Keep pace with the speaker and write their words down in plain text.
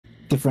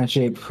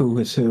differentiate who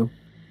is who.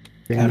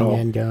 Coming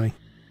and going.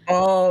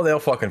 Oh, they'll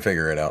fucking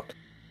figure it out.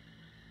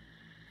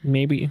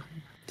 Maybe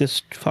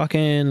just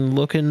fucking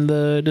look in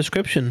the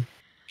description.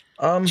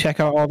 Check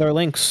out all their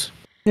links.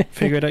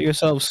 Figure it out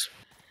yourselves.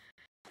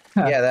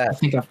 Yeah, that. I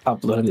think I've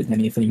uploaded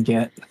anything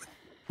yet.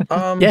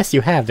 Yes,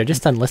 you have. They're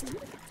just unlisted.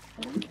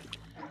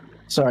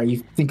 Sorry, you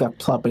think I've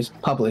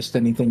published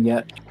anything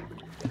yet?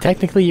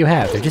 Technically, you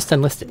have. They're just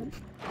unlisted.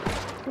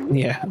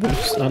 Yeah, they're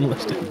just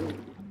unlisted.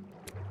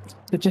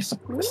 They're just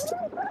unlisted.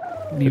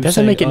 It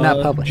doesn't make it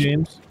not published.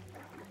 James?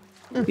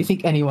 Do you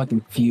think anyone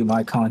can view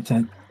my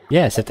content?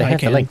 Yes, if they have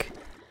the link.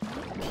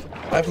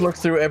 I've looked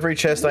through every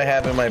chest I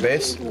have in my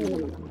base.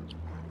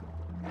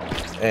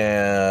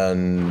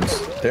 And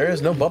there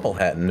is no bubble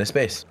hat in this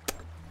base.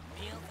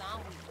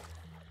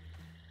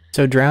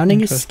 So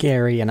drowning is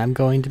scary, and I'm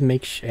going to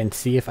make and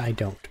see if I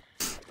don't.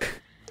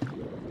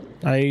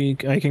 I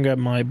can grab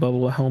my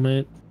bubble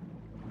helmet.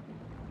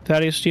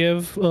 Thaddeus, do you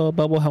have a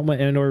bubble helmet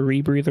and or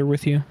rebreather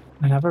with you?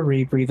 I have a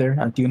rebreather.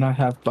 I do not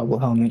have bubble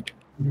helmet.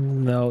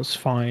 No, it's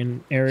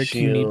fine. Arik,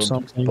 Shield, you need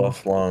something.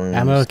 Buff lungs,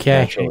 I'm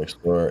okay. Natural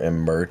Explorer,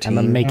 and Mertein. I'm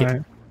gonna make it.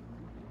 Alright.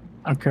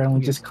 I'm currently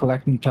just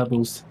collecting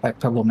pebbles at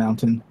Pebble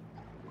Mountain.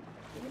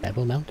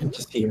 Pebble Mountain?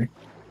 Just here.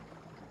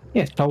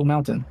 Yes, Pebble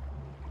Mountain.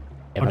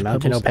 You have a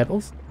mountain, no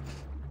pebbles?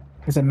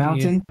 It's a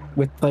mountain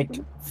with like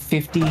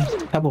 50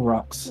 pebble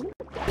rocks.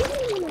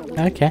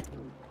 Okay.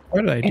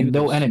 Where did I do And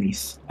no this?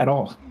 enemies at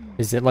all.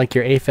 Is it like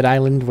your Aphid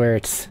Island where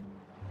it's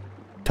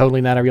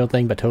totally not a real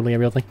thing, but totally a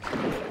real thing?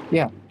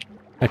 Yeah.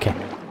 Okay.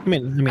 I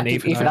mean,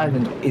 Aphid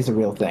Island is a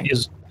real thing.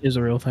 is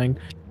a real thing.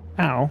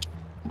 Ow.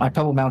 My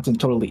Pebble Mountain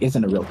totally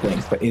isn't a real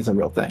thing, but is a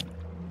real thing.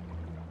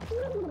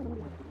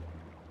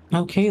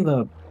 Oh,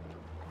 Caleb.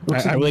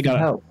 Looks I like really you can gotta-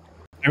 help.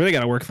 I really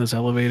gotta work this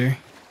elevator.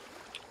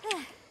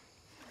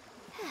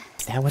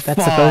 Is that what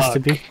that's supposed to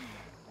be?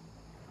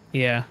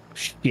 Yeah.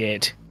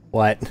 Shit.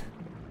 What?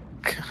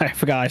 I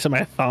forgot I set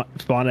my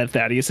spawn at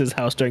Thaddeus'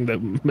 house during the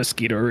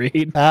mosquito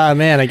raid. Ah,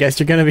 man, I guess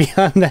you're gonna be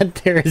on that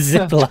there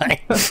zip line.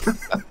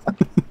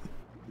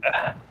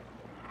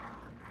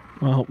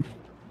 Well,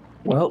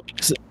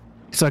 it's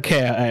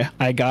okay.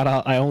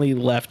 I only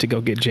left to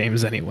go get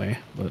James anyway.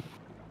 But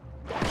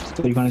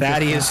So you're gonna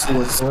Thaddeus'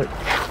 just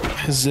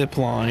zip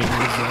line is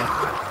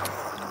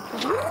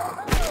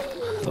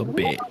a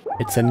bit.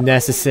 It's a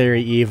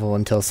necessary evil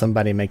until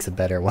somebody makes a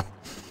better one.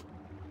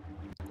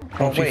 Oh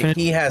Don't you wait, finish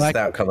he has black-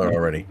 that color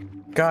already.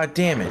 God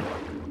damn it.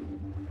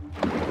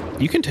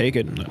 You can take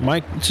it. I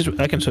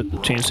can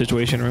change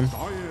situation room.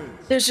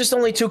 There's just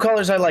only two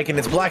colors I like, and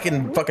it's black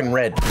and fucking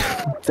red.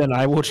 Then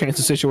I will change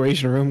the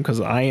situation room because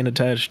I ain't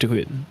attached to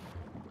it.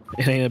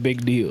 It ain't a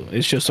big deal.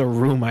 It's just a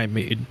room I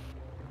made.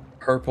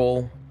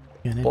 Purple,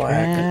 Gonna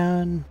Black.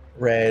 drown.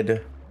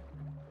 red.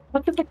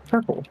 Look at the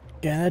purple.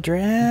 Gonna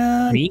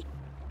drown. Me?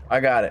 I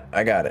got it.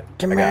 I got it.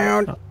 Come I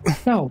got on. it.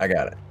 No, I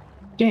got it.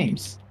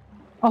 James.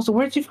 Also,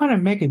 where did you find a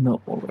mega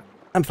milk over?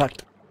 I'm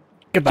fucked.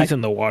 Goodbye. He's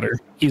in the water.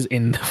 He's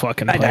in the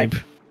fucking I pipe.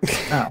 died.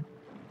 Oh.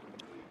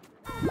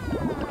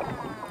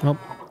 Nope.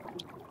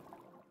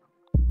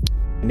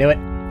 I knew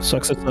it.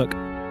 Sucks to suck.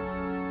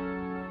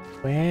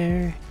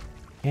 Where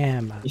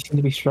am I? You seem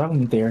to be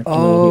struggling there.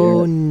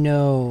 Oh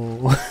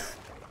no.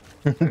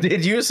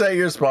 Did you say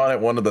your spawn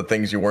at one of the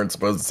things you weren't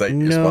supposed to say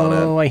your spawn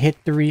No, I hit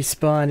the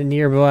respawn a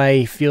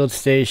nearby field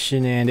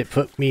station and it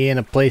put me in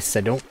a place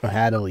I don't know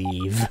how to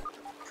leave.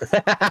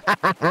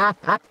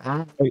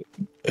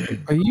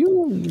 Are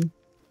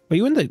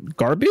you in the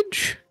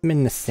garbage? I'm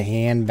in the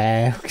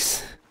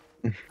sandbags.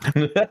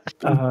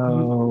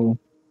 Oh.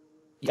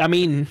 I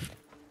mean,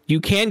 you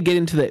can get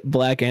into the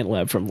Black Ant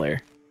Lab from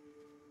there.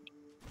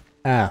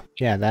 Ah,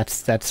 yeah,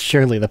 that's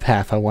surely the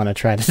path I want to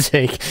try to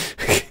take.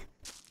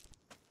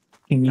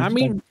 Can you I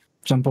mean, like,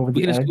 jump over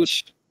we the can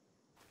just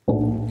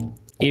edge?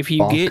 If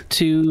you Bonk. get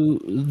to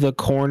the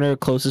corner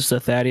closest to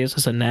Thaddeus,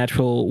 it's a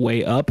natural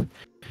way up.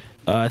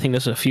 I think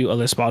there's a few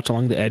other spots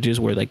along the edges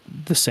where like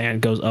the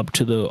sand goes up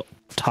to the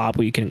top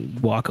where you can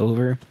walk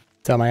over.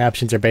 So my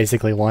options are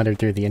basically wander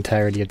through the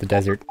entirety of the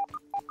desert.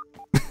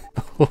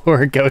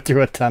 Or go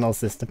through a tunnel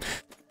system.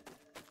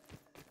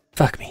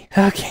 Fuck me.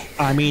 Okay.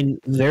 I mean,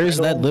 there's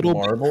that little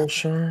marble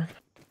shard.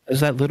 there's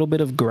that little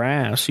bit of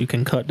grass you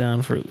can cut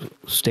down for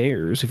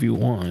stairs if you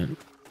want.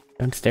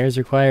 Don't stairs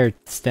require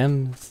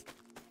stems?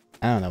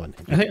 I don't know what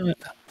they mean.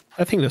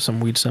 I think there's some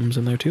weed stems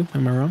in there too.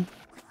 Am I wrong?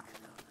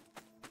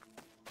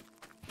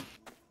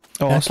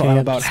 Oh, also, Okay, I'm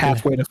I'm about just gonna-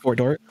 halfway to Fort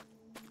Dort.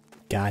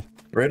 God.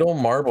 Brittle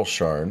marble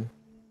shard.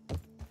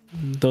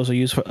 Those are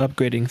used for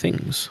upgrading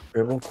things.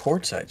 Brittle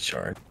quartzite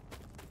shard.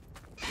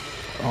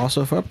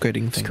 Also for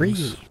upgrading things.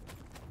 Scree.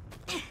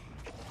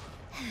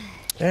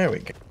 There we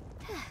go.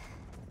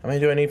 How many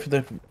do I need for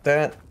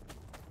that?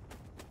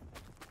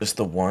 Just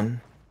the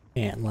one?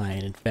 Ant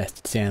lion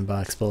infested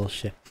sandbox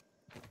bullshit.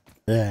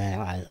 Ugh.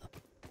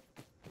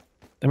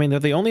 I mean, they're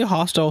the only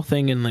hostile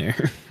thing in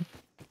there.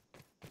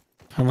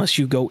 Unless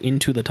you go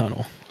into the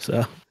tunnel.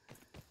 So.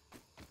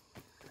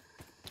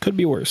 Could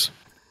be worse.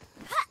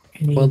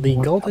 Well, the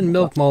golden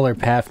milk molar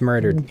path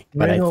murdered me,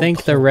 but I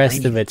think the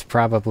rest of it's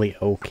probably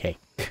okay.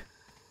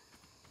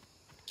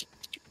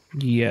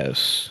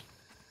 Yes.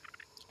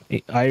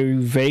 I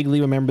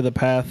vaguely remember the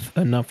path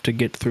enough to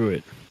get through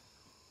it.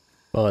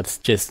 Well, it's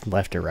just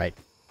left or right.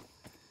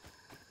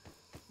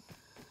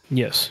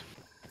 Yes.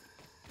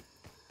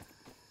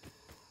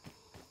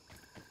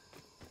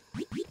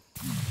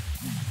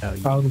 Oh,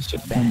 you Probably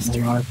should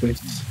bastard.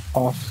 this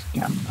off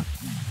camera.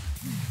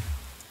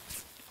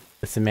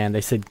 Listen, man,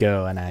 they said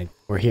go, and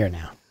we're here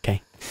now,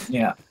 okay?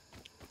 Yeah.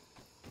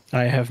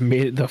 I have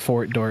made it the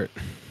Fort Dort.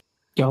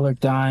 Y'all are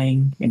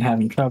dying and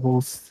having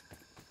troubles.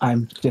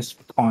 I'm just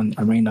on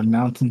a random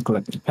mountain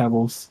collecting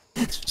pebbles.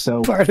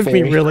 So Part of me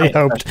very really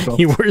hoped unprofessional.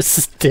 you were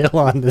still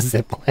on the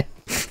zipline.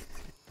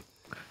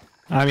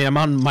 I mean, I'm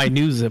on my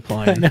new zip I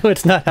line. know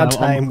it's not how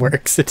time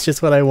works, it's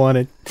just what I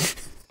wanted.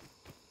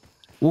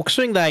 Well,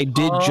 considering that I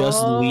did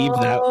just leave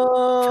that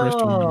first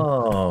one.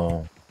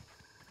 Oh.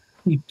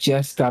 You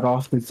just got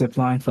off the zip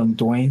line from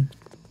Dwayne.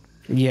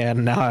 Yeah,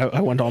 now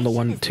I went on the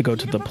one to go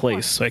to the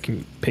place so I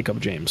can pick up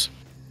James.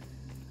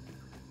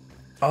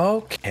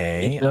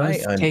 Okay, It I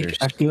does understand. take,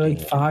 I feel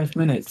like 5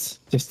 minutes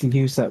just to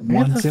use that Where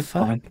one the zip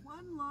fuck? line.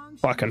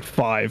 Fucking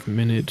 5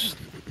 minutes.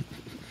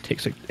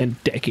 Takes a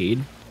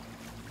decade.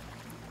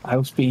 I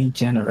was being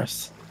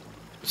generous.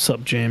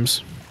 Sup,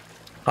 James?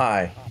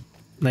 Hi.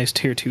 Nice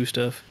tier 2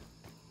 stuff.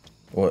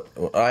 What?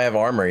 I have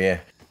armor,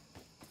 yeah.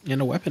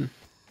 And a weapon.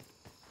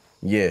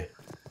 Yeah.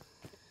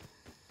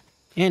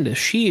 And a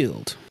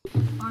shield.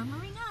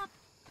 Armoring up.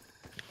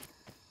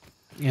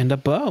 And a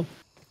bow.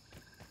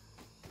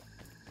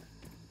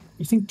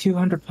 You think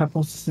 200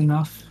 pebbles is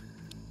enough?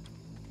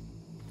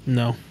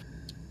 No,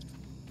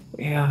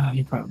 Yeah,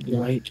 you're probably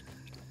right.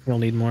 we'll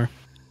need more.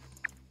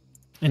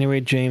 Anyway,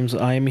 James,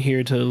 I am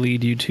here to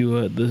lead you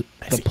to the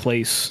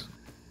place.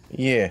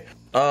 Yeah.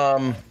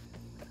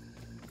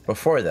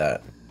 Before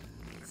that.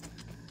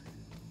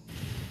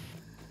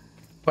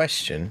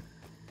 Question.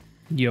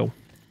 Yo.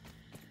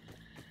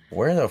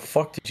 Where the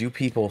fuck did you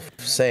people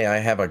say I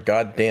have a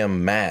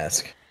goddamn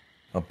mask?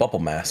 A bubble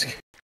mask.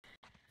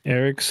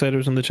 Arik said it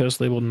was on the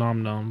chest labeled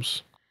Nom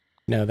Noms.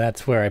 No,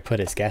 that's where I put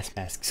his gas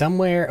mask.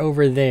 Somewhere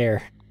over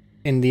there,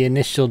 in the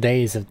initial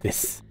days of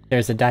this,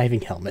 there's a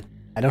diving helmet.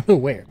 I don't know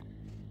where.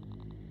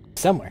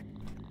 Somewhere.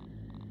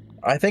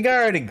 I think I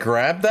already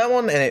grabbed that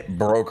one and it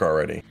broke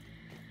already.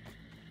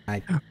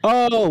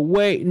 Oh,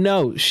 wait,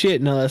 no,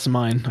 shit, no, that's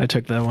mine. I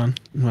took that one.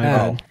 My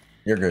Oh, bad.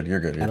 you're good,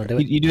 you're good, you're That'll good. do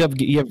it. You do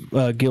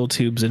have gill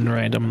tubes in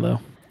random, though,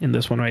 in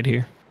this one right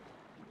here.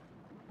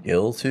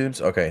 Gill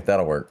tubes? Okay,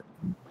 that'll work.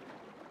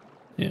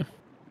 Yeah.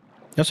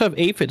 I also have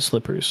aphid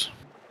slippers.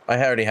 I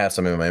already have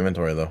some in my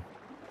inventory though.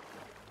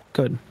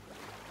 Good.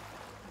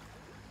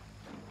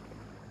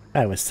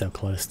 I was so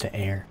close to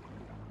air.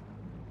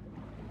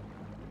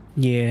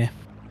 Yeah.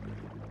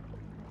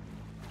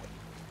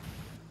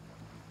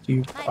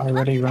 You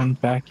already run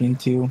back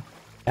into...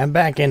 I'm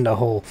back in the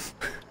hole.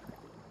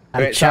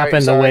 I'm Wait, sorry, chopping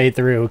the sorry. way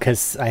through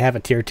because I have a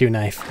tier 2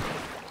 knife.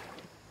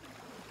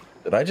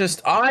 Did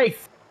I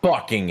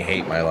fucking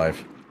hate my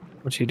life.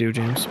 What you do,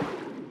 James?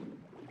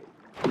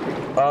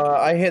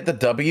 I hit the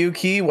W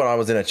key when I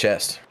was in a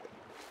chest.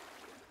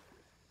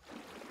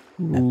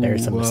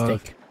 There's a Ooh,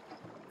 mistake.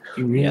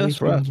 You really that's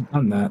rough. shouldn't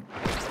have done that.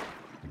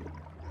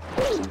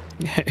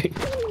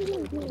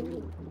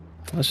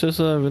 That's just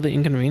really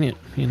inconvenient,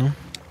 you know?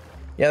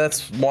 Yeah,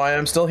 that's why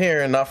I'm still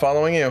here and not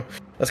following you.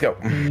 Let's go.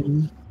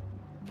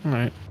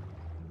 Alright.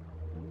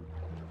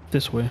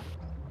 This way.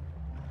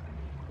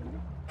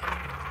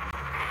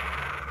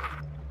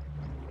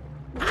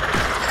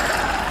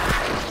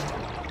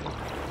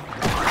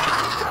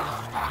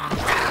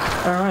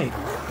 Alright.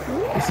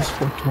 This is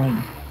Fort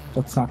Dwayne.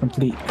 That's not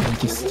complete. I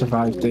just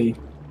survived a...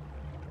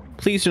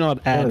 Please do not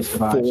add Really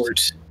survives.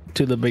 fort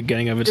to the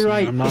beginning of its You're name.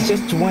 right, I'm not, it's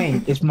just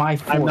Dwayne. It's my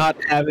fort. I'm not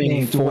having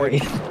named Fort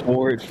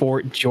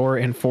Dwayne. Jor,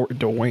 and Fort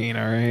Dwayne,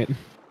 alright?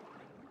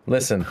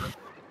 Listen.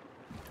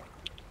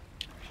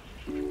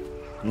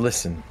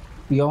 Listen.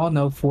 We all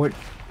know Fort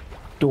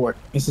Dort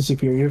is a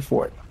superior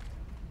fort.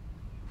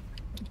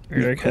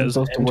 Eric has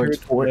both the words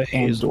entered fort the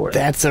and hazel. Dort.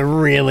 That's a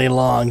really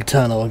long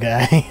tunnel,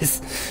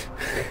 guys.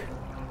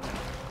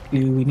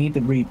 Do we need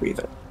the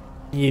rebreather?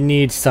 You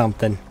need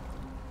something.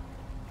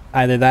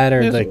 Either that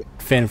or the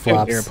fin Air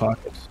flops.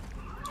 pockets.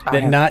 I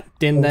have- Not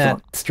in hold that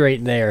on.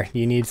 straight there.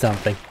 You need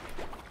something.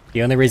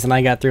 The only reason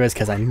I got through is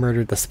because I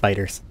murdered the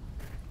spiders.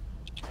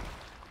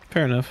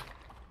 Fair enough.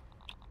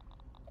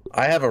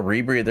 I have a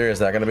rebreather. Is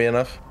that going to be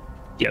enough?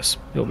 Yes,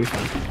 it'll be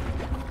fine.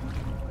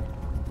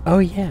 Oh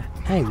yeah.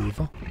 Hi,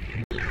 Weevil.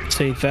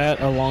 Say that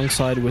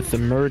alongside with the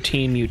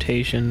Murtine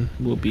mutation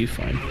will be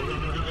fine.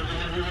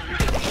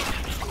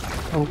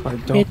 Hope I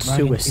don't It's run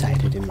into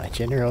suicided in my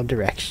general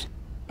direction.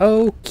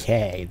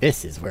 Okay,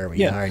 this is where we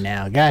Yeah. are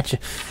now. Gotcha.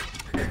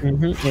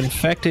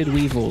 Infected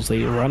weevils,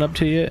 they run up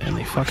to you and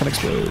they fucking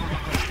explode.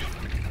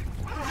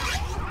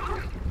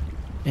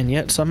 And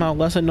yet somehow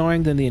less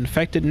annoying than the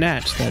infected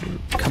gnats that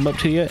come up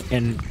to you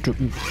and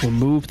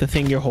remove the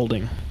thing you're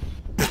holding.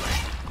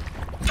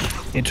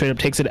 It straight up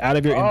takes it out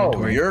of your Oh,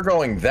 inventory. you're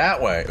going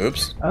that way.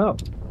 Oops. Oh,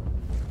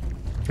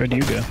 Where do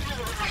you go?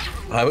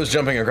 I was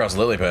jumping across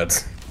lily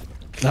pads.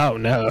 Oh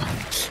no.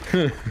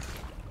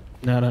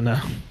 No.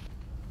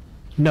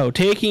 No,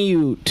 taking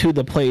you to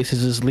the place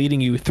is just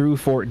leading you through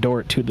Fort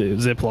Dort to the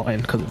zip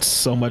line because it's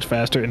so much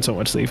faster and so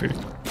much safer.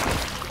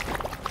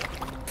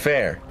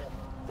 Fair.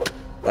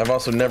 I've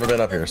also never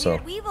been up here, so.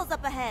 Weevils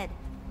up ahead.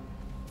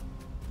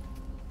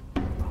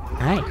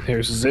 Alright. There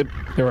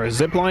are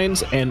zip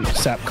lines and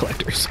sap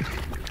collectors.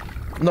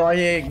 No,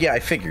 I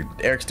figured.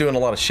 Eric's doing a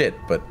lot of shit,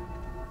 but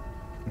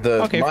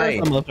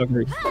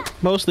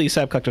mostly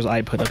sap collectors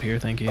I put up here,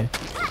 thank you.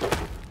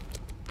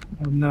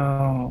 Oh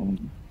no.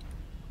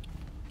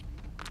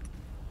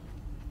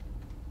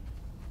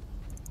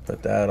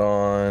 Put that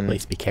on.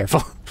 Please be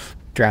careful.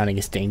 Drowning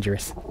is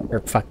dangerous. Or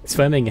fuck,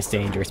 swimming is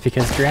dangerous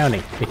because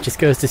drowning, it just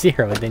goes to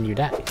 0 and then you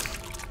die.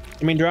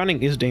 I mean,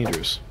 drowning is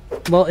dangerous.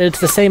 Well, it's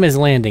the same as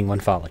landing when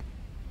falling.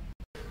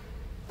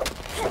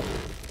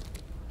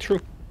 True.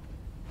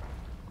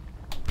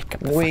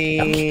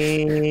 Wee.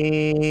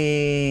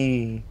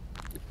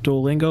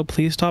 Duolingo,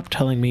 please stop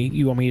telling me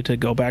you want me to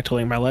go back to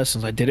learning my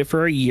lessons. I did it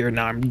for a year,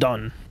 now I'm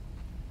done.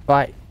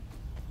 But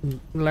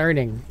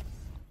learning.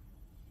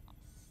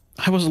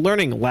 I was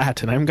learning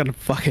Latin. I'm gonna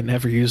fucking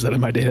never use that in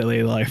my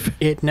day-to-day life.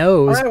 It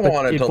knows, I but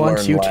wanted it to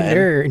wants learn you Latin. to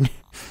learn.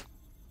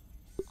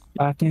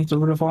 Latin is the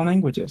root of all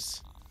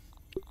languages.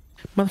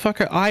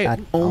 Motherfucker, I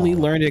only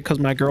learned it because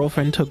my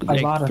girlfriend took lot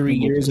like of 3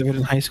 people years do. of it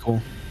in high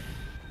school.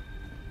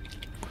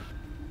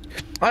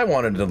 I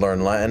wanted to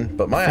learn Latin,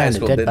 but my Found high a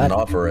school dead didn't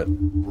body. offer it.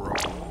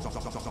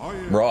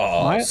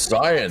 Raw What?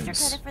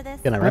 science.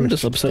 I'm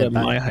just upset at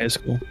my high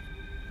school.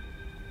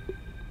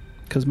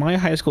 Because my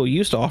high school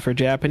used to offer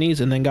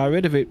Japanese and then got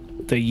rid of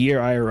it the year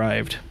I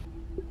arrived.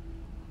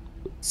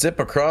 Zip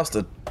across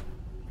the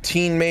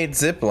teen-made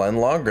zip line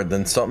longer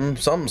than something.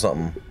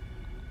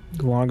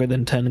 Longer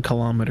than 10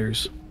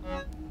 kilometers.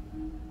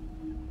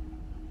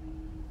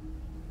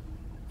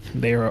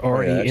 They are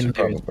already in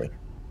there. Probably.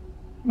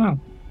 Oh.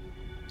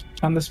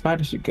 Found the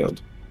spider you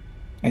killed.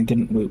 And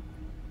didn't loot.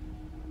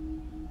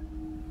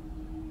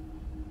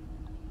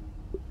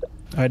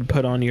 I'd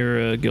put on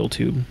your gill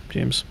tube,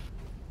 James.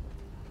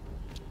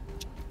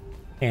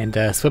 And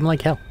swim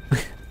like hell.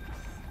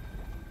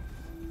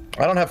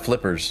 I don't have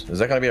flippers. Is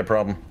that gonna be a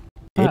problem?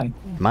 Hi.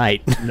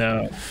 Might.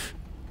 No.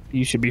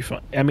 You should be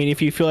fine. I mean,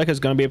 if you feel like it's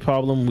gonna be a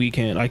problem,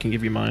 I can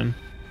give you mine.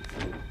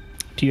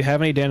 Do you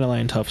have any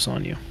dandelion tufts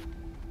on you?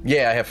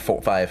 Yeah, I have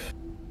 5.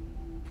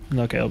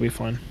 Okay, I'll be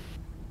fine.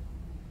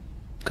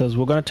 Because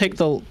we're gonna take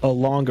a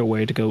longer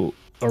way to go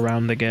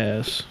around the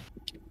gas.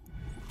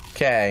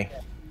 Okay.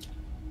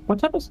 What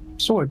type of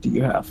sword do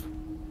you have?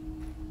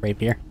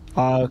 Rapier.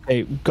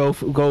 Okay, go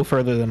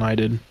further than I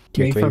did.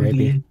 Tier Made 3 from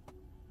rapier.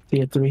 the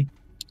Tier 3.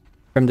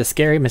 From the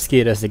scary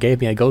mosquitoes that gave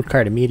me a gold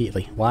card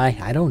immediately. Why?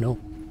 I don't know.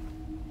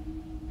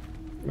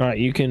 Alright,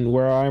 you can,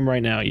 where I'm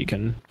right now, you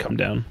can come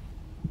down.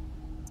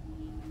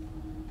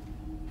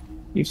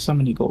 You have so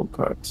many gold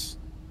cards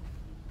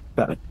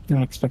that I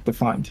don't expect to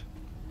find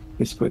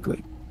this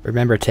quickly.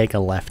 Remember, take a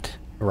left.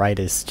 Right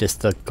is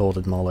just the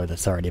golden molar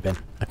that's already been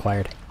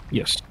acquired.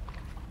 Yes.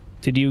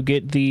 Did you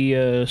get the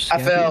I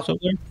fell. scabbies over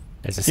there?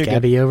 There's a You're good.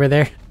 scabby over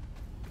there.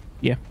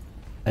 Yeah.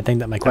 I think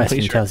that my pretty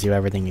question sure. tells you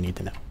everything you need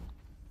to know.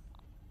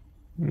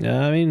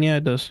 I mean, yeah,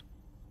 it does.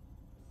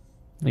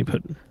 Let me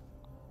put.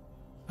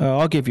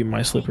 I'll give you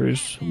my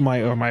slippers,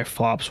 my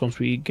flops once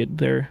we get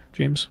there,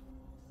 James.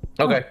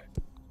 Okay.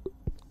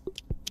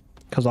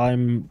 Because I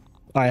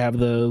have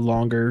the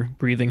longer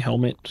breathing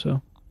helmet.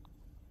 So.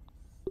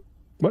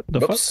 What the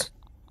Whoops.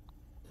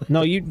 fuck?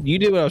 No, you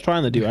did what I was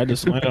trying to do. I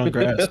just landed on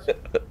grass.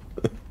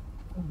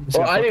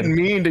 Well, I didn't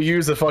mean to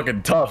use a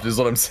fucking tuft, is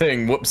what I'm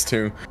saying. Whoops,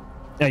 too.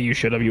 Yeah, you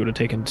should have. You would have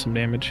taken some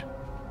damage.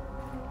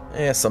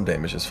 Yeah, some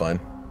damage is fine.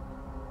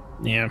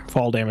 Yeah,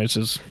 fall damage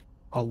is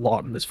a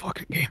lot in this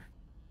fucking game.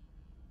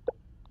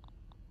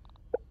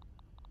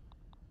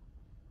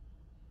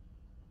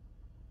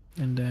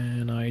 And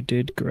then I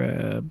did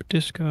grab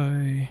this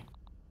guy.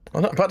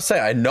 I'm not about to say,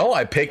 I know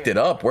I picked it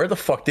up. Where the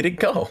fuck did it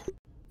go?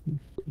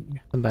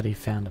 Somebody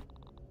found a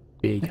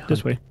big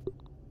This way.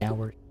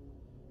 hour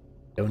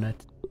donut.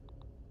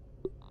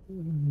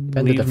 Defend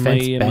the Leave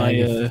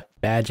defense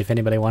badge if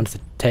anybody wants to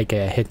take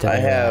a hit to I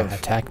their have-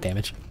 attack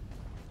damage.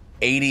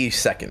 80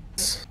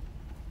 seconds.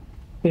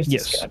 There's the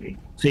Yes. scabby.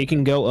 So you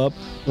can go up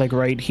like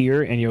right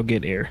here and you'll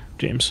get air,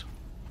 James.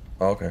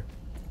 Oh, okay.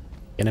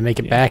 Gonna make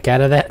it back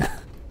out of that?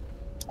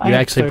 I You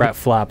have actually 30 brought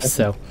flops,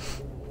 so...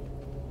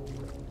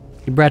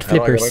 You brought How do I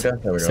go flippers, like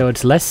that? There we go. so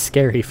it's less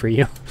scary for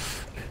you.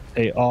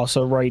 Hey,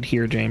 also right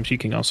here, James, you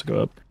can also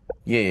go up.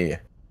 Yeah.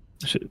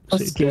 So,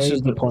 That's this scary,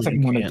 is the but point I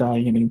you want to can't. die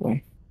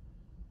anyway.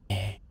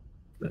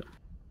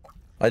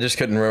 I just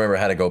couldn't remember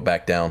how to go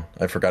back down.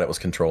 I forgot it was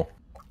control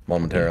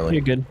momentarily.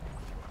 You're good.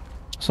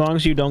 As long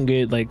as you don't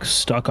get like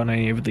stuck on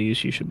any of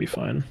these, you should be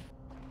fine.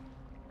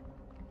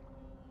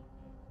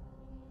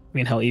 I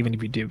mean, hell, even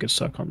if you do get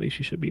stuck on these,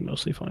 you should be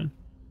mostly fine.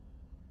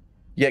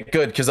 Yeah,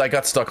 good, because I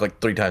got stuck like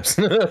 3 times.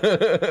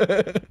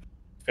 Fair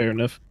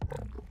enough.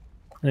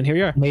 And here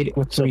we are. Made it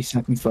with 3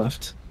 seconds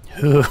left.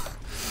 Ooh.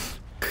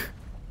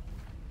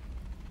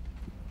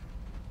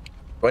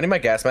 Do I need my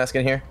gas mask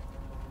in here?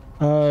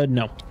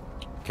 No.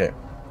 Okay.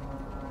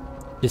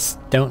 Just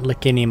don't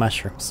lick any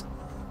mushrooms.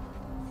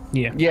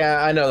 Yeah.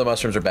 Yeah, I know the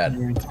mushrooms are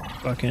bad.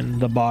 Fucking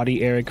the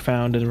body Eric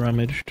found and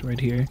rummaged right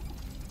here.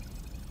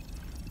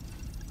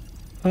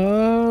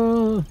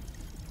 Do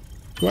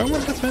I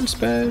want defense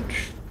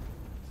badge?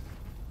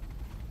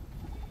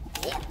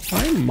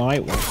 I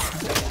might want.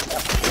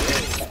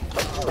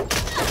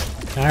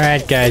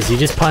 Alright, guys, you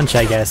just punch,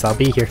 I guess. I'll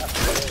be here.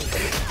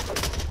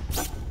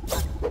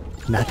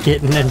 Not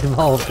getting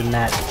involved in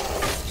that.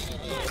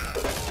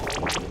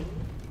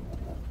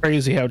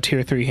 Crazy how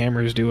tier 3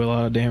 hammers do a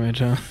lot of damage,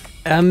 huh?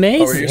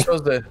 Amazing. Oh, were you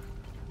supposed to?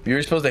 You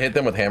were supposed to hit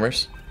them with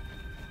hammers.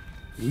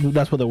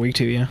 That's what they're weak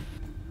to, yeah.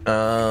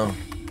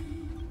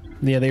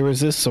 Yeah, they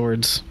resist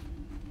swords.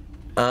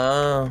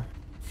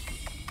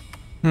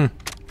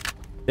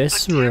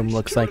 This room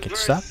looks like it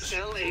sucks.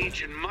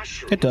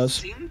 It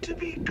does. Yeah,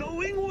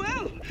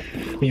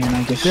 and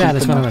I just Yeah, shoot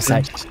this the one on the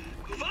side. mushrooms.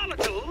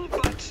 Volatile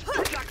but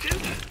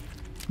productive.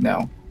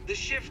 No. The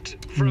shift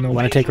No. from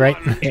Wanna phase take right?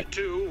 1 to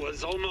 2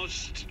 was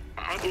almost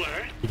a blur.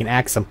 You can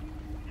axe them.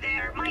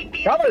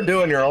 Y'all are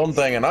doing your own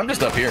thing, and I'm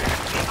just up here.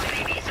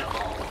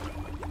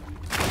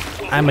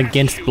 I'm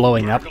against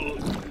blowing up. You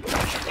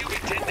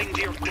attending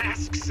to your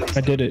tasks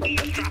I did it.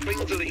 eavesdropping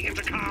to the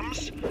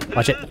intercoms.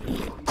 Watch it.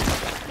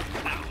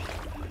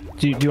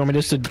 Do you want me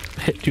just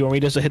to hit? Do you want me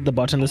just to hit the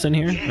button that's in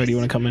here, or do you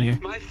want to come in here?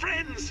 My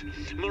friends,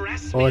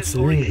 Marasmi Oh, it's is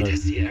already England.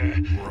 this year.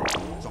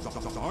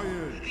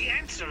 The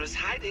answer is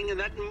hiding in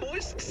that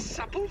moist,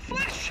 supple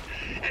flesh.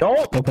 And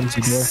Don't Opens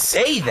the door.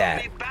 say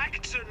that. be back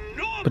to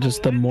normal But it's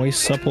the and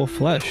moist, supple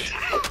flesh.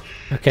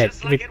 Okay,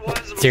 Just like it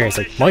was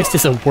seriously. before Moist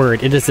is a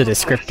word. It is a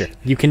descriptor.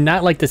 You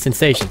cannot like the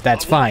sensation.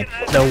 That's fine.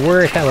 The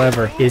word,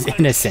 however, is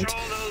innocent.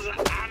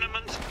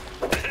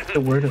 The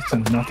word has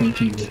done nothing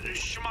to you.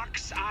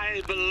 Schmucks,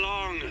 I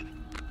belong.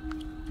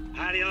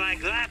 How do you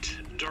like that,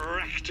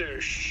 Director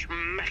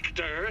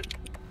Schmechter?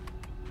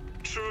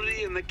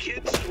 Trudy and the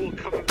kids will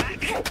come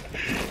back.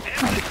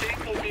 Everything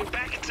will be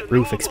back to Roof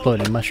normal.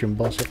 exploding mushroom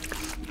bullshit.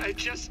 I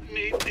just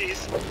need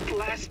these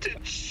blasted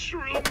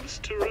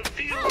shrooms to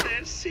reveal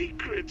their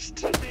secrets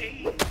to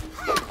me.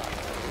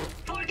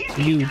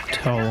 You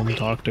tell him,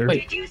 Doctor.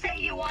 Wait. Did you say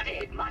you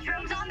wanted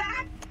mushrooms on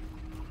that?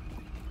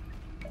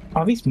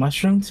 Are these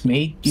mushrooms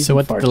made using So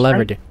what did fart the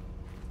lever spray?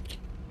 do?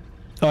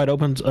 Oh, it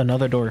opens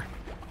another door.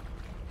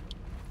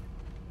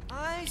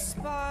 I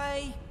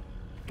spy.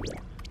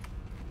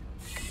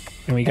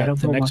 And we I got don't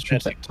the know next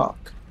mushrooms jet. that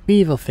talk.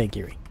 Evil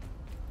figurine.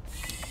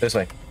 This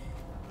way.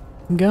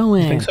 Go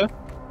in. You think so?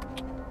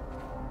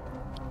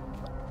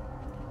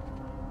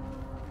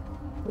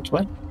 Which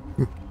one?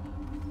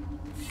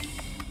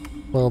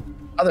 Well,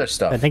 Other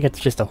stuff. I think it's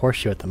just a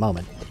horseshoe at the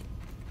moment.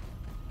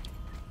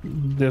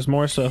 There's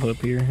more stuff up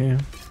here, yeah.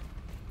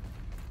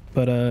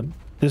 But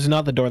this is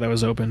not the door that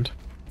was opened.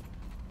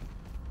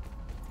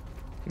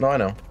 No, I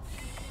know.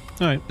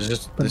 Alright.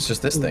 It's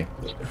just this thing.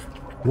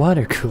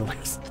 Water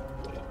coolers.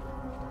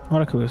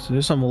 What a cool.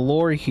 There's some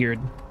lore here.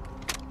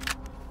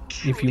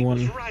 If you Trudy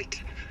was want,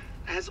 right,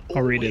 as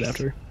I'll read it always.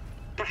 after.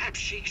 Perhaps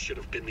she should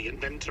have been the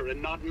inventor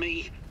and not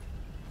me.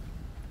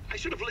 I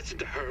should have listened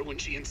to her when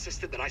she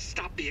insisted that I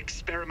stop the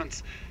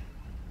experiments.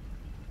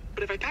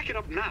 But if I pack it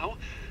up now,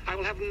 I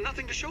will have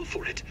nothing to show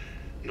for it.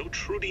 No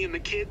Trudy and the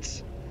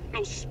kids,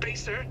 no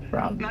spacer,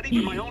 Brown not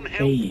even my own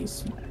health.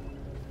 haze.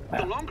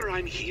 The longer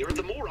I'm here,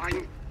 the more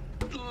I'm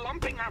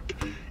lumping up,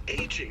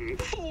 aging,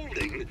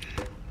 folding,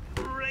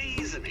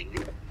 raisening.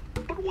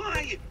 But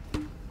why?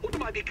 What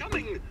am I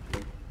becoming?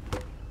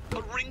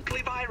 A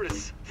wrinkly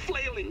virus,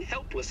 flailing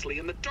helplessly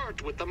in the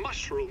dirt with the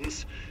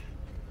mushrooms.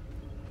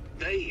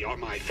 They are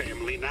my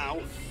family now.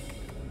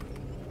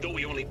 Though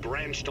we only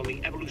branched on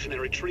the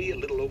evolutionary tree a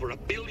little over 1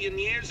 billion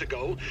years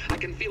ago, I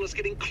can feel us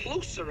getting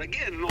closer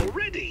again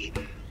already.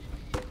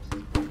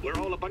 We're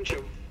all a bunch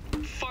of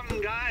fun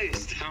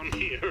guys down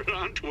here,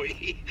 aren't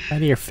we? Why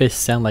do your fists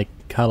sound like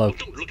hollow Oh,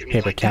 don't look at me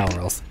paper like towel that.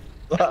 rolls?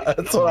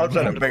 That's what I'm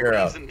trying to figure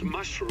out. Poisoned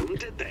mushroom,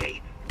 did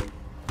they?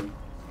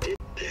 Did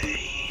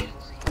they?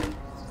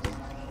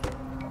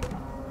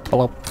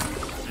 Hello.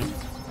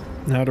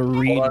 How to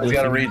read. Hold on, you the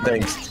gotta thing. read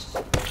things.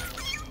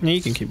 Yeah,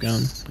 you can keep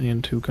going. I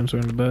ain't too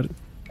concerned about it.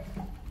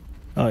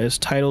 It's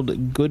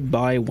titled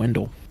 "Goodbye,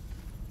 Wendell."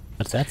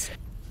 What's that?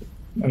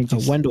 Let me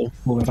just Wendell,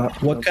 pull it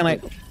up. what can I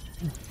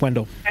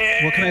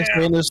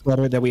say in this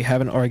letter that we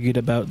haven't argued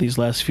about these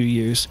last few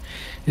years?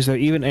 Is there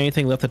even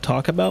anything left to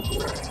talk about?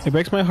 It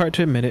breaks my heart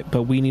to admit it,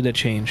 but we need a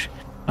change.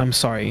 I'm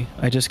sorry.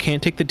 I just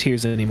can't take the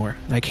tears anymore.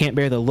 I can't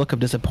bear the look of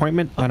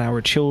disappointment on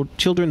our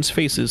children's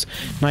faces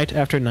night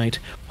after night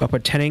while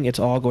pretending it's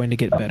all going to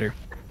get better.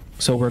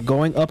 So we're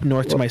going up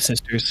north to my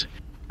sister's.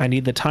 I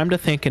need the time to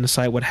think and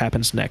decide what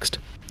happens next.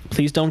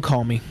 Please don't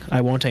call me.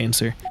 I won't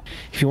answer.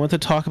 If you want to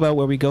talk about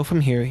where we go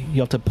from here,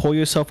 you have to pull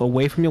yourself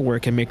away from your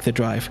work and make the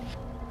drive.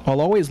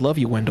 I'll always love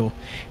you, Wendell,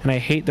 and I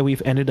hate that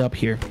we've ended up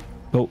here.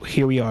 But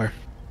here we are.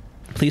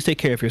 Please take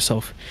care of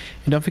yourself.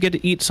 And don't forget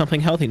to eat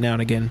something healthy now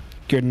and again.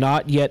 Your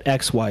not yet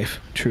ex-wife,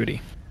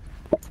 Trudy.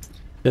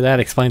 So that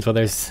explains why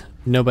there's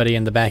nobody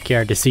in the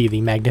backyard to see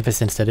the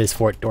magnificence that is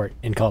Fort Dort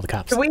and call the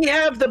cops. Do we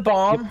have the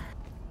bomb?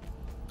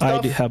 I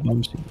do have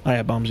bombs. I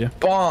have bombs, yeah.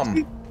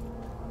 Bomb.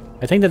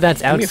 I think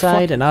that's me a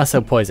outside fuck- and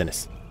also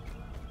poisonous.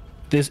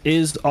 This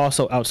is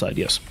also outside,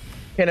 yes.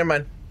 Okay, never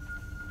mind.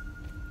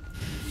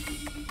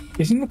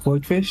 Isn't the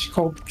goldfish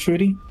called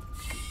Trudy?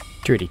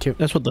 Trudy too.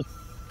 That's what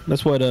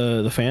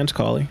the fans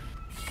call it.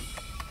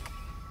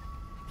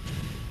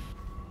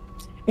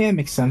 Yeah, it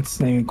makes sense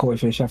naming koi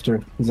fish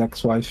after his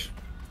ex-wife.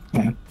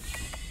 Yeah.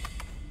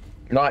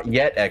 Not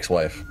yet,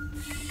 ex-wife.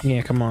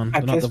 Yeah, come on.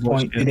 At They're this not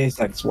divorced point, yet. it is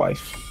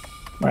ex-wife,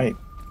 right?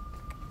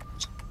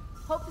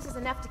 Hope this is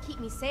enough to keep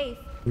me safe.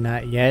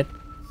 Not yet.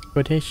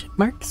 Quotation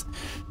marks.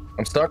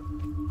 I'm stuck.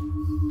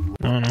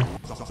 I don't know.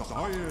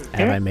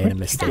 Have I made a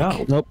mistake?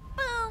 No. Nope.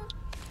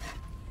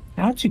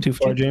 How'd you Too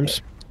far, get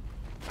James.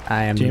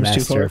 I am James, the too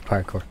master far?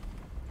 of parkour.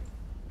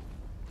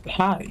 there?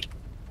 Hi.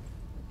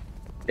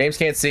 James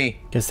can't see.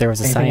 Guess there was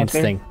a Anything up science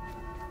there? thing.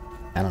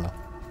 I don't know.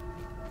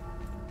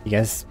 You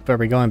guys, are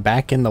we going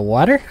back in the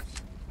water?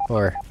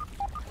 Or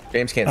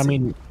James can't I see.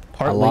 mean,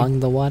 partly along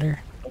the water?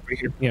 over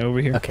here. Yeah, over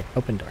here. Okay,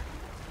 open door.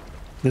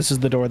 This is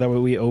the door that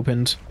we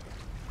opened.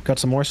 Got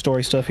some more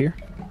story stuff here.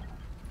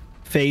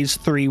 Phase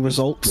 3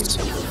 results.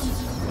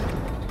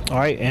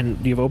 Alright, and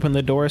you've opened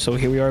the door, so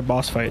here we are,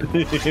 boss fight.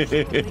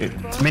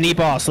 Mini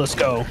boss, let's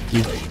go.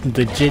 You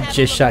legit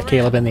just shot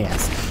Caleb in the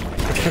ass.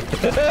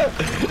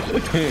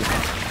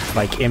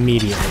 Like,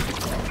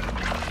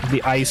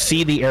 immediately. I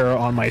see the arrow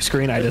on my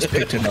screen, I just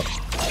picked it up.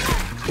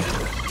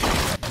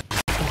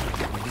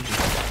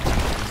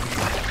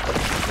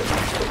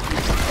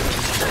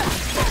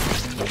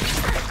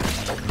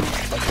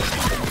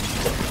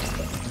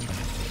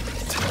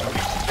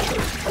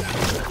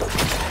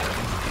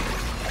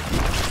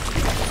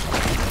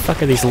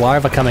 Fuck are these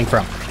larvae coming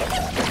from?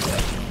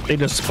 They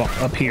just spawn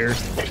up here.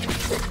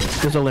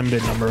 There's a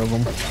limited number of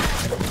them.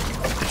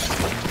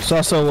 There's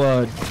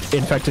also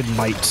infected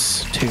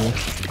mites too.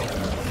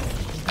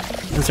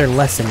 Those are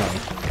less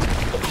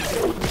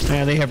annoying.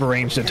 Yeah, they have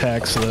ranged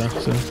attacks though.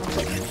 So.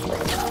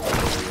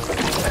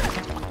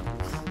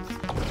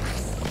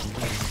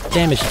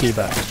 Damage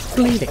debuff.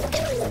 Bleeding.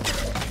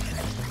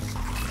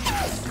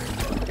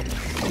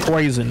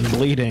 Poison,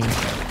 bleeding.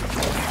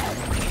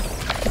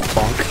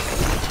 Bonk.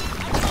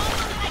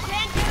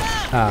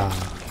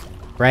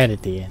 Ah, right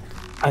at the end.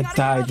 I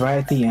died right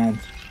at the end.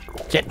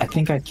 Shit. I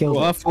think I killed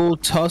him. Waffle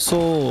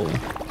tussle.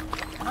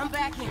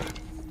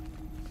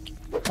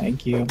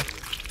 Thank you.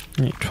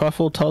 Right,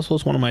 Truffle tussle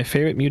is one of my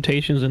favorite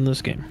mutations in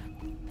this game.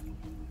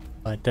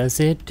 What does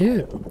it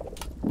do?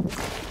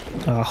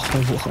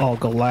 I'll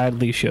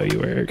gladly show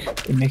you, Eric.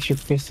 It makes your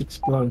fist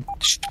explode.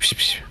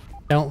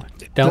 Don't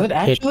it hit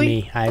actually?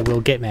 me. I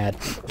will get mad.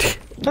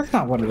 That's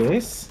not what it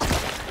is.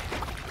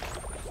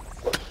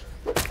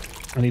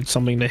 I need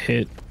something to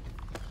hit.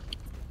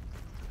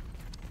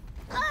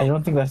 I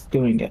don't think that's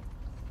doing it.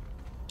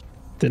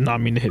 Did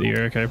not mean to hit you,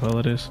 Eric. I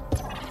apologize.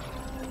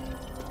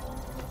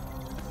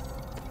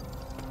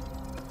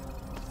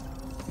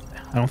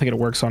 I don't think it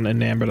works on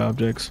enamored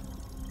objects.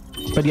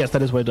 But yes,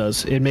 that is what it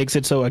does. It makes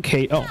it so a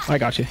K. Oh, I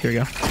got you. Here you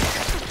go.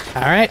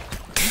 All right.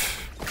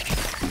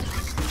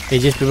 They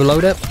just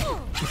load up.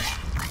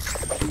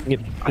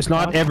 It's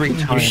not every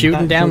time. You're shooting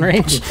That down goes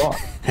range. to the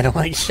boss. I don't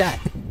like shot.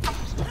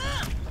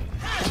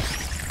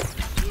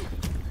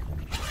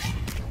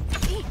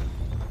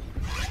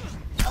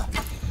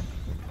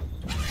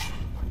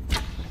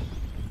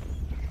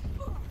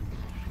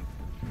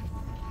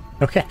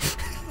 Okay.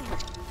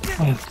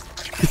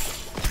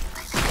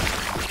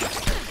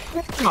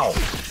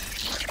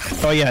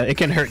 Oh yeah, it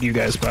can hurt you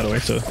guys, by the way.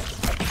 So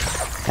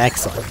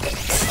Excellent.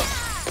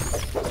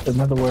 In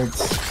other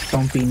words,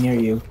 don't be near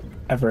you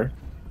ever.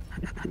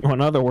 well,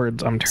 in other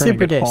words, I'm turning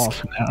Super it disc.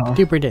 off now.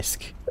 Super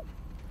disc.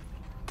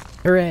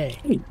 Hooray.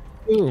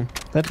 Ooh,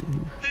 that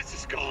This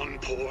has gone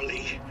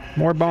poorly.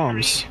 more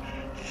bombs.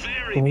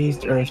 Very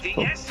Glazed poorly. Earth The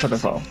pro- essence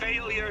protocol. of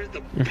failure,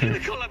 the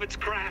pinnacle of its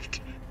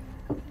craft.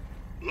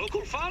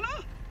 Local fauna?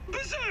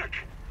 Berserk!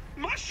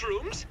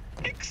 Mushrooms?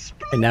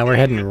 Explode! And now we're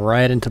heading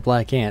right into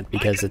Black Ant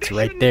because it's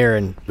right there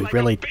and we Like a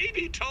really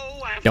baby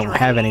toe after don't a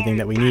have anything long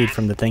that we need bath.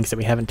 from the things that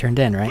we haven't turned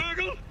in, right?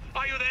 Virgil,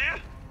 are you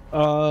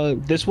there?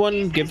 This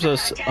one gives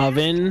us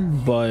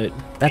oven, but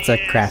That's a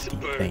Yes, crafty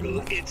Virgil,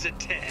 thing. It's a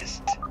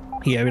test.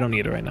 yeah, we don't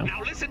need it right now.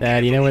 Now listen Do you know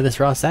carefully. where this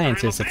raw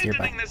science I'm is if nearby?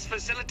 abandoning this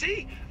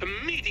facility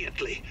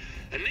immediately.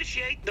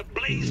 Initiate the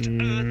Blazed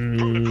Earth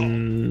Protocol.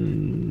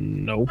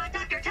 No. But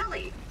Dr.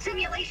 Tully,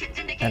 simulations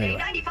indicate Anyway.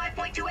 a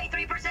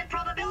 95.283%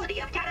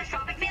 probability of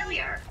catastrophic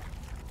failure.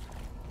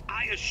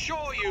 I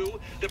assure you,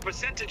 the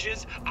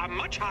percentages are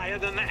much higher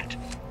than that.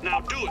 Now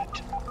do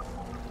it.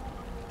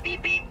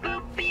 Beep beep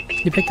boop beep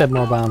beep. You picked up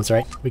more bombs,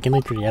 right? We can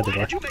leave through the other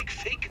door. Did you make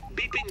fake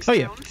beeping Oh,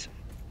 yeah. sounds?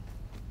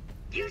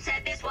 You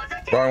said this was a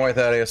test. Wrong way,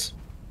 Thaddeus.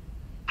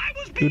 I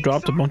was You being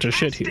dropped a bunch of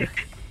shit here.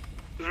 sarcastic.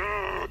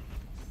 Ugh.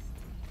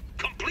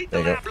 Complete the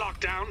There you lab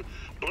lockdown,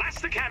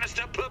 blast the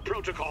canister per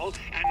protocol,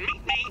 and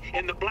meet me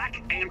in the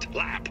Black Ant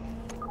lab.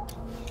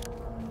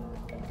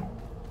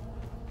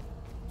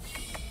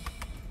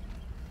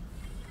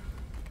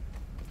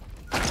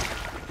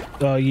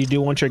 You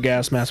do want your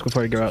gas mask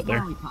before you go out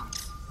there.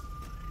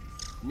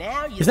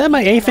 Is that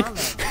my aphid?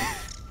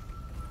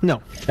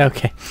 No.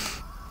 Okay.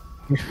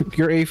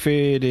 Your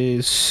aphid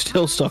is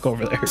still stuck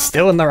over there.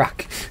 Still in the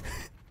rock.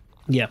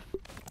 Yeah.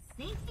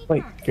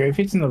 Wait, your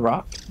aphid's in the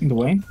rock? In the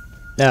way?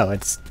 No,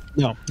 it's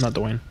No, not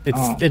Dwayne.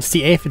 it's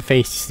the aphid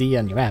face you see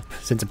on your map,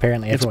 since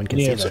apparently everyone can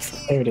see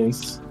this. There it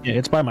is. Yeah,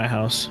 it's by my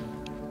house.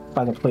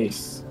 By the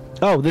place.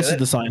 Oh, this is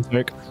the science,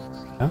 Rick.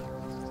 Huh?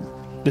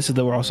 This is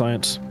the raw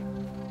science.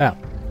 Oh,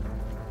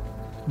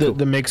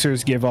 The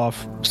mixers give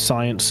off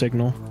science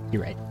signal.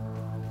 you're right.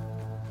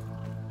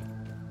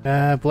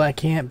 Black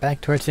camp,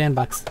 back towards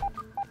sandbox.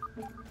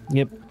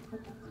 Yep.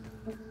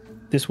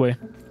 This way.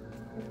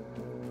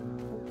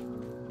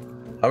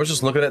 I was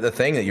just looking at the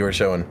thing that you were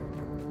showing.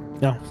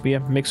 No, yeah,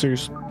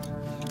 mixers.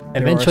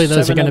 Eventually those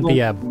are 7 going of to be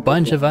them. a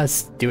bunch of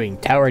us doing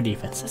tower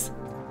defenses.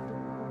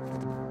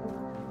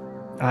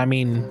 I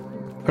mean,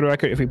 for the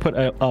record, if we put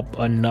up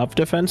enough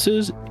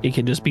defenses, it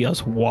can just be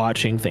us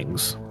watching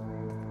things.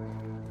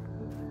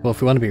 Well,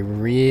 if we want to be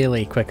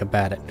really quick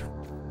about it,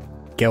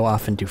 go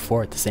off and do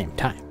 4 at the same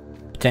time.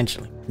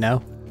 Potentially.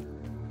 No?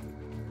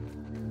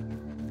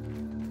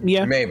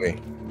 Yeah. Maybe.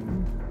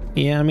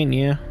 Yeah, I mean,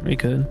 yeah, we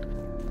could.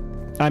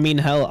 I mean,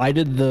 hell, I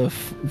did the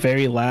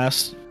very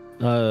last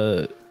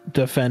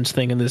defense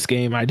thing in this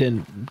game. I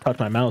didn't touch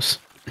my mouse.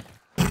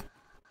 Because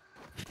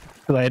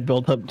I had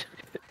built up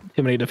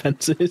too many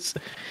defenses.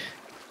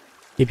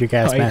 Keep your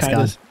gas I mask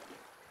kinda- on.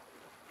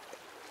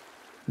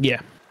 Yeah.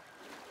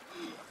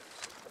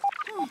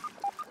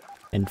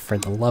 And for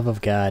the love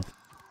of God,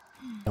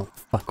 don't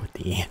fuck with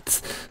the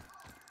ants.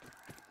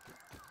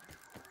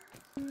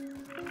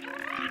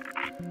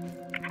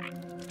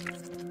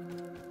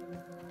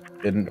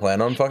 Didn't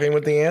plan on fucking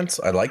with the ants.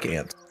 I like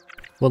ants.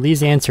 Well,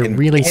 these ants are In-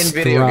 really in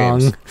video strong.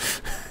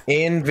 games.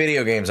 In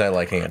video games, I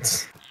like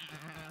ants.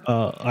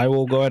 I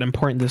will go ahead and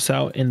point this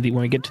out in the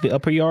when we get to the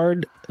upper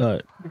yard.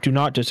 Do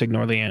not just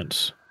ignore the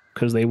ants,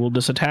 because they will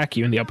just attack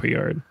you in the upper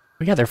yard.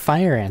 Oh yeah, they're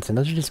fire ants, and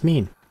those are just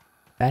mean.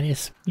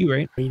 Thaddeus, You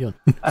right? what are you doing?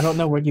 I don't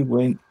know where you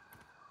went.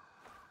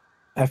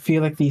 I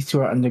feel like these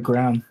two are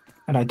underground,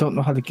 and I don't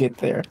know how to get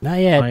there. Not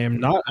yet. I am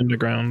not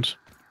underground.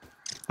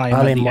 I am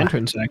Probably at the more.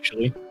 entrance,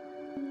 actually.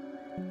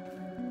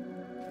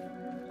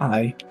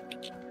 Hi.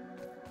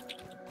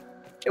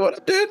 Hey, what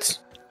up, dudes?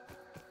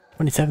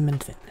 27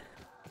 minutes in.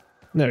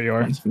 There you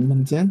are. 20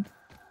 minutes in.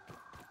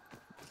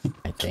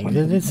 I think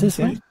that it's this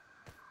way.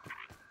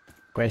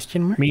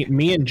 Question mark?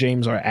 Me and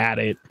James are at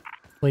it.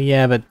 Well,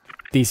 yeah, but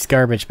these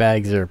garbage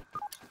bags are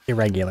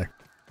irregular.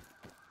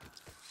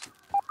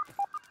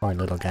 Poor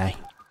little guy.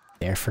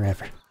 There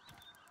forever.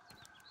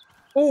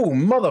 Ooh,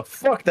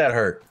 motherfuck, that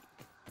hurt.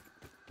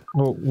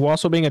 We're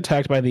also being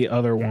attacked by the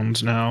other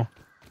ones now.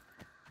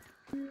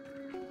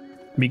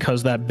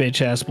 Because that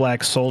bitch-ass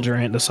black soldier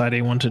ant decided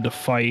he wanted to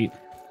fight.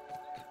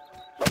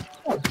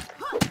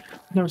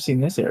 Never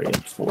seen this area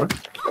before.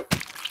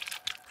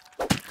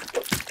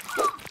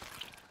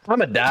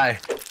 I'ma die.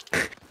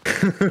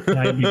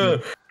 Yeah, you'd be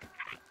good.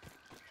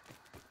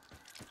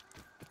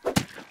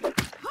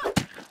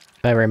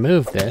 If I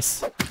remove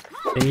this,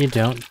 then you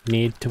don't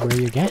need to wear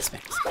your gas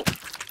mask.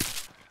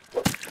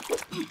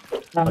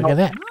 Look at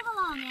that. Move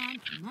along,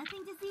 Ant. Nothing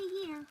to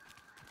see here.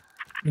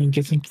 You can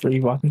get some free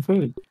walking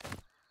food.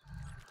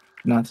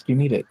 Not that you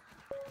need it.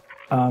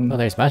 Oh,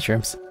 there's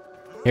mushrooms.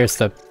 Here's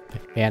the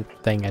ant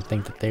thing I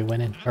think that they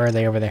went in. Or are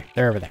they over there?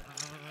 They're over there.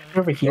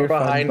 Over here, We're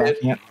behind fighting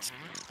it. back ants.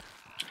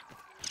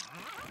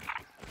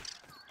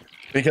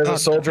 Because a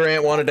soldier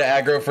ant wanted to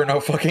aggro for no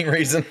fucking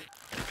reason.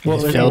 Well,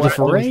 He's they filled were- with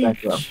What is that,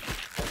 though? rage.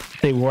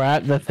 They were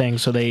at the thing,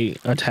 so they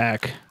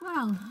attack.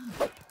 Wow.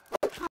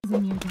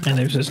 Pausing your And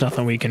there's just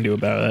nothing we can do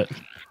about it.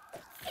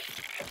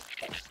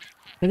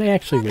 Are they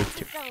actually weak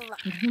to?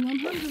 If you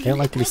went hungry, They don't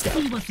like to be let's stabbed.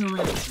 see what's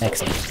around.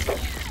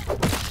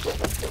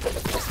 Excellent.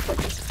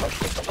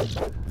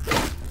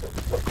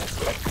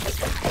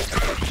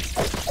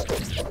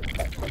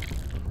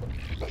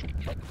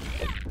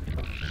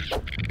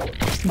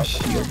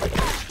 Shield.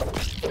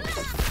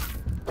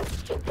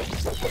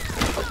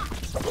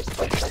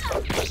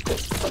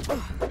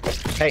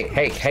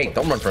 Hey,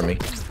 don't run from me.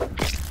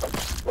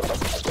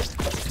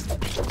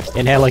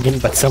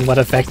 Inelegant but somewhat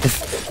effective.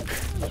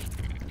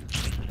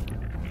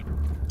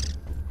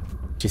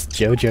 Just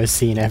JoJo's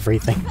seen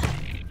everything.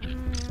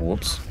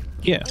 Whoops.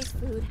 Yeah.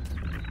 Food.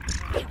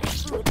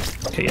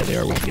 Okay, yeah, they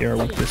are weak. They are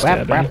weak to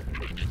Wrap, stabbing. wrap.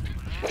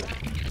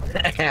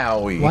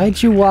 Owie.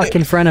 Why'd you walk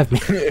in front of me?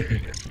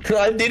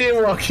 I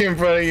didn't walk in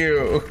front of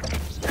you.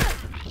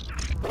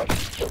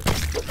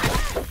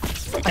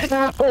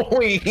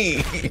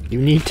 Owie. You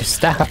need to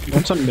stop.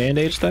 Want some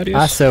band-aids, Thaddeus?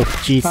 Also,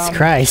 Jesus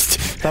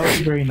Christ. That was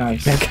very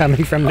nice. They're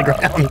coming from the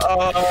ground.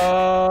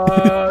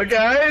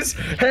 Guys,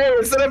 hey,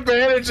 instead of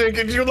bandaging,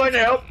 could you like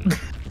help?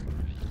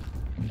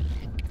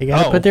 They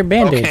gotta Oh, put their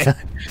band-aids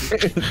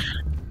okay. on.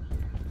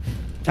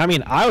 I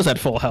mean, I was at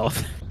full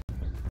health.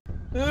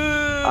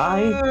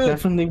 I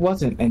definitely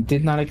wasn't and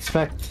did not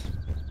expect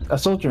a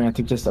soldier ant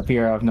to just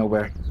appear out of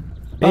nowhere.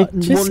 It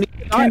just well,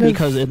 kind of...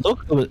 because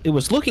it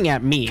was looking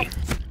at me.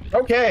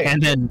 Okay.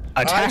 and then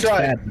attacked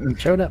tried. that.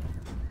 Showed up.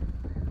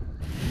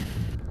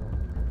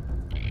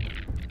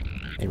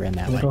 They ran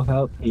that way. Little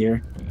help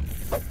here.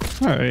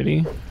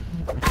 Alrighty.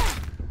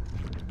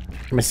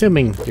 I'm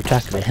assuming you're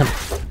talking to him.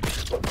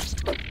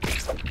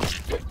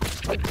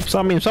 So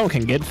I mean, if someone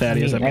can get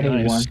Thaddeus, that'd be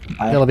Anyone. nice.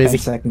 I Little have busy.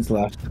 10 seconds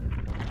left.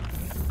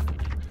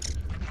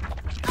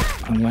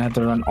 I'm gonna have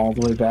to run all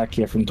the way back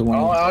here from Dwayne.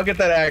 I'll get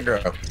that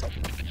aggro.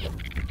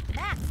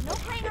 Max, no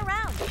playing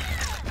around.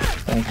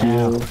 Thank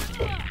you.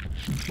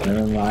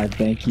 Never mind,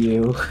 thank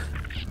you.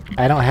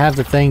 I don't have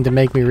the thing to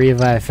make me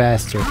revive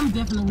faster. I'm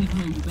definitely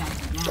paying you back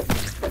for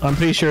that. I'm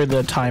pretty sure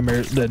the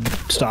timer that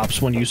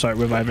stops when you start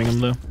reviving him,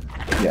 though.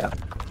 Yeah.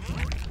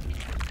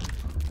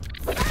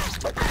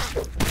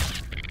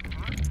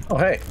 Oh,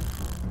 hey.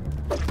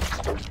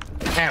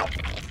 Ow.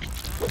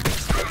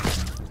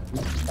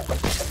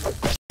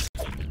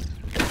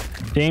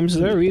 James,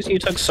 is there a reason you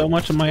took so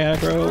much of my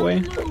aggro away?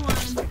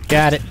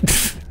 Got it.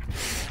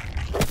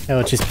 Oh,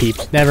 it just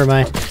peeped. Never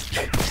mind.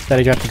 Thought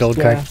I dropped the gold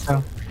Yeah, card.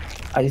 so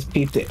I just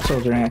peeped it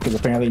children at because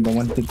apparently no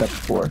one did that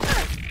before.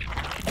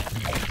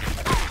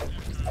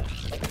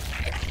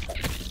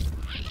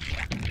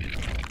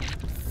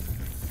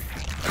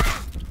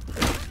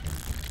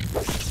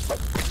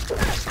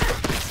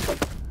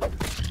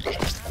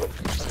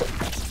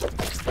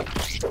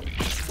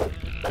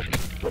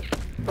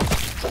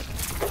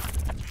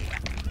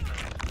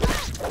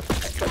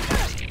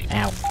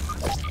 Ow.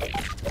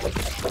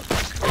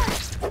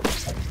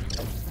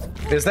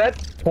 Is that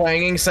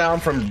twanging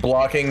sound from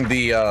blocking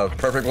the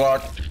perfect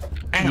block?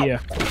 Ow. Yeah.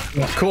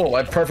 Cool,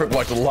 I perfect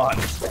blocked a lot.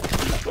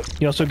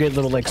 You also get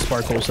little, like,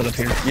 sparkles that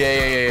appear.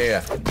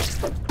 Yeah.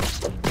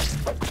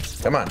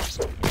 Come on.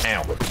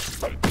 Ow.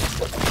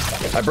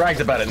 I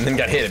bragged about it and then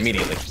got hit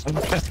immediately.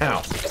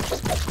 Ow.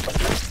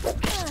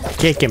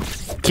 Kick him.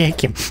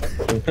 Kick him.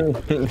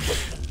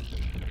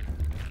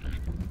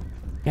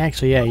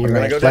 Actually, yeah, you're gonna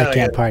right. go Black down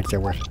Cat again. parts are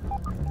worth.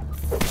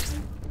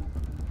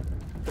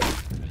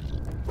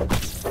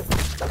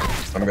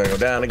 I'm gonna go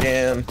down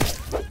again.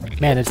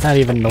 Man, it's not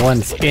even the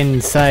ones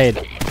inside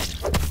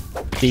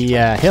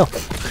the hill.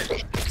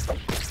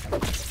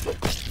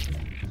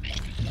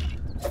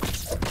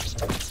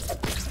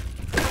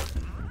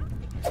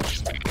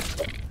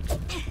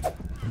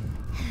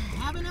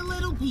 Having a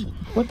little peek.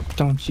 What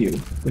don't you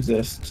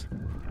resist?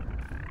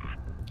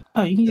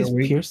 Oh, you can just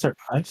weak. pierce their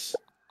eyes.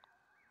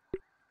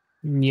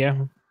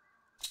 Yeah.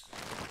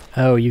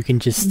 Oh, you can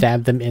just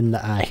stab them in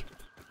the eye.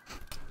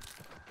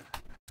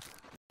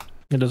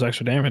 It does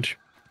extra damage.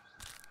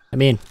 I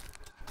mean,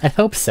 I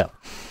hope so.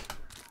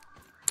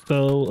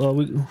 So,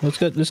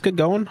 let's get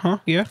going, huh?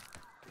 Yeah.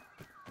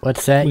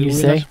 What's that you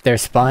say? let's- They're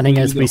spawning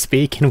as we go.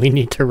 speak and we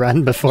need to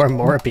run before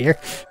more appear?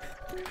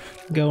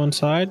 Go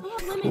inside. We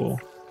have limits. Cool.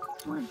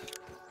 Or,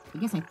 I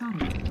guess I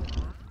thought I did.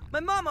 My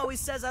mom always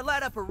says I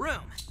light up a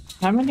room.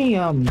 How many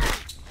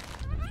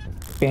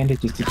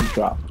bandages did you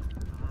drop?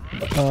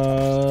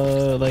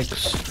 Like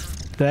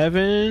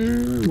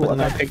 7. Well,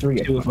 and I not picked 3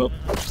 2 of them.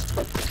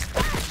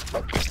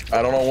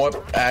 I don't know what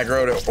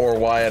aggroed it or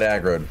why it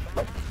aggroed.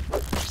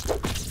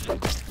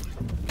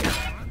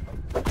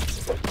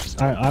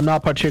 I'm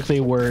not particularly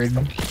worried.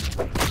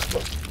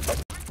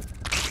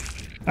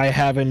 I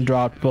haven't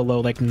dropped below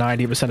like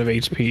 90% of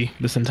HP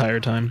this entire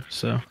time,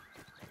 so.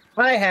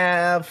 I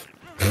have.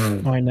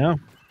 I know.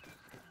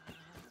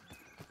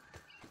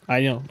 I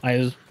know.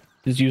 I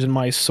was using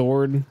my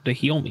sword to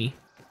heal me.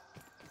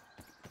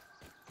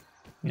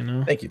 You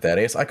know? Thank you,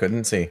 Thaddeus. I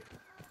couldn't see.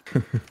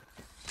 Let's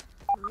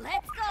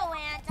go,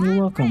 Aunt. You're I'm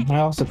welcome. ready. I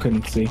also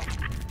couldn't see.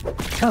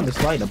 Oh,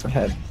 there's light up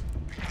ahead.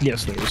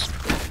 Yes, there is.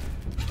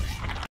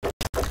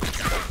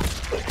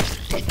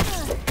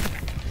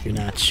 Do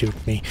not shoot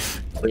me.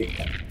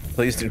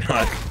 Please do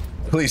not.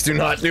 Please do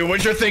not do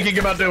what you're thinking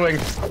about doing,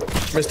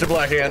 Mr.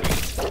 Blackhand.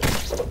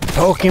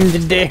 Poke him to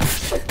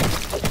death.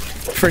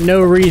 For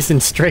no reason,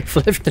 strafe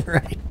left and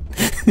right.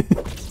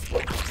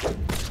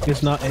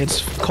 It's not.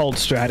 It's called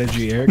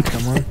strategy, Eric.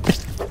 Come on.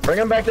 Bring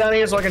him back down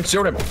here so I can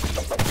shoot him.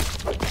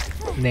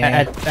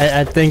 Nah.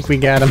 I think we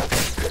got him.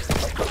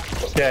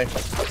 Okay.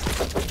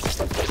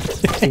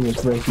 See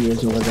his break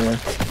ears over there.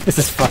 This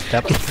is fucked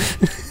up.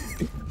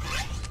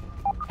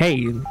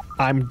 Hey,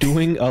 I'm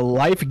doing a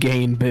life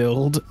gain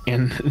build,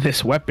 and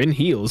this weapon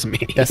heals me.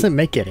 Doesn't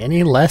make it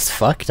any less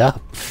fucked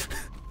up.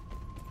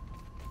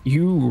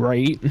 You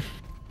right?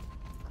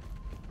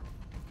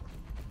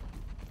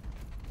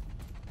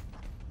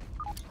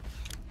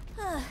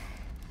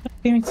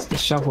 Damn, it's the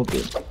shovel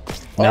dude.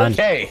 None.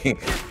 Okay.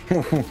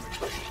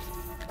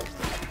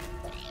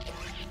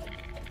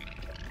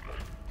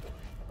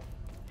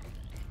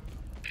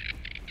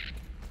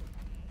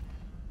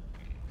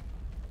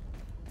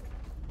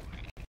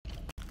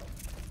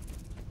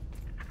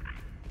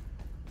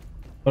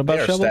 What They about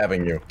are shovel?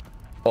 stabbing you.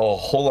 Oh, a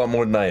whole lot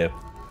more than I am.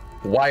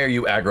 Why are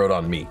you aggroed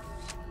on me?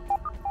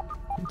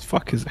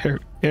 Fuck is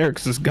Eric?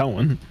 Eric's is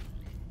going.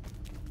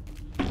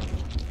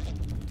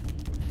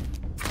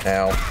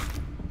 Ow.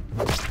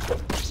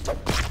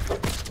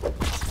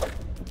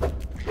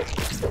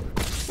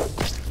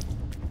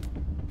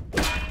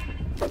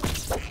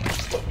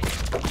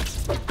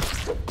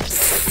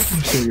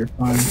 sure you're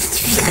fine.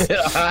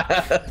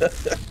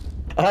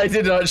 I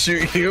did not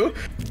shoot you.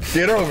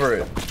 Get over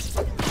it.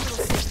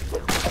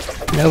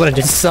 No, but I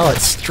just saw it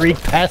streak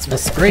past my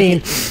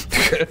screen.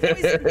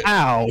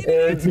 Ow.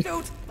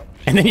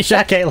 And then he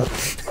shot Caleb.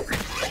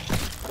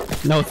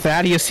 No,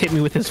 Thaddeus hit me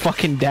with his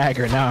fucking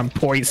dagger. Now I'm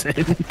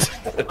poisoned.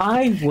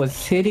 I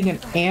was hitting an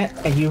ant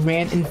and you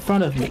ran in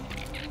front of me.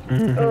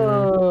 Mm-hmm.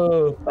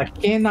 Oh, that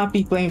cannot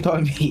be blamed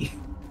on me.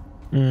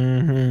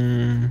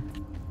 Mm-hmm.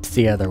 It's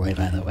the other way,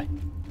 by the way.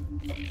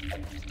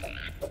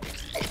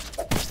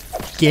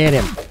 Get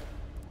him.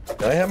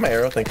 Do I have my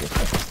arrow? Thank you.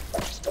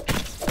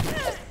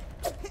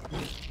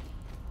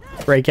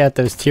 Break out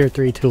those tier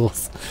 3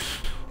 tools.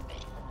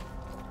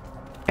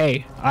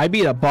 Hey, I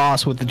beat a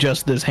boss with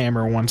just this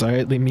hammer once,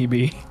 alright? Leave me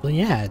be. Well,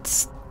 yeah,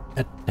 it's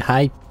a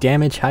high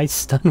damage, high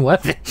stun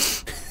weapon.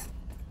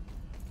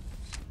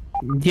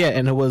 Yeah,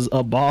 and it was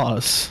a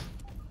boss.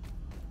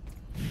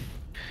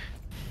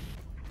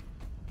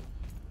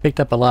 Picked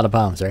up a lot of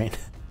bombs, right?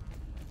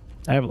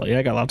 I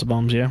got lots of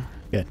bombs, yeah.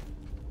 Good.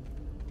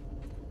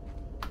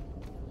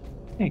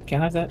 Hey,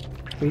 can I have that,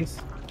 please?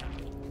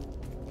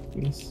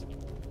 Please.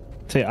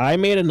 Say, I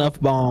made enough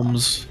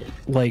bombs,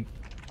 like,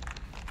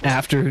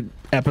 after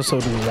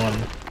episode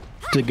 1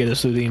 to get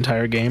us through the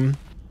entire game,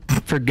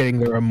 forgetting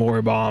there are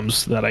more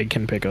bombs that I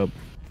can pick up.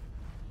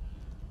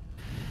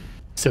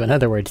 So in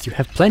other words, you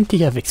have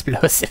plenty of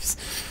explosives.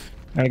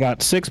 I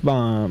got 6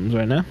 bombs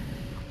right now.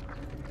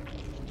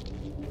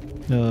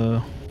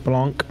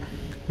 Blanc.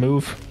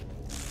 Move.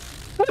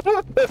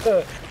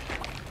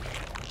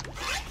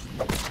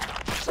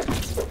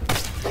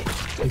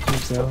 If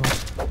you go.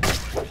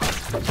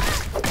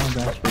 Oh,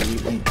 that's where you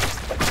eat.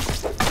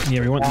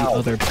 Yeah, we went the Ow.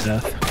 other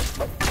path.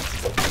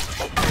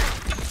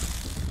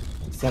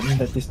 Does that mean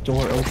that this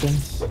door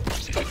opens?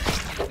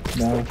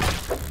 No.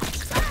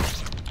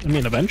 I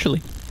mean,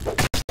 eventually.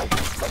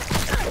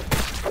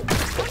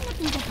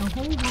 The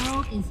whole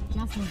world is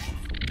just like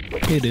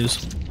this. It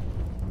is.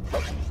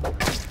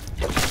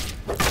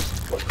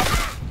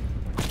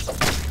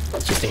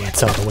 It's just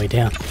ants all the way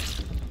down.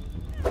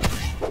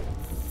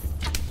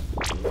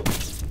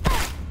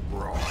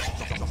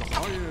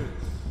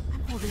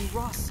 I'm holding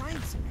raw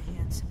science in my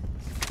hands.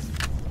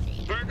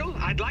 Virgil,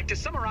 I'd like to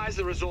summarize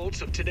the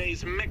results of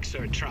today's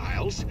mixer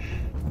trials.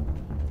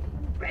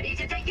 Ready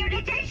to take your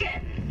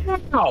dictation.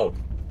 Ow!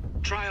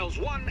 Trials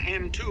 1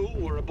 and 2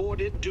 were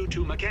aborted due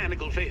to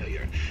mechanical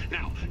failure.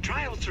 Now,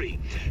 Trial 3.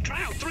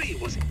 Trial 3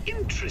 was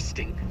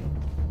interesting.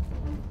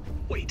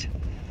 Wait,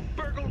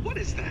 Virgil, what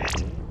is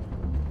that?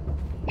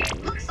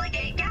 It looks like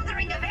a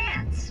gathering of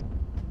ants.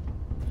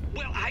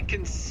 Well, I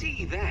can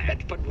see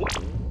that, but what?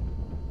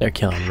 They're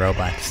killing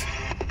robots.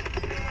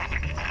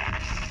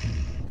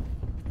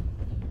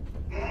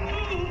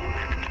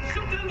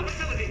 Shut down the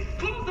facility!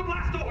 Close the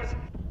blast doors!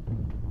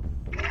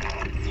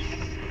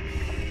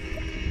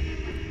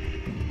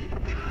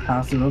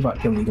 How's the robot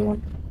killing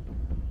going?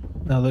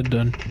 Now they're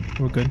done.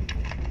 We're good.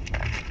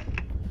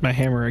 My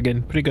hammer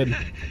again. Pretty good.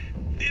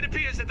 It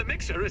appears that the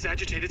mixer has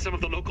agitated some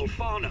of the local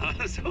fauna,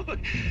 so...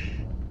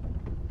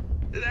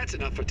 That's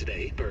enough for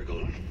today,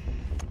 Virgil.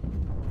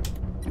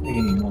 I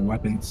need more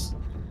weapons.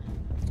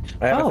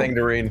 I have Oh. a thing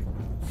to read.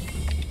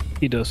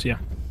 He does, yeah.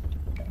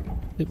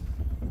 Yep.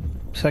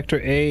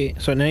 Sector A.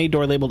 So in any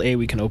door labeled A,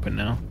 we can open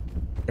now.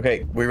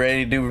 Okay, we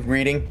ready to do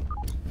reading?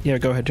 Yeah,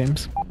 go ahead,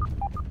 James.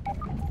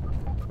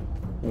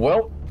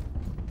 Well,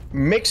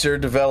 mixer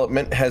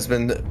development has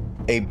been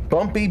a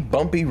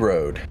bumpy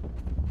road.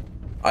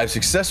 I've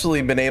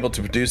successfully been able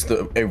to produce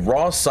a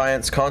raw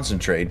science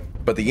concentrate,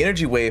 but the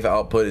energy wave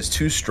output is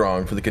too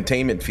strong for the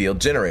containment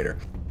field generator.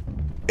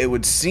 It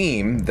would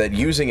seem that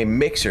using a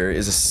mixer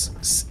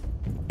is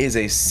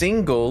a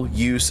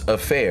single-use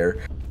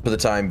affair for the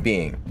time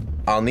being.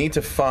 I'll need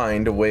to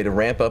find a way to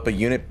ramp up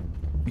unit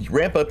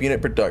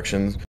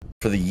production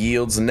for the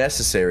yields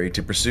necessary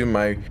to pursue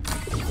my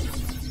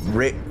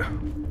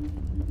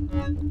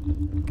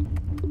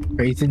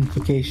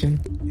Raisinification?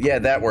 Yeah,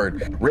 that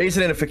word.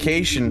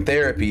 Raisinification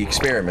therapy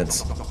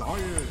experiments.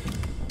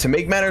 To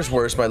make matters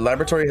worse, my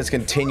laboratory has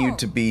continued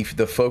to be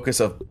the focus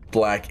of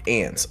black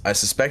ants. I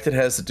suspect it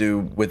has to do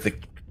with the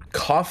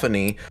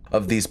cacophony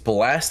of these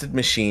blasted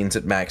machines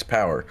at max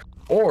power.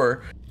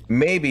 Or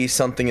maybe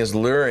something is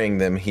luring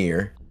them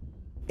here.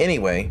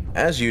 Anyway,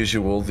 as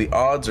usual, the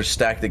odds are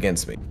stacked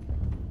against me.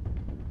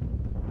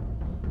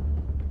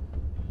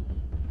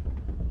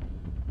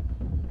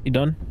 You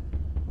done?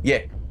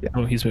 Yeah.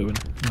 Oh, he's moving.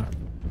 Oh.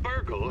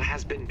 Virgil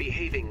has been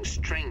behaving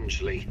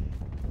strangely.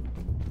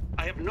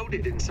 I have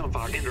noted in some of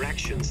our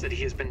interactions that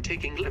he has been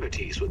taking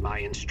liberties with my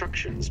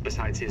instructions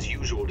besides his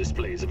usual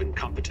displays of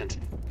incompetence.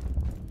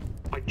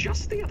 But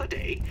just the other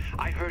day,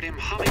 I heard him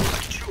humming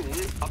a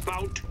tune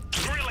about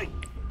grilling.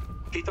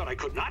 He thought I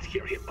could not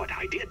hear him, but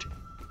I did.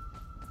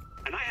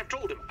 And I have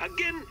told him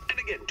again and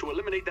again to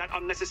eliminate that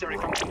unnecessary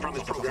function from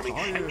his programming,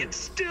 and yet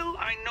still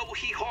I know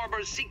he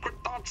harbors secret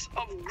thoughts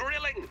of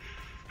grilling.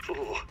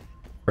 Oh.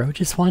 Bro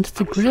just wants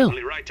to I was grill.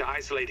 certainly right to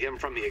isolate him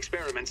from the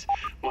experiments.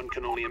 One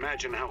can only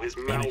imagine how his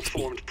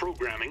malformed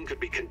programming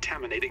could be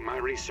contaminating my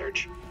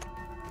research.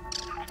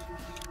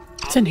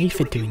 What's an I'll need to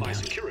aphid review doing my down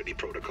here? security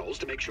protocols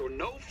to make sure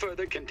no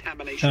further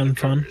contamination Having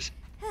fun. occurs.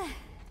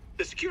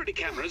 The security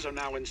cameras are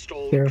now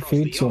installed They're a across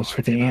food the source yard,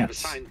 for the and I've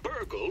ants. assigned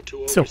Burgle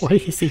to So why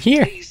oversee is he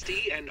here?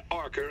 Tasty and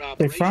Archer They're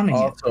operations. farming it,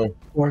 Also,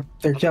 or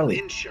they're jelly.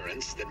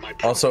 Insurance that my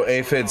Also, progress on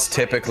aphids raw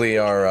typically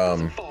science are,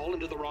 doesn't fall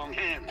into the wrong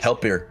hands.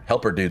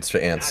 helper dudes for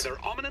ants. Neither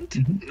ominent,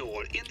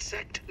 nor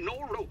insect,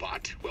 nor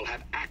robot will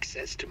have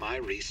access to my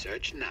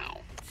research now.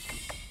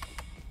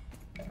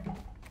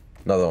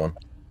 Another one.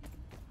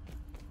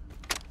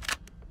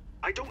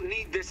 I don't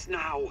need this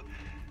now.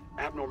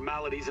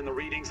 Abnormalities in the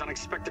readings,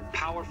 unexpected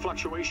power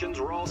fluctuations,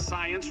 raw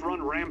science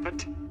run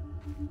rampant.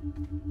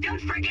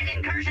 Don't forget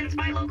incursions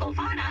by local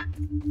fauna.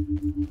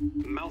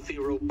 Mouthy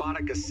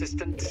robotic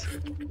assistants.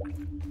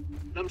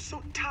 And I'm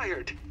so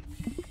tired.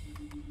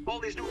 All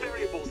these new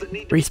variables that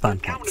need to Respawn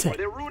be accounted point, for.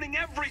 They're ruining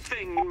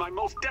everything in my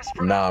most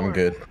desperate Nah, I'm hour.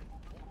 good.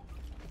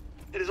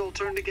 It has all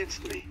turned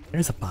against me.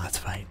 There's a boss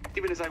fight.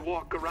 Even as I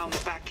walk around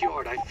the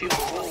backyard, I feel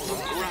the walls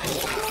of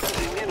grass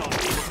closing in on me.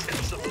 The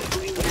tips of the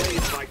green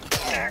blades like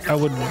daggers. I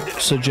would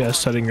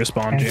suggest setting your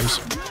spawn, James.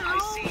 I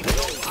see, no,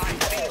 I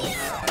feel.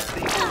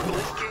 The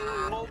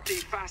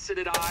blinking,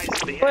 multifaceted eyes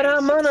of the But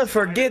I'm gonna ants,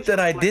 forget that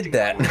I did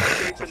that.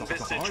 shape and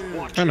visage,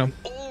 I know.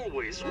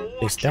 always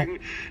Please don't. watching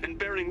and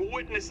bearing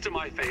witness to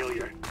my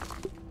failure.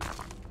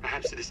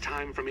 Perhaps it is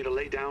time for me to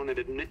lay down and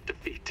admit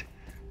defeat.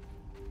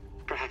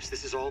 Perhaps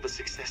this is all the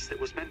success that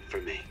was meant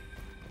for me.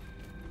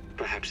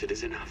 Perhaps it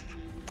is enough.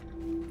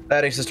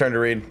 Thaddeus' his turn to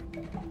read.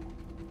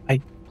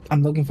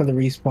 I'm looking for the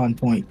respawn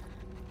point.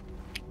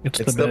 It's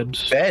It's the the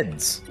beds.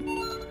 beds.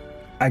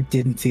 I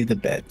didn't see the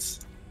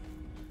beds.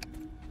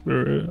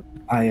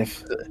 I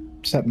have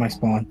set my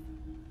spawn.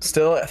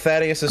 Still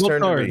Thaddeus' Gold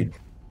turn card. to read.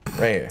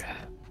 Right here.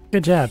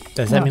 Good job.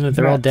 Does that Yeah, mean that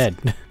they're all congrats.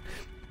 dead?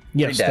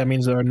 Yes, Read that. that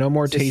means there are no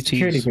more It's a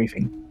security Taties.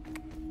 briefing.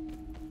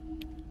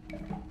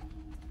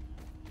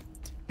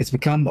 It's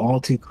become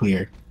all too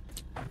clear,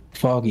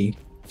 foggy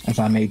as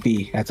I may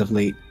be as of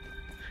late,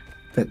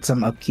 that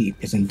some upkeep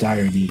is in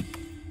dire need.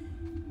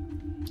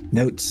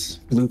 Notes,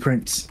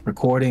 blueprints,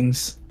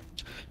 recordings,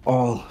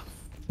 all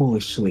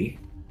foolishly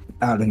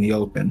out in the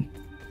open.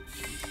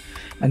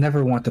 I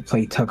never want to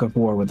play tug of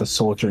war with a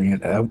soldier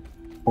and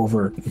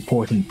over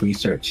important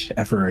research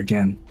ever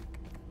again.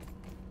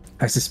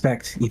 I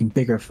suspect even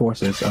bigger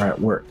forces are at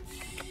work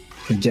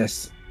than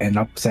just an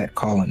upset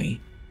colony.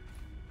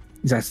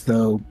 It's as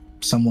though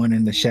someone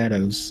in the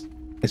shadows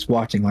is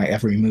watching my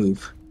every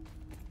move.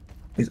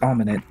 This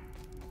Ominent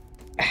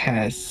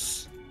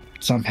has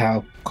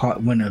somehow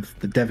caught wind of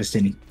the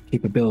devastating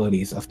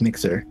capabilities of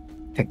Mixer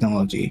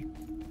technology.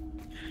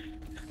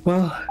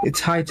 Well, it's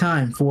high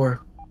time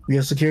for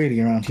real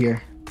security around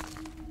here.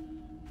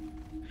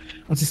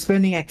 I'm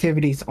suspending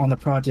activities on the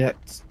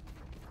project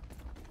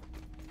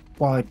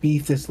while I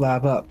beef this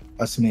lab up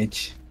a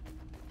smidge.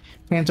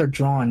 Plans are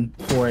drawn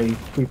for a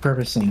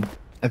repurposing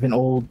of an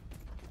old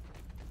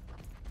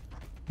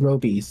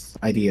Roby's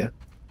idea.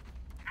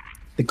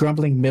 The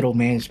grumbling middle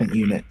management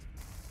unit.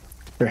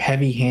 Their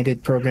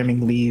heavy-handed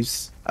programming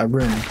leaves a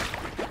room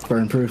for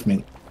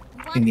improvement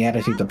in the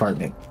attitude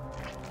department.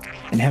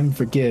 And heaven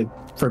forbid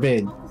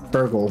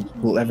Burgle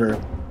will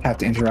ever have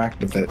to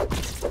interact with it.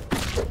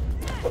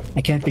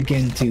 I can't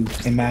begin to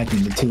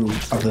imagine the two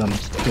of them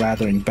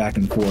blathering back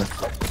and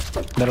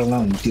forth, let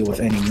alone deal with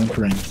any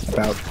whimpering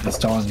about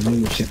installing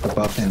leadership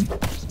above him.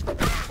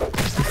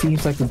 He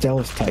seems like the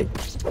jealous type.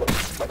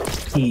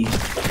 He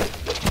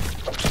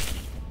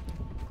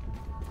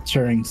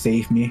Turing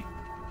saved me.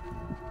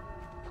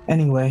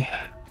 Anyway,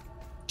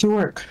 to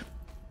work.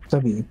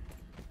 W.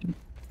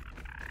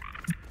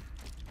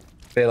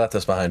 They left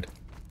us behind.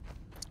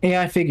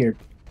 Yeah, I figured.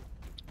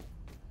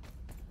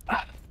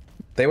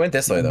 They went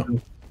this way, though.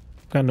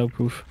 Got no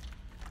proof.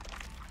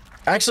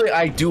 Actually,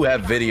 I do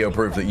have video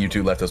proof that you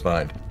two left us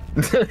behind.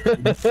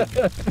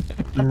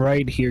 I'm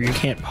right here. You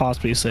can't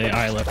possibly say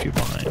I left you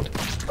behind.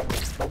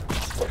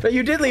 But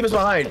you did leave us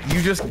behind.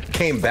 You just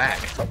came back.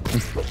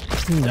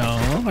 No,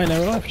 I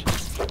never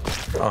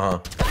left. Uh-huh.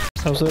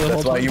 I was there the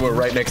That's whole why time. you were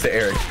right next to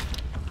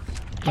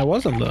Arik. I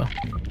wasn't though.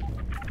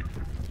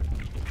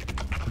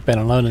 I've been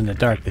alone in the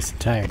dark this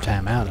entire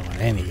time. I don't know what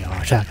any of y'all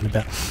are talking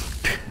about.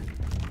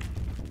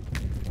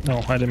 No,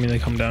 I didn't mean to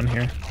come down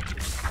here.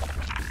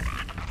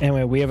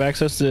 Anyway, we have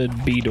access to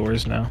B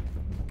doors now.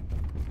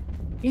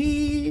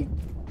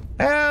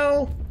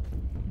 Ow!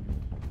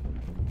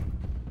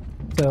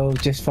 So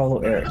just follow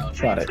Eric.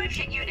 Got it.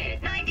 Transcription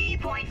unit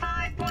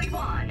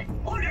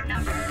 90.5.1. Order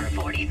number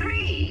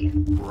 43.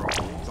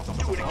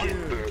 Do it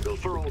again, Burgle,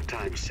 for old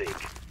time's sake.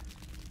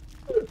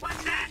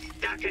 What's that,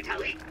 Dr.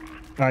 Tully?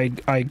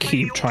 I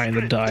keep trying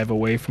to dive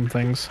away from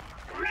things.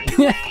 Right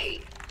away!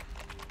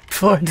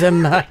 For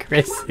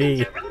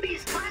democracy. To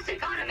Ruby's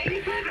classic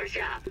automated burger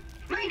shop.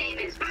 My name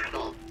is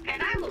Burgle,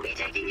 and I will be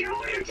taking your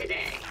order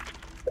today.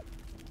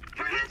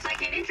 Perhaps I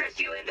can interest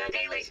you in the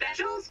daily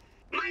specials?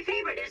 My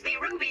favorite is the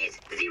Ruby's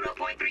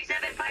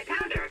 0.375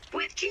 pounder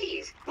with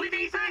cheese, with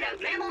a side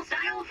of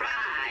mammal-style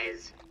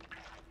fries.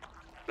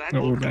 That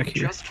Oh, will we're do back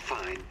here. just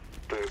fine,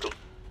 Burgle.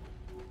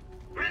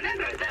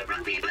 Remember the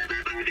Ruby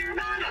Burger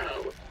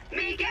motto.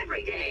 Make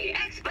every day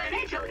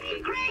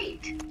exponentially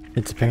great.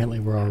 It's apparently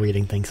we're all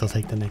reading things. I'll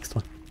take the next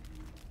one.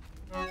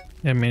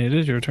 I mean, it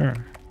is your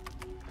turn.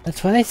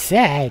 That's what I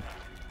said.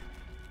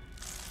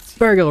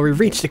 Burgle, we've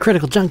reached a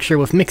critical juncture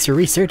with Mixer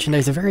research, and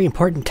there's a very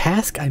important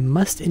task I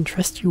must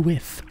entrust you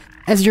with.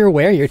 As you're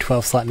aware, your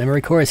 12-slot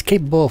memory core is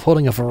capable of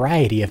holding a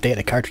variety of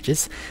data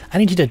cartridges. I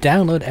need you to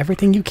download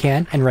everything you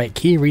can and write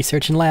key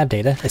research and lab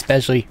data,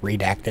 especially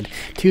redacted,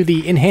 to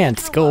the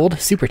enhanced gold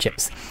super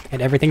chips,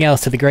 and everything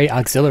else to the gray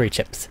auxiliary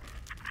chips.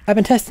 I've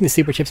been testing the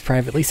super chips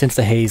privately since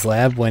the Hayes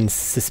lab when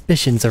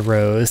suspicions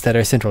arose that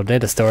our central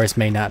data stores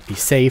may not be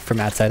safe from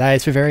outside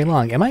eyes for very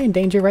long. Am I in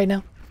danger right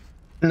now?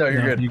 No,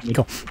 you're good.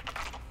 Cool.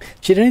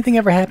 Should anything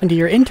ever happen to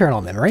your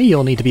internal memory,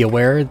 you'll need to be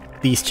aware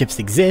these chips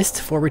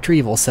exist for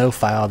retrieval, so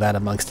file that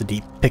amongst a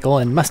deep pickle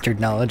and mustard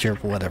knowledge or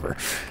whatever.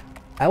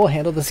 I will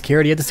handle the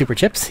security of the super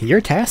chips.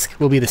 Your task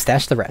will be to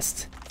stash the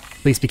rest.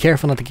 Please be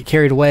careful not to get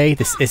carried away.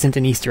 This isn't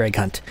an Easter egg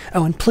hunt.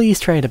 Oh, and please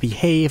try to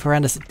behave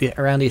around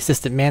the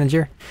assistant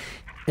manager.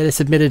 It has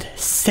submitted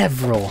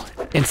several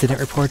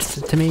incident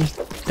reports to me.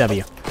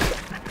 W.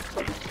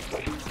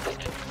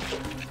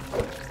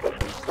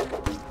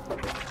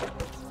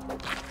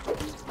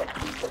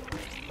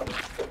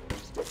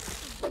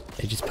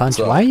 They just punched.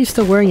 So, why are you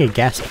still wearing a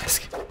gas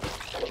mask?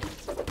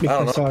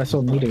 Because I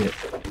still needed it.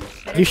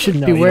 You should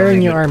No, be you don't wearing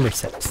need your it. armor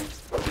sets.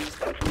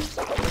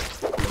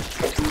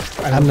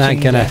 I'm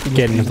not gonna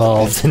get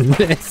involved in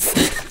this.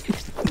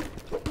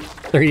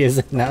 3 is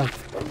enough.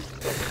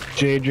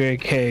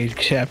 JJK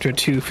chapter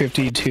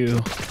 252.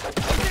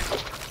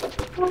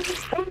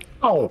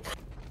 Oh,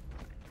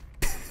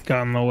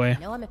 Got in the way.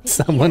 No, I'm a picky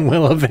Someone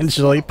will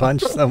eventually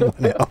punch someone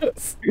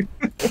else.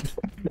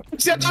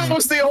 except I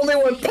was the only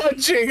one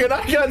punching, and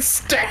I got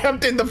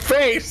stabbed in the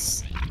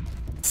face.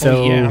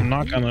 So Yeah, I'm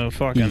not gonna you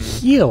fucking.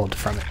 healed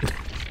from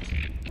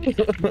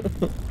it.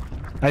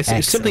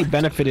 Simply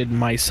benefited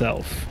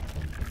myself.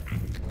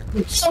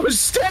 So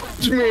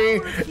stabbed me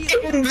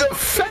in the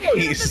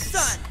face.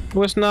 It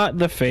was not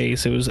the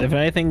face. It was, if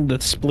anything, the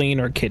spleen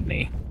or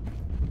kidney.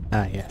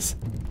 Ah, yes.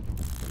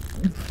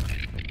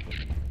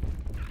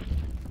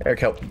 Eric,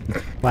 help!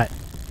 What?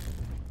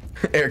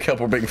 Eric, help!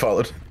 We're being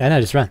followed. I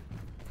know, just run.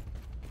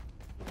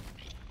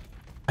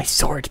 My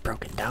sword's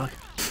broken, dog.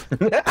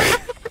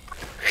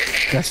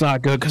 That's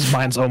not good because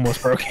mine's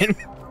almost broken.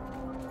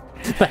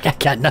 Like I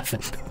got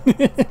nothing.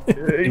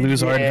 You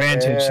lose our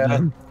advantage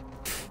then.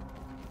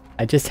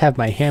 I just have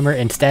my hammer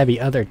and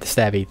other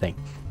stabby thing.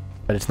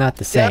 But it's not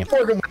the Yeah, same. I'm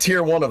working with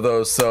tier 1 of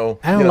those, so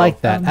I don't like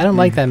that. I don't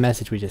like that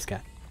message we just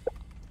got.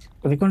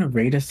 Are they going to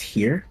raid us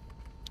here?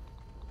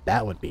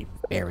 That would be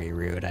very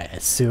rude. I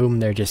assume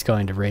they're just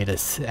going to raid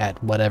us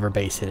at whatever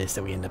base it is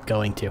that we end up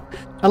going to.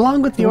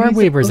 Along with the Why is Orb it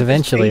Weavers close to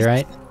eventually, space?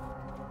 right?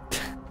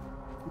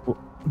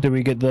 Did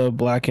we get the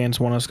Black Ants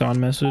Want Us Gone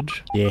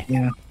message? Yeah.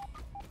 Yeah.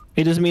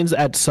 It just means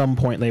at some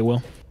point they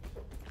will.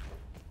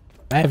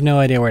 I have no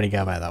idea where to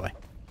go, by the way.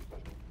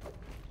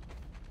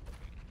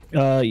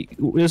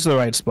 This is the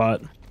right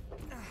spot.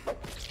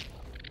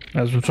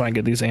 As we're trying to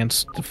get these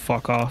ants to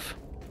fuck off.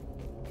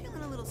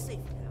 Feeling a little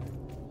safer now.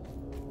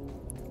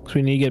 So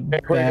we need to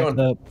get Where are you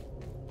back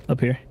up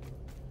here.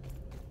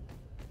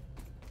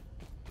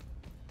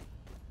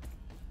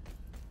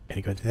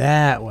 Gotta go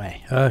that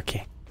way.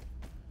 Okay.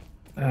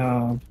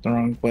 Oh, the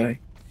wrong way.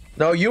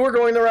 No, you were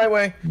going the right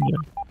way.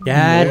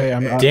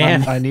 God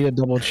damn. I need a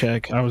double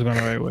check. I was going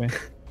the right way.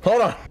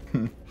 Hold on.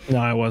 No,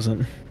 I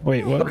wasn't.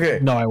 Wait, what? Okay.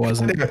 No, I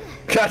wasn't. God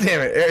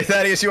damn it, Eric,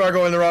 Thaddeus, you are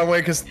going the wrong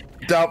way because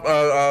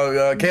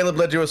Caleb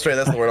led you astray.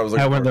 That's the word I was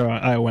looking for.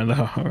 I went the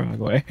wrong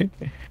way.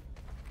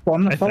 Well,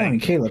 I'm not I following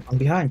think. Caleb. I'm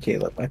behind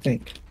Caleb, I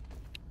think.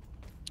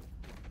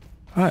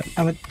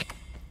 Alright.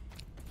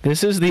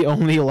 This is the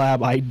only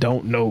lab I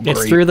don't know great.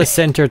 It's through the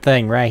center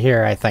thing right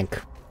here, I think.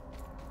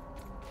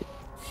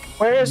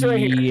 Where is it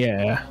here?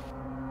 Yeah.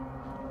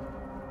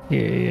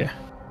 Yeah.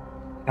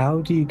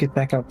 How do you get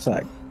back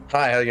outside?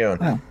 Hi, how you going?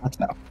 Oh, that's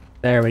now.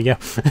 There we go.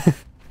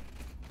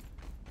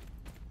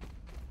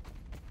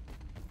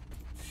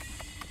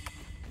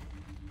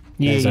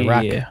 There's a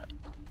rock.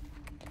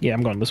 Yeah,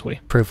 I'm going this way.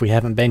 Proof we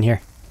haven't been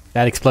here.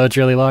 That explodes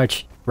really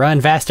large.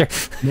 Run faster.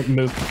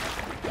 Move.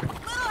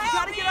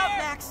 Gotta get up,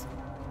 Max.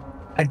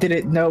 I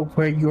didn't know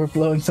where you were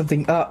blowing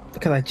something up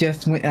because I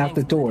just went out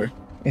the door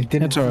and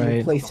didn't That's all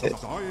right. replace it.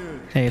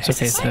 Hey, it's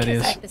okay, Why that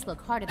is. Make this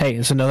look harder. Hey,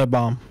 it's another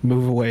bomb.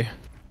 Move away.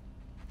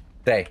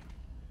 Stay.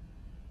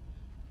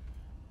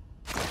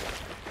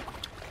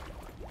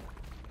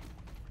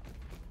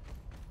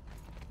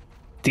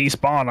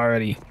 Despawn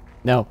already.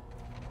 No.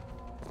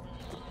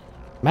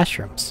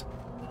 Mushrooms.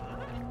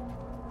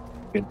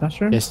 Good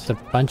mushroom? Just a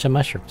bunch of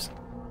mushrooms.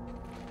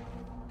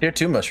 Tier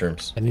 2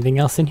 mushrooms. Anything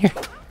else in here?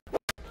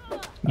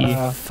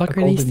 Yeah. Fuck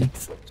a are these golden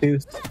things?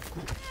 tooth.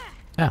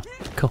 Oh,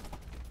 cool.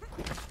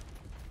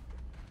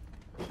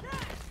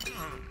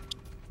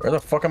 Where the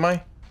fuck am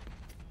I?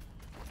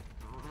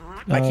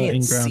 I can't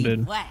in see.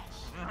 grounded.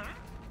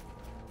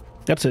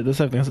 That's it.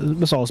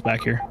 This all is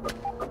back here.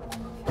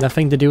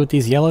 Nothing to do with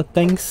these yellow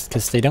things?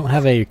 Because they don't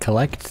have a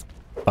collect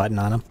button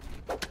on them.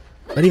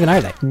 What even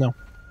are they? No.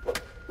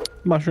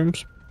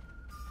 Mushrooms.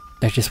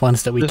 They're just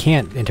ones that we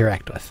can't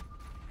interact with.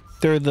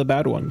 They're the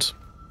bad ones.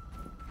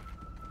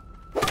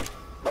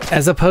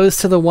 As opposed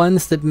to the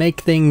ones that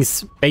make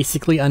things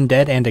basically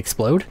undead and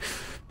explode?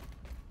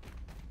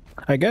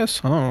 I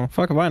guess. I don't know.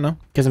 Fuck if I know.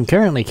 Because I'm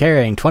currently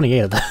carrying 28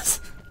 of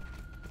those.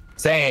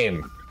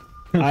 Same.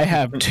 I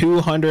have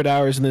 200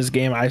 hours in this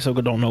game. I still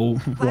don't know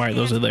why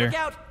those are there.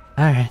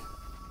 Alright.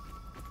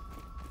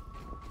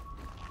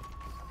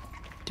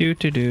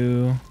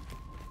 Do.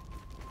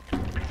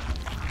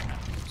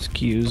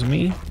 Excuse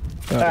me.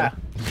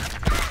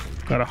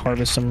 Gotta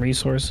harvest some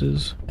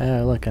resources.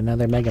 Oh, look,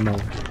 another Mega Mole.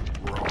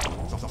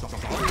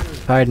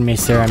 Pardon me,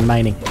 sir, I'm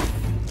mining.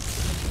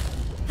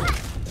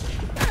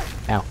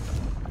 Ow.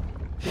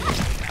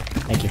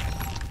 Thank you.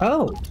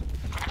 Oh,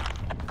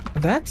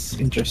 that's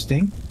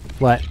interesting.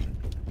 What?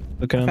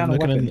 Looking found a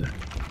weapon. in.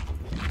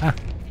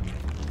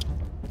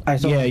 I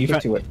still Yeah, have to you get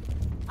found- to it.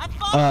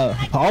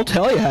 I'll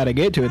tell you how to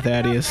get to it,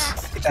 Thaddeus.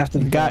 It's after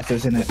the boss,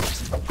 isn't it?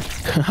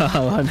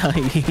 Oh, no,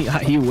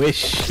 you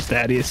wish,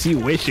 Thaddeus. You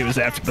wish it was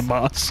after the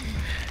boss.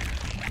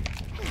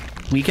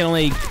 We can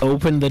only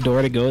open the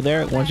door to go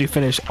there once you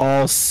finish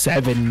all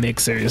 7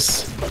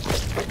 mixers.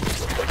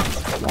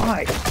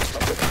 Why?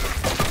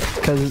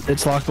 Because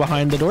it's locked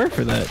behind the door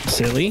for that,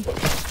 silly.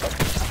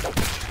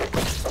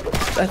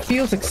 That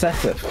feels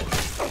excessive.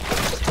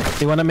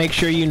 They want to make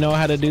sure you know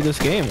how to do this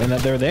game and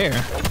that they're there.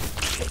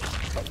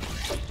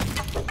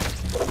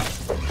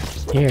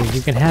 Here,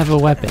 you can have a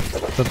weapon,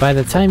 but by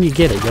the time you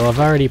get it, you'll have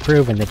already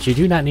proven that you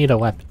do not need a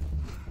weapon.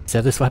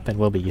 So this weapon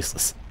will be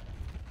useless.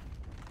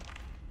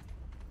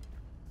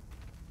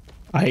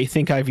 I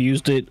think I've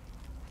used it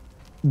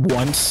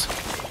once.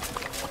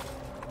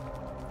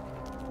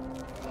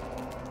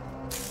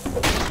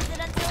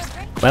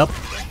 Well,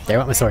 there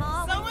went my sword.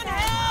 Someone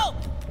help!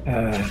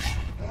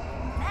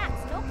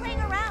 Max, no playing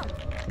around.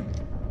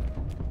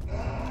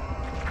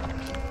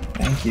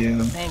 Thank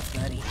you. Thanks,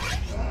 buddy.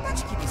 That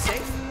should keep you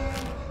safe.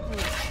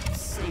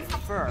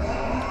 Safer.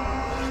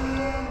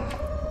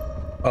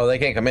 Oh, they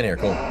can't come in here.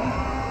 Cool.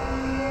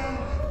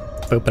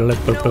 Boop, boop,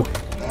 boop, boop.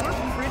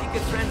 We're pretty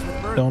good friends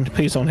with Bird.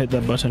 Please don't hit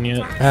that button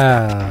yet.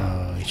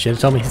 Oh, you should have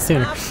told me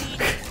sooner. This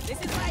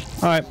is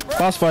like Alright,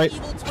 boss fight.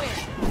 evil twin.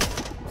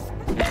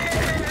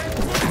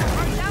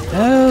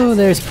 Oh,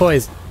 there's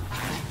poison.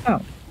 Oh,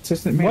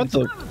 assistant man. What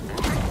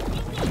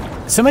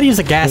the? Somebody use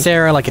a gas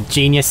arrow like a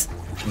genius.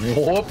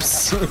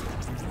 Whoops.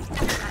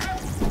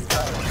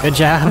 Good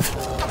job.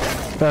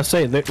 I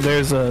say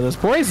there's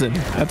poison.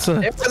 That's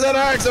It was an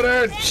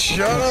accident.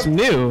 Shut that's up.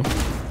 new.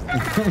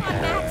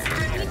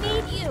 We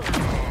need you.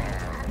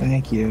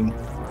 Thank you.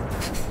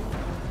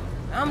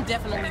 I'm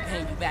definitely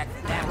paying you back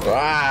for that one.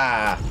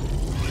 Ah.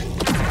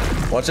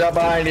 Watch out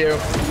behind you.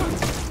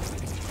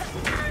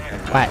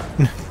 What?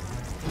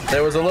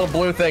 There was a little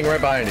blue thing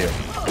right behind you,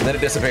 and then it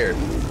disappeared.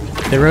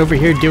 They're over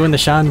here doing the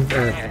Shaun of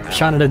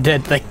the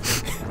Dead thing.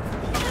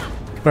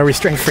 Where we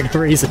strain for no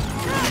reason.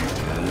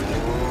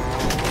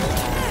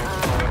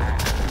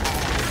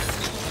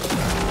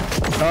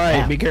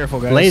 Alright, be careful,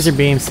 guys. Laser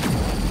beams.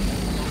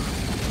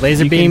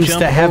 Laser You can beams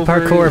jump that have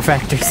over- parkour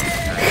factors.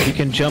 You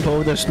can jump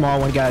over the small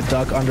one, gotta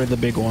duck under the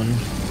big one.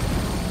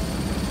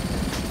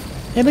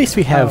 At least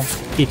we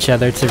have each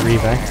other to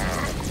revive.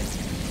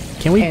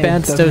 Can we And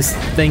bounce doesn't- those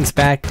things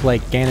back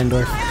like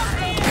Ganondorf?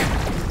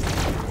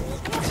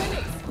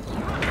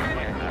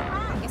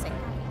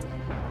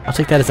 I'll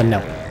take that as a no.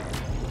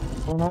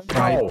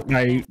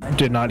 I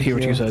did not hear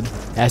what you said.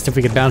 Asked if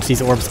we could bounce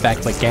these orbs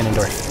back like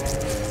Ganondorf.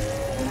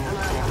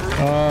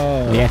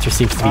 Oh, The answer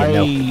seems to be a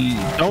no.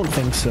 I don't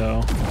think so.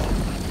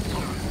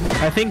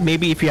 I think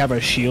maybe if you have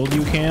a shield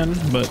you can,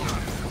 but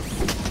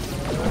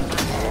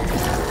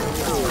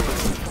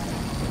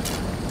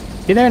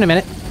Be there in a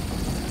minute.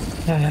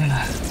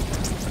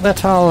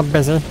 That's all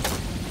busy.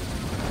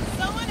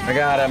 I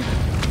got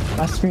him.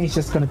 My screen's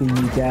just gonna be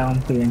me down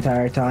the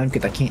entire time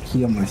because I can't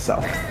heal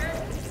myself.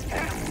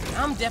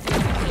 I'm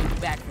definitely paying you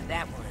back for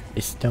that one.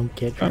 Just don't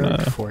get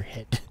hurt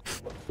forehead.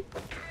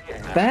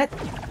 That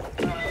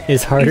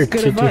Is harder is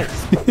good to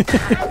advice. do.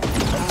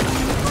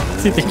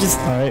 See, they just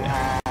alright.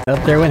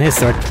 up there went his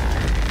sword.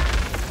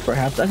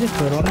 Perhaps I just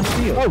put on a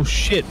shield. Oh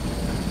shit!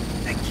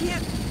 I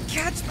can't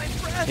catch my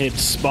breath. It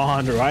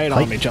spawned right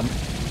on me. Jump.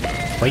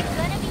 Wait,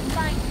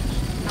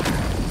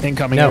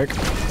 Incoming, no. Eric.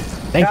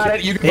 Thank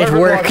Got you. it, you It perfect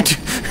worked.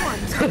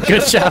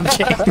 Good job,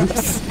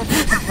 James.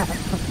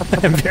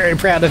 I'm very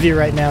proud of you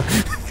right now.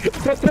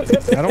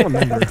 I don't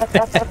remember.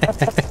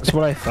 That's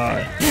what I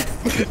thought.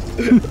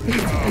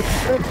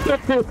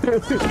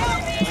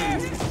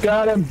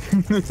 Got him.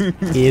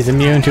 He is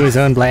immune to his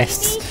own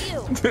blasts.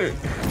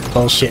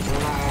 Bullshit.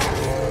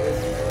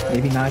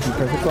 Maybe not if you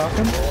perfect block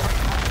him.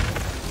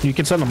 You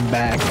can send them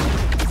back.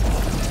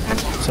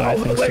 So I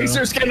think so.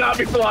 Lasers cannot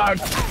be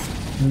blocked.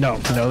 No,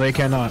 they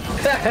cannot.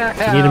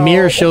 You need a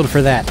mirror shield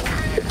for that.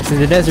 It's in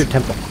the desert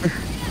temple.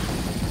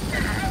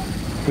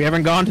 We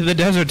haven't gone to the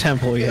desert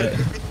temple yet.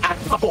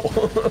 Ow.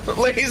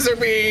 Laser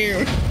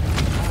beam.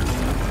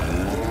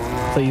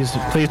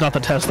 Please not the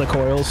Tesla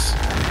coils.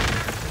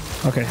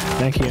 Okay,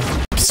 thank you.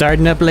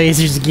 Starting up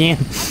lasers again.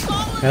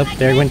 Oh,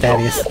 there went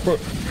Thaddeus.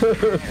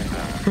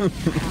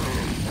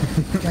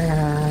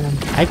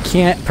 I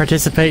can't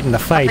participate in the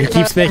fight. He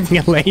keeps making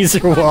a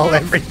laser wall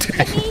every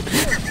time.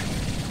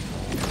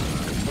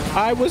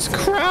 I was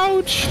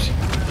crouched!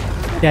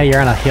 Yeah, you're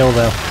on a hill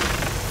though.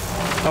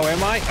 Oh,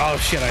 am I? Oh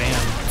shit, I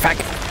am. Fuck.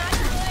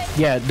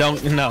 Yeah,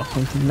 don't, no.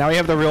 Now we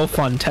have the real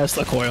fun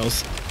Tesla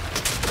coils.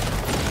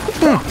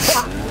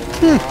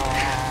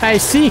 I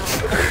see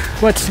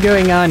what's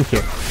going on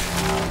here.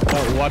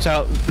 Oh, watch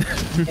out.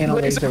 And a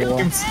laser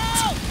wall.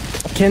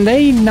 Can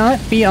they not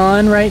be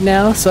on right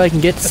now so I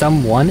can get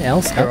someone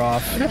else They're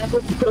up?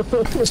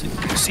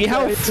 off. See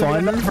how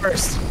fun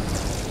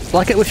First.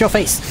 Block it with your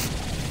face.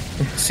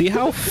 See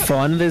how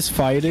fun this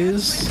fight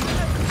is?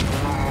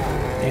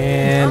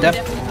 And up.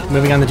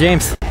 Moving on to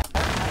James.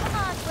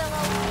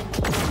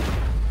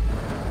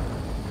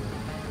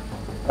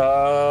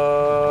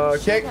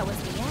 Okay.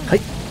 Hey.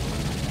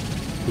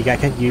 You got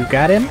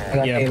him? I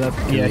got Yeah, Caleb.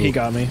 yeah, he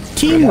got me.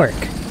 Teamwork.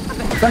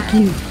 Fuck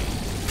you.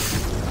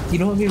 You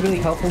know what would be really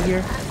helpful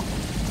here?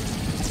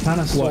 Not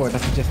a sword. I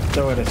can just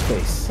throw it at his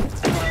face.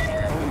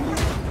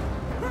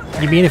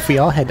 You mean if we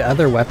all had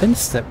other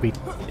weapons that we...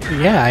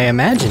 Yeah, I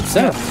imagine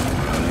so.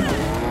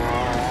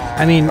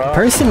 I mean,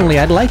 personally,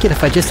 I'd like it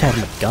if I just had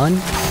a gun.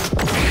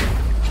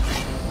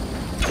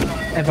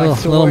 And A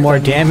little more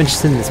damage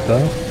than this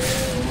bow.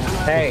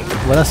 Hey.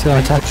 What else do you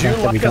want to talk Would you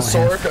about that we like a don't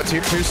sword? have? A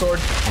tier 2 sword?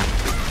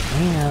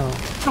 Wow.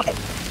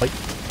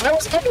 I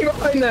was hiding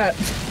behind that.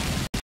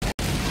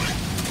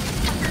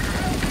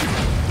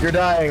 You're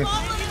dying.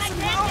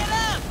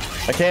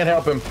 I can't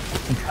help him.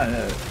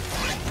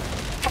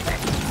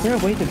 Is there a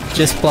way to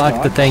Just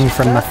block the thing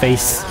from my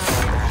face.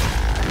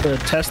 The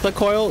Tesla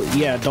coil?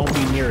 Yeah, don't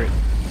be near it.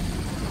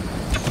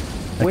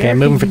 Okay, I'm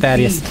moving for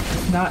Thaddeus.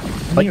 Not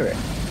Like- near it.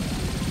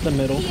 The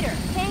middle. Peter,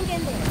 hang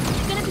in there.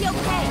 You're gonna be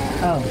okay.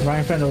 Oh, right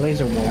in front of the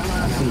laser wall.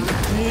 I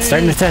see.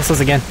 Starting the Teslas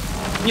again.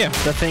 Yeah,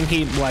 the thing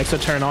he likes to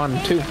turn on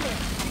too. You're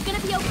gonna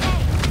be okay.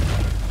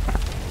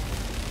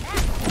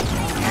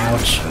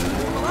 Ouch.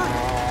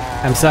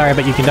 I'm sorry,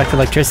 but you conduct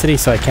electricity,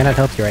 so I cannot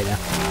help you right now.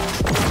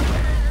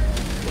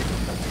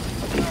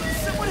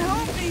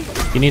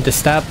 You need to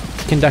stop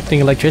conducting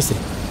electricity.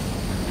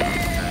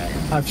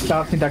 I've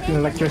stopped conducting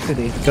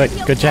electricity.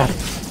 Good job.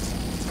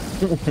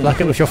 Block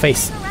it with your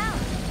face.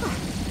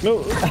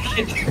 No.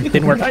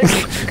 Didn't work.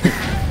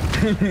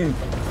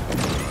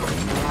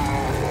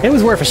 It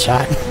was worth a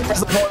shot. Where's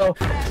the coil?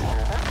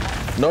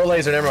 No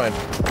laser, never mind.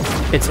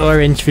 It's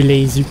orange for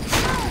laser.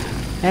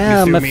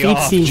 Ah, my me off,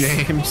 feetsies.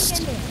 James.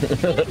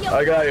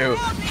 I got you.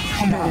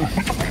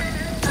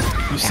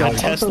 You said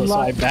Tesla, so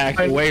I backed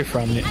away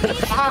from it.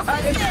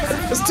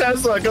 It's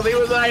Tesla, because he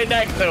was right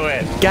next to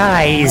it.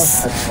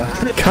 Guys,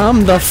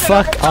 come the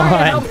fuck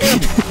on.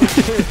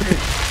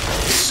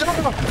 Shut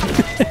up.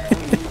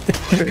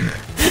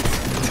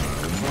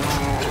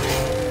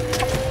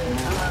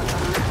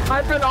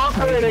 I've been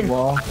operating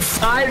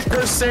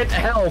 5%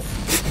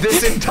 health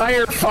this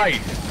entire fight.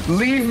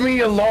 Leave me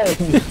alone.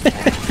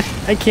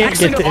 I can't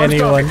Actually, get to no, I'm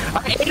anyone. sorry.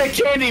 I ate a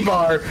candy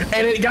bar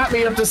and it got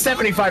me up to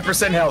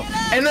 75% health.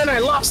 And then I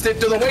lost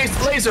it to the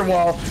laser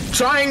wall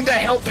trying to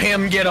help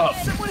him get up.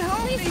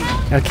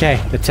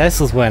 Okay, the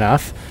Teslas went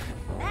off.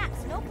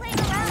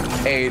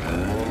 8,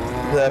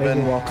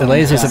 7, The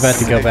laser's about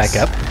to go back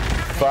up.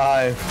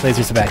 5,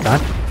 Lasers are back on.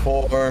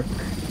 4.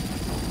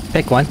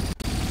 Pick one.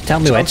 Tell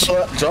me which.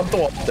 Jump the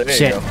wall. There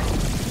Shit. you go.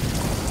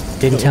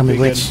 Didn't tell me be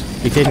which.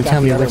 You didn't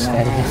tell me the other which one.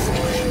 that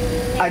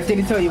is. I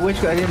didn't tell you which,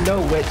 because I didn't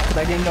know which, because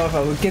I didn't know if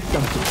I would get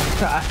them.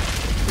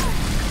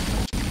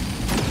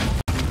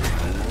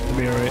 It'll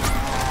be alright.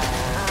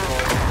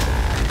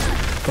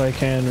 If I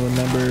can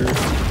remember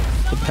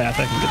the path,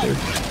 I can get there.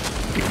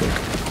 Be quick.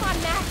 Come on,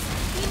 Max.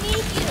 We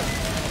need you.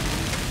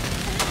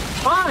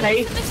 I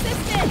Some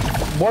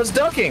assistance. was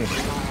ducking.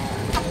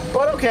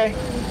 But okay.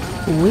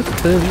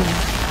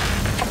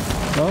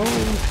 Oh,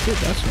 shit,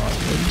 that's not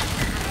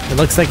good. It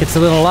looks like it's a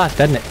little locked,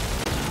 doesn't it?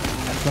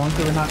 As long as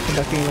we're not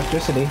conducting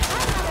electricity.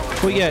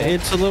 Well, yeah,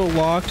 it's a little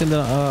locked, and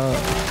what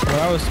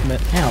I was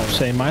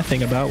saying my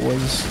thing about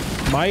was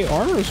my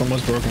armor is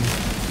almost broken.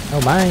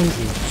 Oh, mine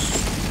is.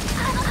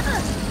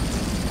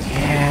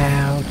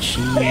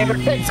 Ouchie.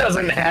 Eric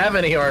doesn't have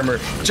any armor.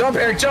 Jump,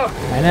 Eric, jump.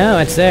 I know,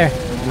 it's there.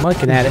 I'm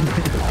looking at it.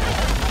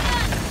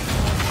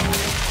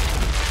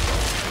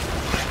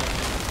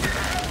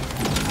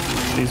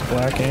 These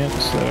black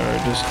ants are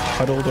just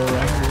huddled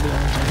around it.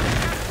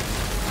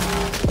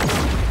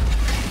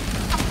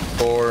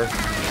 4,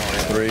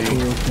 3. 2,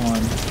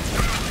 1.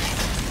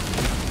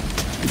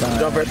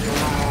 Jump, Eric.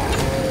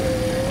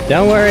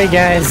 Don't worry,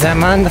 guys.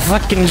 I'm on the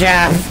fucking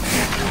job.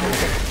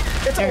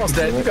 It's almost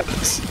dead. You got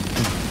this.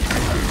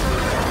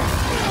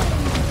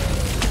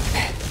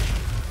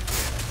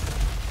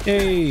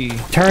 Hey!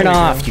 Turn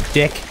off, you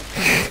dick.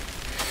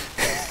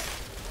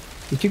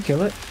 Did you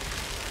kill it?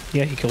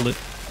 Yeah, he killed it.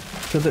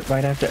 Killed it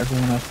right after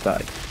everyone else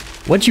died.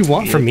 What'd you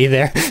want from me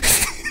there?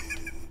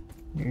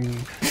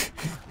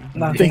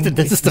 I think that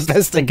this is the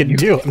best I can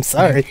do. I'm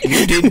sorry.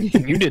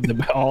 You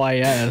did all I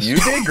asked. You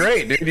did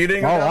great, dude. You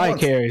didn't. All I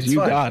care is you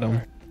fine. got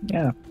him.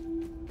 Yeah.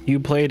 You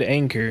played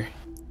anchor.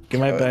 Get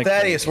my back.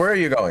 Thaddeus, where are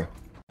you going?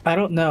 I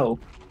don't know.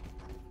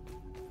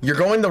 You're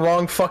going the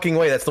wrong fucking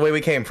way. That's the way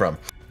we came from.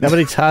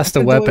 Nobody tossed a That's the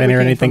way weapon we or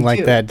came anything from, like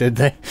too. that, did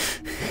they?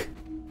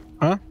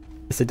 Huh?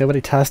 I said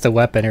nobody tossed a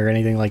weapon or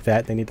anything like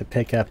that they need to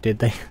pick up, did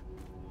they?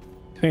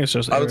 I think it's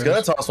just. I was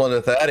gonna toss one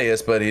to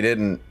Thaddeus, but he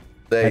didn't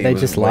say They he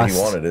was just the way lost. he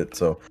wanted it.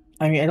 So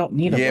I mean, I don't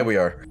need a yeah, weapon. we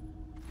are.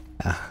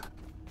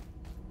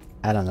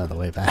 I don't know the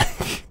way back.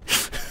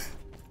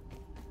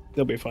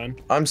 They'll be fine.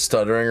 I'm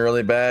stuttering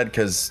really bad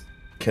because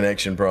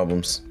connection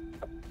problems.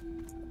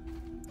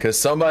 Because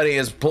somebody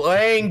is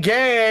playing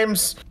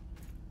games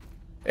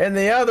in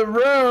the other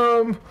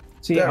room.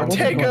 See, I that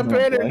wasn't take going up the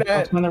right way. I internet.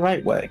 was going the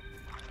right way.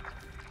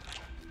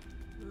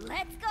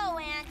 Let's go,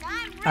 Aunt.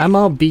 I'm ready. I'm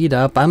all beat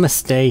up. I'ma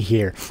stay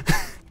here.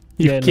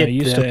 Yeah, no, get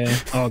you them.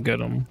 stay. I'll get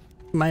them.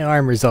 My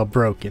armor's all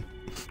broken.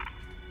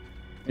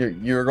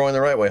 You're going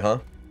the right way, huh?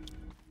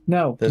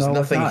 No, There's no, it's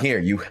nothing not.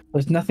 here.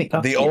 There's nothing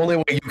up The here. only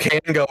way you can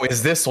go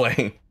is this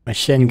way. My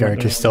shin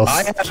guards are still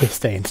I have-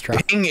 staying strong.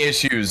 Ping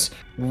issues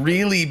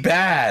really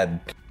bad.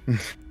 Let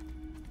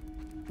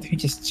me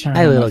just turn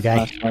Hi, on little my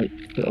guy. flashlight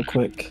real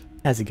quick.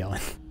 How's it going?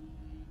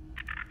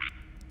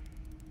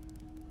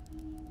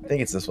 I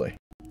think it's this way.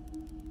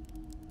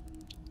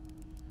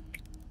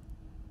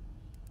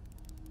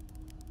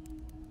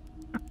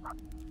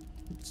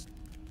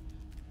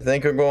 I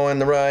think I'm going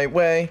the right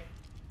way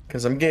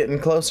because I'm getting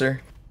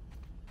closer.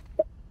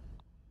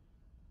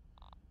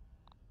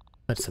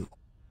 What's some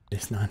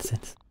this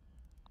nonsense?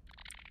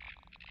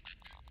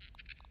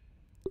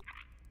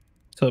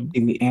 So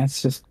Do the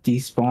ants just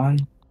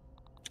despawn?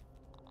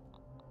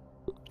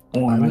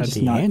 Or Why am I would just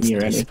the not ants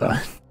near anything?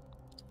 despawn?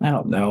 I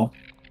don't know.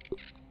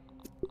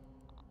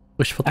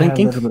 Wishful I have a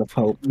thinking? little bit of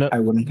hope. No, I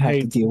wouldn't have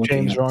hey, to deal with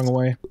James, the ants. wrong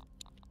way.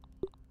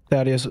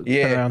 Thaddeus, turn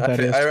Yeah, around,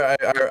 Thaddeus.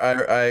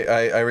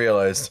 I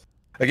realized.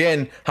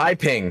 Again, high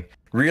ping,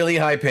 really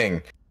high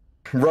ping,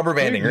 rubber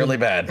banding, really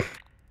bad.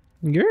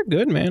 You're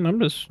good, man. I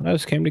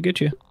just came to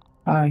get you.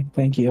 Hi,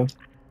 thank you.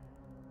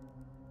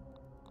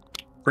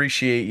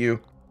 Appreciate you.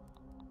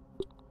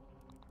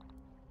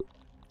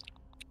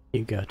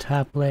 You go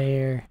top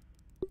layer.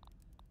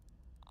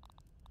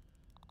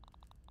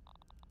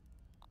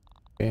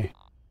 Okay.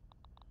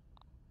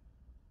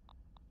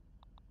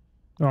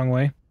 Wrong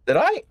way. Did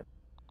I?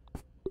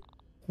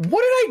 What did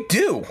I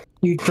do?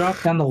 You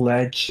dropped down the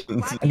ledge,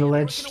 and the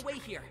ledge.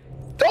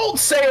 Don't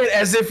say it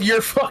as if you're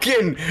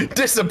fucking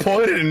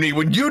disappointed in me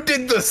when you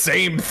did the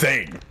same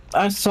thing.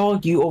 I saw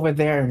you over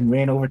there and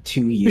ran over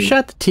to you. You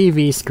shot the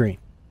TV screen.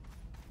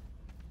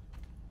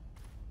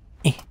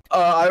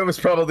 I was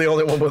probably the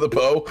only one with a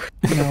bow.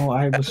 No,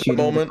 I was shooting with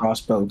a moment.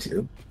 crossbow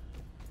too.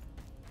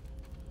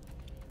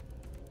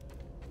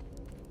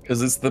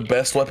 Because it's the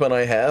best weapon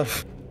I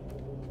have.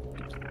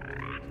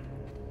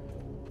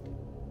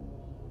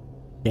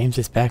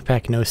 James's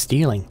backpack, no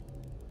stealing.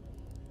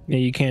 Yeah,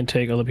 you can't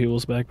take other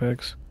people's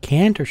backpacks.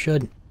 Can't or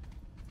shouldn't?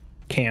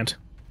 Can't.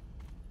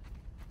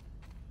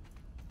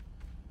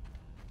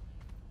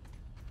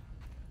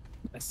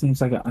 That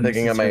seems like an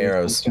Picking up my unnecessary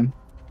arrows. question.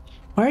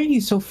 Why are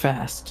you so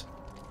fast?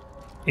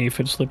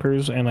 Aphid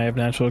slippers, and I have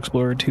Natural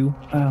Explorer 2.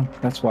 Oh,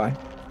 that's why.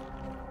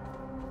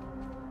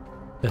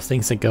 Those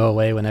things that go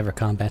away whenever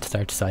combat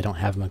starts, so I don't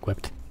have them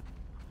equipped.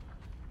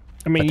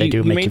 I mean, But they do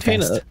you make you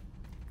maintain fast.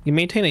 you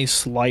maintain a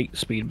slight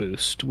speed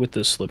boost with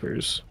the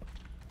slippers.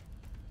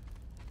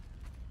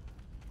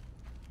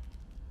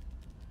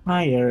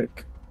 Hi,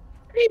 Eric.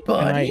 Hey,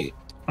 And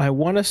I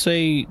want to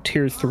say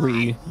tier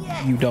 3,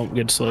 you don't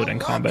get slowed in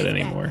combat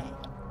anymore.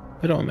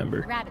 I don't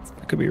remember. Rabbits.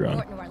 I could be wrong.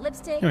 Important to our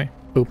lipstick. Anyway,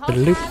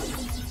 Boop-a-loop.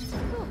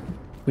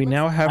 we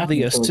now have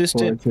the Happy to look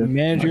assistant forward to it.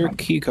 manager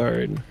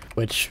keycard.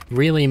 Which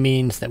really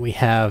means that we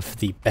have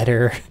the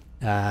better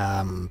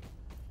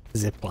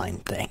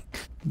zipline thing.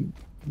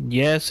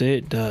 Yes,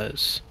 it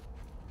does.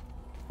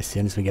 As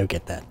soon as we go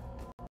get that.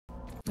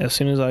 As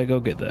soon as I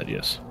go get that,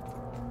 yes.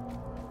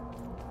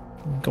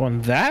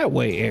 Going that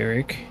way,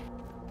 Eric.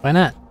 Why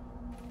not?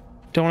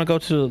 Don't want to go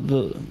to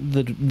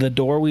the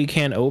door we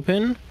can't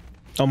open?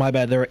 Oh, my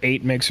bad. There are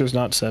 8 mixers,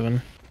 not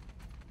 7.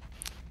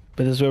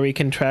 But this is where we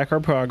can track our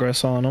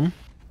progress on them.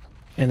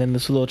 And then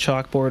this little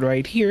chalkboard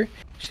right here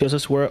shows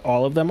us where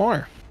all of them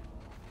are.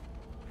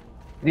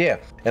 Yeah,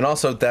 and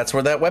also that's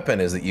where that weapon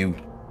is that you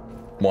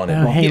wanted.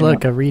 Oh, hey, Yeah.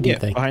 look, a reading Yeah,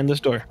 thing. behind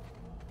this door.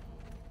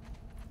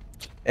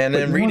 And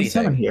then Wait, you Reedy want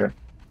 7 thing. here.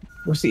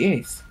 Where's the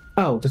 8th?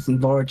 Oh, this is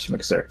large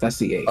mixer. That's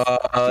the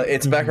 8th.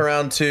 It's back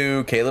around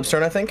to Caleb's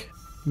turn, I think.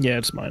 Yeah,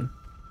 it's mine.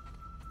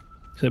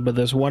 So, but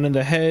there's one in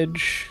the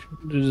hedge.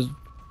 There's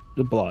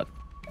the blot.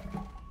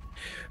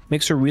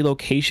 Mixer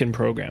relocation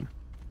program.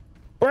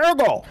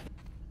 Burgle!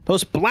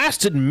 Those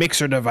blasted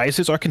mixer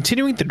devices are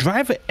continuing to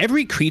drive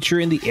every creature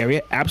in the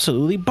area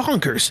absolutely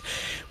bonkers.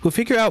 We'll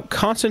figure out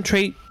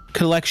concentrate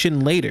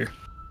collection later.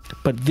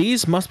 but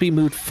these must be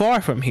moved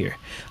far from here.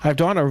 I've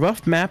drawn a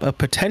rough map of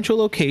potential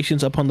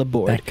locations up on the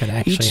board. That could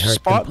actually Each hurt them.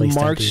 spot Please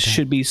don't marked do that.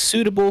 should be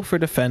suitable for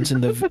defense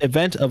in the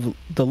event of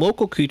the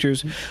local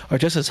creatures are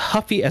just as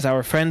huffy as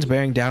our friends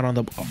bearing down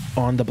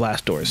on the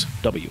blast doors.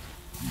 W.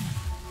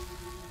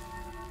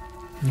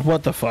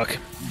 What the fuck?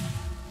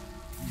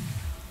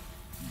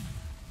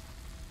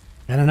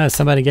 I don't know,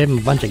 somebody gave him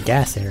a bunch of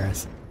gas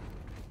arrows.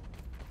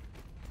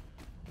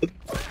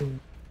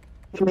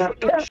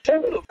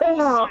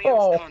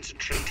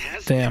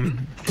 Damn.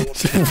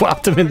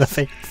 Whopped him in the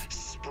face.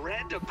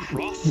 Spread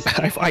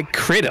across I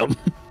crit him.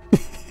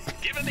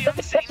 Given the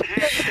unseen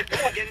hand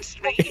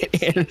against me,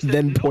 it And seems that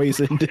then no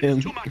poisoned talk is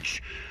him. Too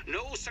much.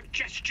 No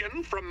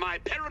suggestion from my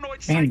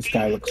paranoid And this psyche.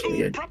 guy looks Too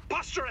weird.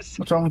 Preposterous.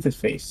 What's wrong with his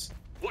face?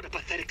 What a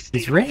pathetic state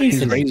He's of affairs.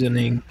 He's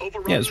raisioning.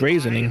 Yeah, it's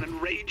Overrun by raisioning. an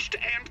enraged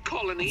ant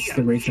colony, It's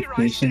the and here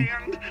I racification.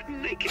 stand,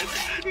 naked,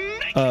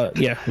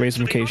 Yeah,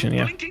 raisification,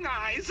 yeah. blinking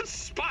eyes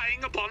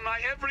spying upon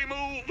my every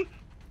move.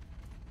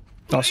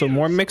 Also,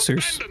 more Layers of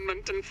mixers.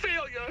 Abandonment and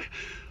failure,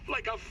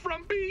 like a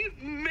frumpy,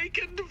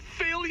 naked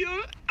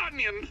failure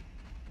onion.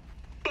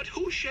 But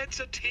who sheds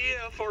a tear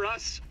for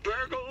us,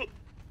 Burgle?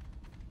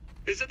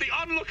 Is it the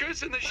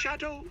onlookers in the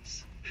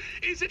shadows?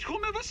 Is it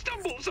whomever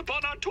stumbles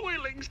upon our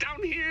toilings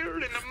down here in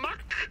the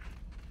muck?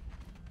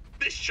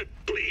 This should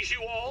please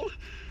you all.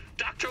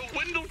 Dr.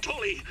 Wendell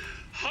Tully,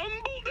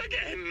 humbled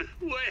again.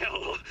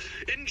 Well,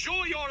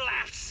 enjoy your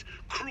laughs,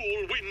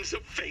 cruel winds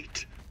of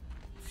fate.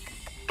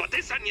 But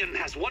this onion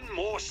has one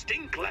more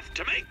stink left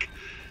to make.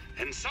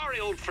 And sorry,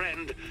 old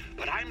friend,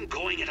 but I'm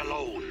going it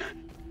alone.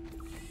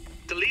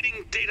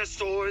 Deleting data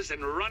stores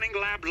and running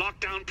lab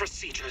lockdown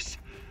procedures.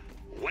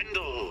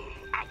 Wendell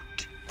out.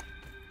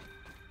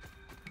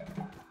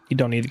 You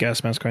don't need the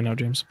gas mask right now,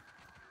 James.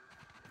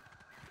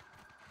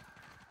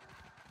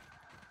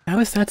 How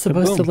is that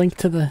supposed to Kaboom. link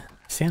to the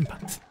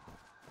sandbox?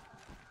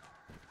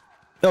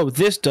 Oh,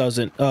 this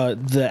doesn't.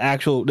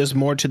 There's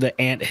more to the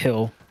ant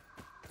hill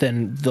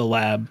than the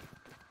lab.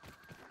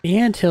 The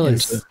anthill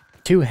is Yes,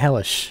 too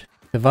hellish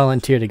to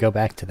volunteer to go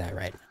back to that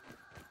right now.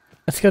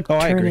 Let's go Oh,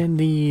 I turn agree. in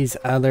these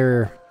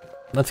other...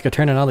 Let's go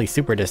turn in all these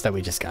super discs that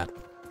we just got.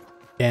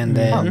 And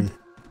then...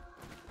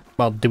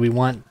 Well, do we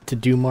want to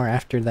do more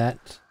after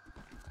that?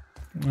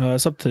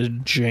 It's up to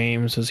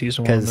James as he's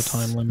the one on the Because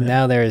time limit.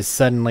 now there is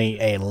suddenly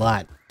a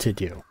lot to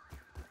do.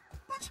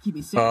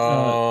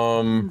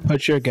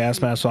 Put your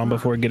gas mask on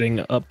before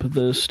getting up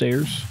the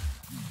stairs.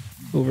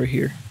 Over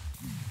here.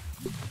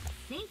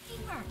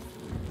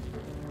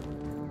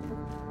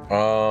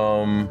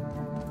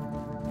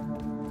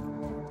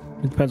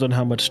 It depends on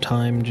how much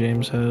time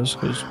James has.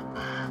 'Cause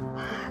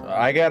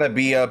I gotta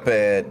be up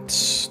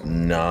at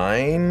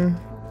 9.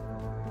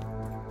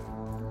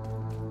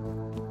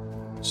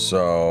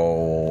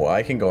 So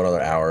I can go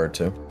another hour or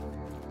two.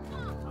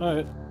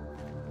 Alright.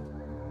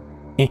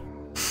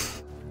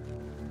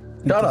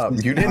 Shut up.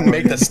 You didn't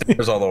make the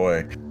stairs all the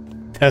way.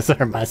 Those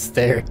are my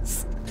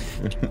stairs.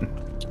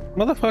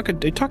 Motherfucker,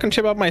 they talking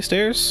shit about my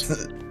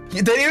stairs?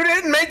 You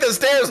didn't make the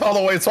stairs all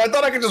the way, so I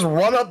thought I could just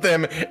run up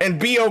them and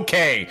be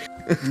okay.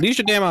 Use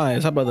your damn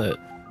eyes. How about that?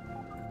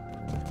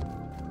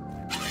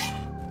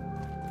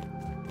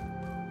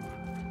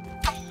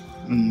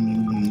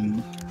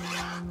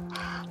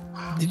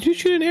 Did you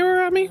shoot an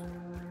arrow at me?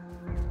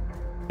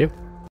 Yep.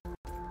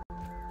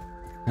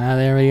 Ah,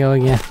 there we go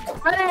again.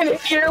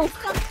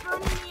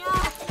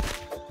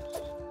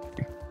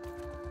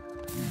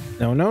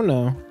 No, no,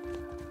 no.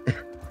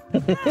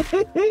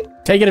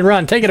 Take it and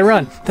run. Take it and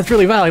run. That's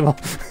really valuable.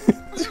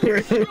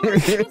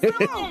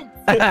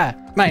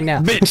 Mine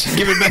now. Bitch,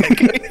 give it back.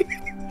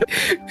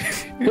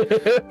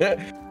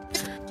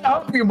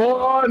 Help you,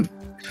 moron!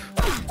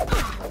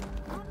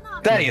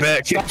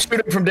 Thaddeus, stop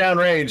shooting from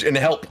downrange and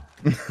help.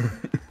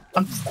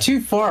 I'm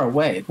too far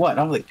away. What?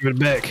 I'm like Give it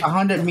back.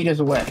 100 meters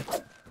away.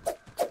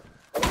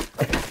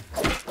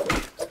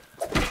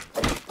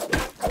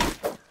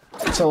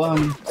 So,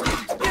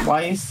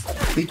 why is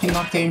leaking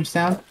off James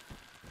down?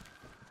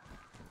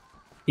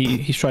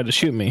 He's tried to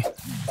shoot me.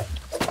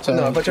 So,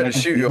 No, I'm not trying to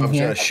shoot you. I'm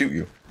here? trying to shoot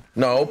you.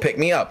 No, pick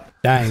me up.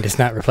 Dying does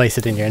not replace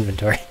it in your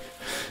inventory.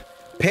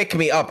 Pick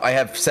me up. I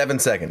have 7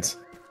 seconds.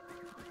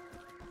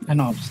 I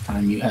know how much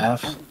time you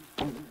have.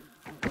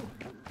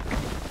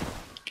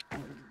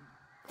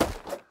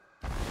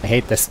 I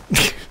hate this.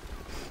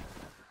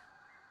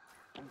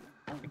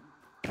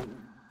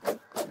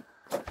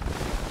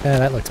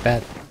 That looks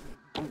bad.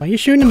 Why are you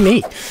shooting at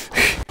me?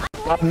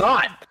 I'm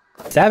not.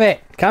 Stop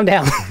it! Calm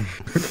down.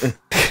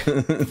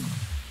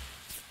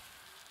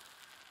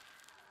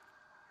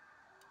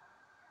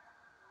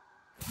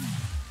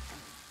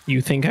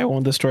 You think I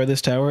won't destroy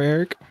this tower,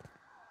 Eric?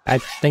 I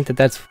think that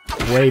that's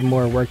way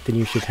more work than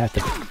you should have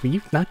to. Will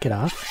you knock it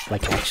off?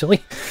 Like,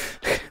 actually?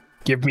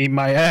 Give me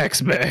my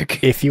axe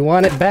back. If you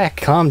want it back,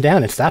 calm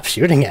down and stop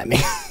shooting at me.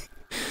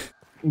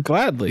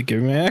 Gladly,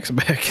 give me my axe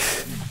back.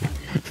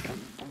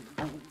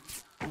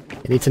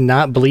 You need to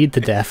not bleed to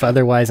death,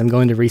 otherwise I'm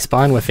going to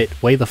respawn with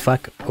it way the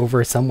fuck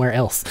over somewhere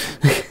else.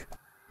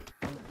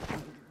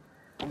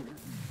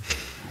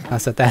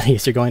 Also,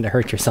 Thaddeus, you're going to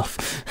hurt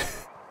yourself.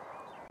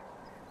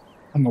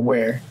 I'm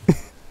aware.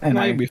 And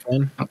Might be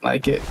fun. don't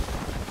like it.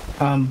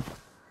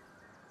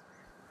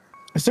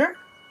 Is there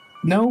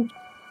no?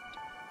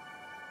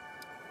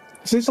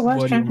 Is this the last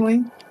What do you-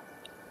 trampoline?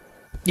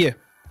 Yeah.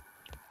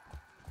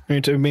 I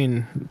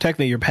mean,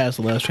 technically you're past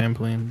the last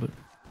trampoline, but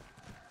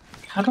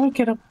How do I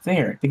get up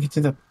there to get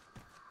to the?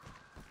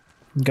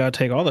 you gotta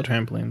take all the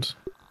trampolines.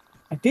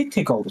 I did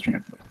take all the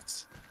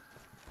trampolines.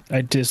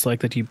 I dislike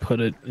that you put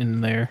it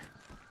in there.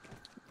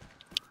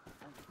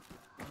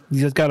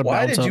 You just gotta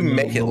Why bounce did up you the-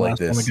 make the it like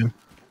last one this? again.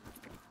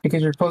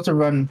 Because you're supposed to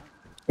run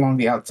along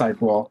the outside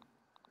wall,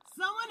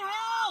 Someone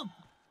help!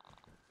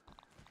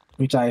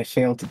 which I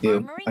failed to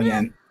do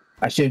again.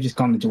 I should have just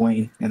gone to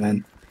Dwayne and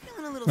then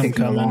Feeling a little taken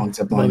coming. along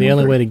to Well, the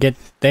only way to get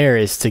there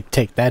is to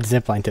take that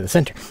zip line to the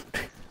center.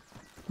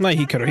 No,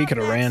 he could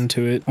have ran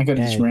to it, I could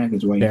have just Yeah, ran to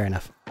Dwayne. Fair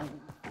enough.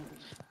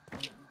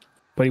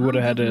 but he would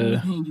have had I'm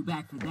to. paying you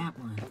back for that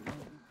one.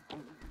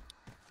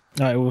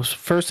 It was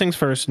first things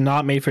first.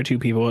 Not made for two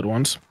people at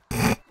once.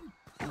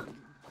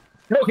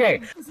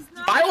 Okay,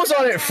 I was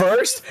on it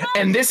first,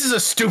 and this is a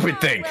stupid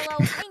thing. Willow,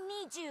 we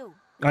need you.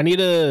 I need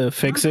to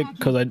fix it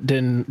because I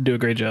didn't do a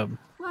great job.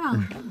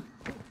 Well,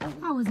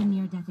 that was a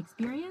near-death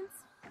experience.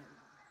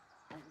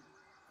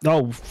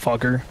 Oh,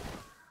 fucker.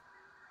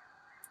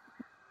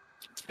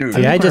 Dude,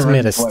 See, I just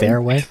made a Dwayne.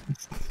 stairway.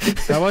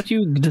 How about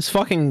you just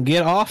fucking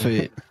get off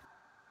it?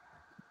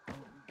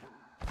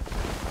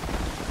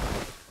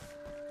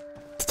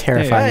 It's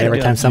terrifying Hey, every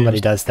yeah, time somebody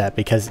yes. does that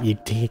because you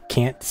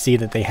can't see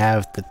that they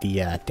have the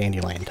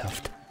dandelion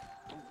tuft.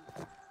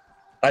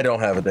 I don't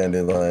have a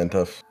dandelion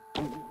tuft.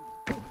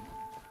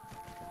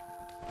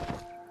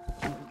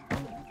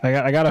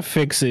 I gotta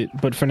fix it,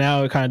 but for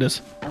now it kind of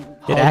just. It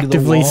hug the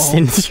actively wall,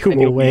 sends you and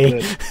you'll be away.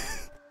 good.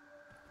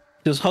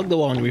 Just hug the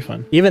wall and you'll be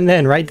fine. Even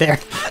then, right there.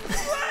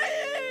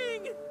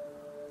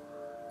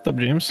 What's up,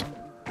 James?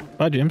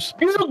 Bye, James.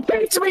 You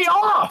picked me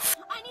off!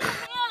 I need a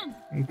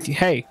hand!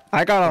 Hey,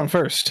 I got on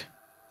first.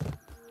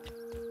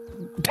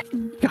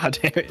 God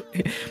damn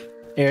it.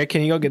 Eric,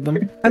 can you go get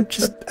them?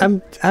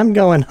 I'm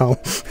going home.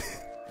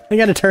 I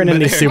gotta turn in But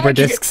these Eric, super I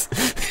can't- discs.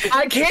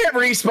 I can't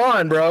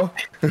respawn, bro.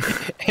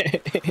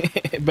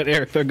 But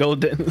Eric, they're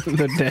golden.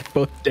 They're dead,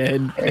 both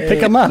dead. Pick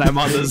them up. And I'm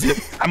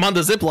on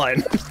the zip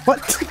line.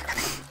 What?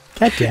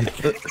 God damn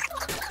it.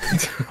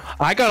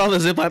 I got on the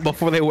zip line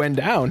before they went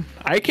down.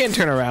 I can't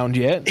turn around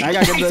yet. I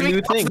gotta get the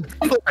new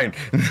thing.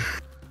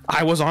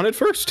 I was on it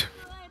first.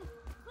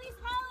 Please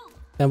help!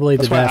 Can't believe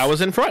That's the why death. I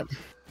was in front.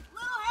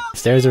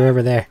 Stairs are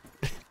over there.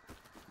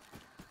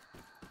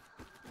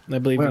 I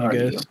believe Where in are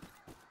you you? guys.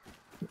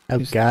 Oh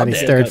god, he's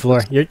dead. third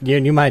floor.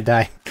 You might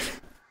die.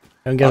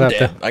 Don't give I'm up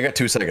dead. though. I got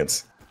 2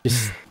 seconds.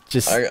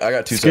 Just I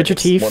got 2 Squid your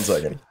seconds. teeth. 1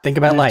 second. think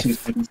about I have 2 life.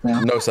 seconds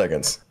now. No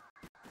seconds.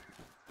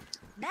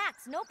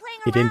 Max, no playing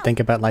You didn't around. think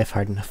about life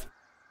hard enough.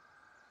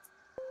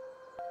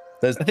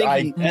 There's, I think I,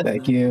 he-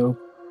 Thank you.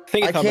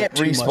 think I thought can't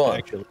about too much, respawn.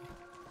 actually.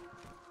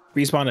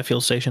 Respawn at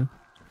field station.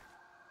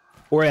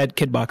 Or at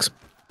Kidbox.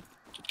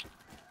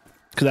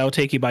 Because that will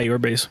take you by your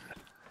base.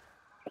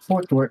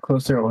 Fourth work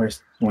closer or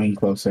is Dwayne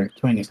closer?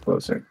 Dwayne is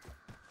closer.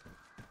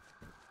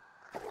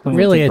 Dwayne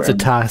Really, will it's a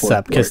take forever. toss up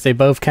Fourth because work. they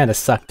both kind of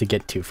suck to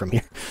get to from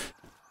here.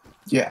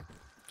 Yeah.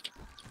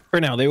 For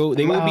now, they will Oh,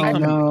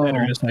 become no.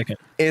 better in a second.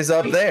 is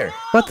up there.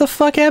 What the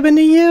fuck happened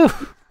to you?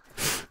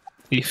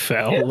 He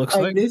fell, it looks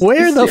I like. missed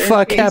Where the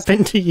fuck staircase.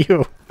 happened to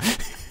you?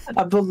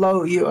 I'm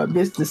below you. I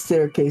missed the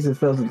staircase and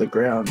fell to the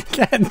ground.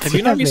 God Have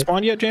you not damn it.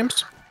 respawned yet,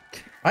 James?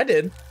 I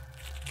did.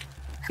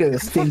 There's a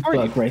stink are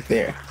you? bug right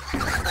there. A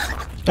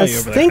Oh, you're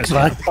over there. stink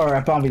bug? Or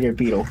a bombardier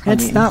beetle.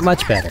 It's not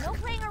much better. No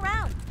playing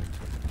around.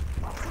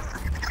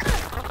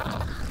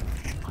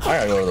 I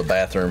gotta go to the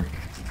bathroom.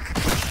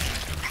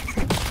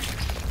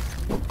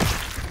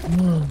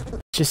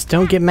 Just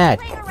don't get mad.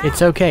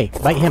 It's okay.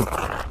 Bite him.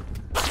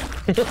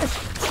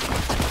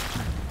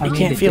 I You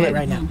can't feel it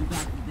right now. Paying you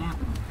back for that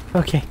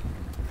one. Okay.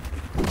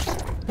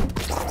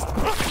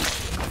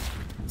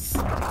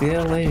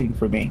 Still waiting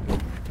for me.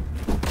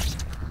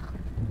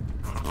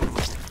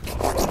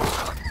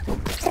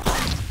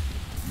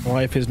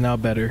 Life is now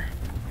better.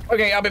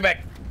 Okay, I'll be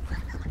back.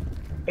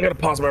 I gotta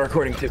pause my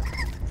recording too,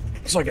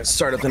 so I can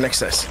start up the next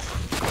test.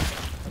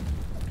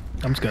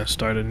 I'm just gonna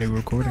start a new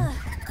recording.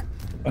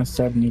 I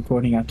started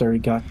recording after we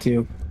got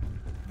to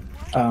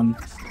the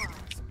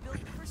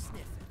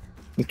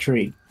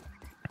tree.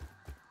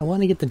 I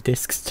want to get the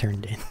discs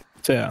turned in.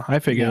 So yeah, I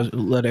figured I'd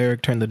let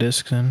Eric turn the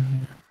discs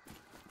in.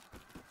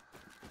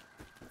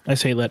 I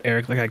say let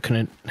Eric, like I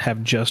couldn't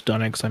have just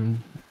done it because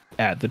I'm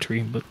at the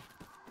tree, but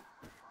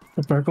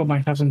The Burgle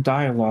might have some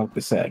dialogue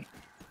to say.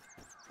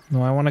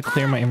 no, I want to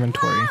clear my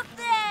inventory.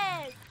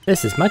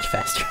 This is much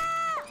faster.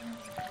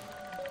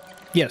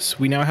 Yes,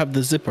 we now have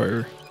the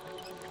zipper.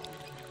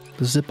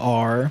 The zip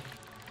R.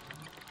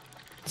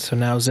 So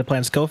now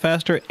ziplines go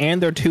faster,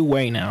 and they're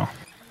two-way now.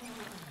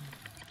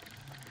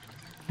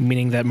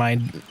 Meaning that my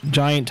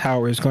giant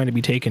tower is going to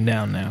be taken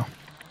down now.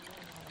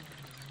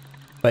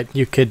 But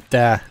you could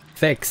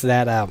fix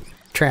that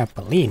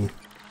trampoline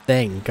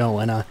thing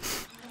going on.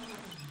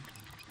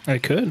 I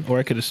could, or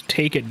I could just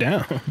take it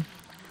down.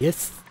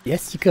 Yes,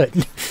 Yes, you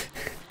could.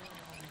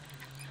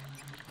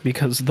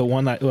 Because the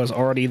one that was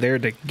already there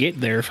to get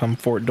there from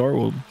Fort Door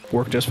will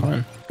work just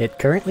fine. It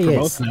currently For is.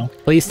 both now.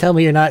 Please tell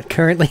me you're not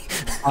currently...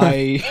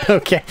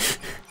 Okay.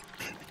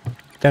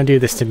 Don't do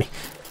this to me.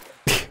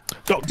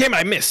 Oh, damn it,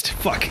 I missed!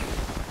 Fuck.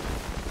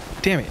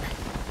 Damn it.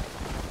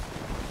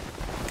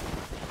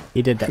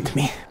 You did that to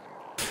me.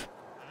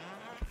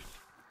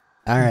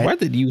 Alright. Why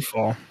did you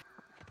fall?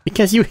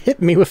 Because you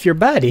hit me with your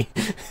body.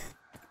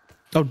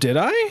 Oh, did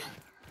I?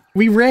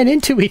 We ran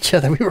into each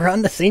other. We were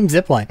on the same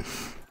zipline.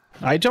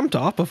 I jumped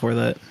off before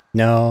that.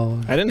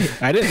 No. I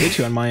didn't hit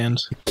you on my end.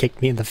 You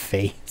kicked me in the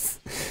face.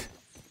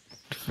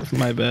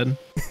 My bad.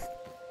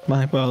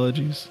 My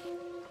apologies.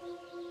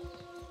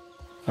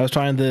 I was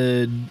trying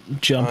to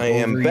jump over I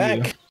am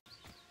back. You.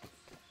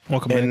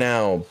 Welcome And back.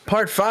 now,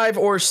 part 5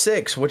 or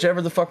 6,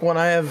 whichever the fuck one,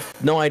 I have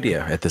no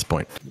idea at this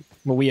point.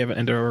 Well, we haven't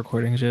ended our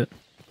recordings yet.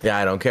 Yeah,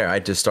 I don't care. I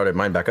just started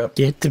mine back up.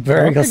 Get the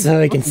burgle so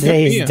we can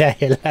say his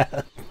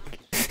dialogue.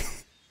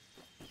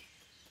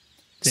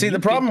 See, the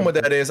problem with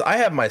that is I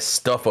have my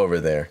stuff over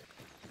there.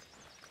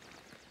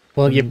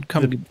 Well,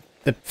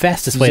 the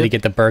fastest way to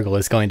get the burgle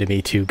is going to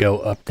be to go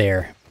up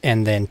there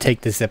and then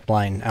take the zip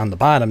line on the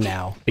bottom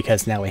now,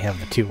 because now we have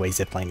the two-way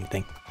ziplining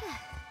thing.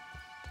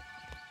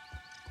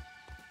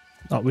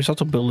 Oh, we should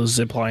also build a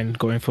zip line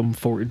going from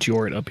Fort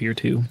Jort up here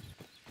too.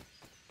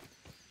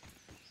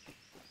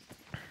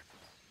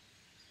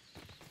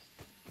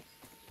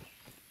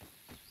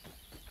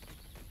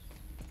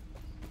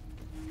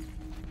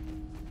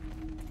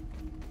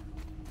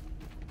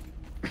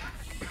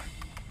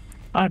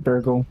 Hi,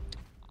 Burgle.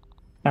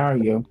 How are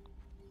you?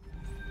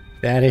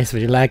 That is,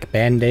 would you like a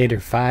Band-Aid or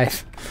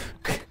 5?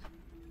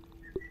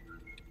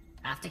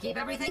 Have to keep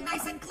everything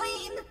nice and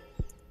clean.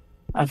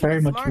 I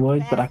very much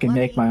would, but I can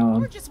make my Or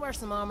own. just wear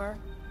some armor.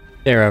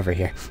 They're over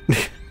here.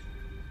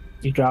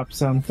 You dropped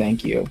some?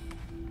 Thank you.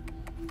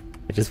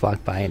 I just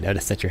walked by and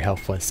noticed that your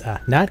health was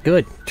not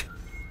good.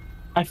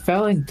 I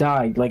fell and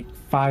died like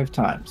 5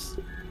 times.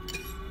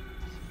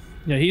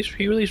 Yeah, he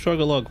really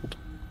struggled.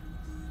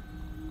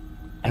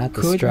 I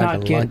could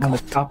not get on the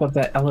top of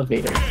that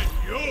elevator.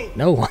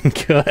 No one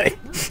could.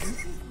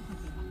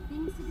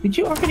 Did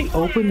you already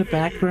open the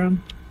back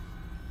room?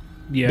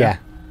 Yeah.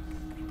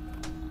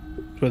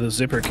 That's where the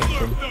zipper came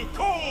from.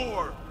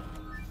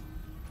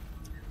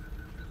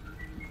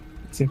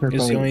 Zipper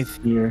It's the only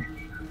here.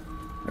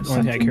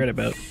 thing I cared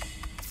about.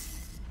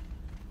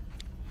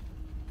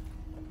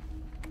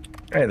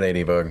 Hey,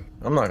 Ladybug.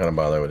 I'm not gonna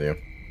bother with you.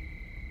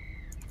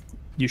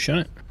 You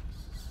shouldn't.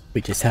 We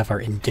just have our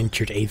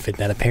indentured aphid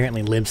that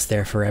apparently lives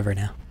there forever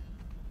now.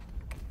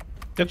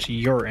 That's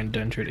your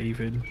indentured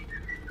aphid.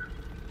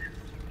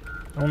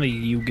 Only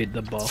you get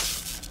the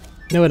buff.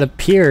 No, it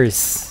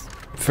appears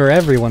for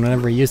everyone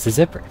whenever you use the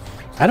zipper.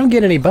 I don't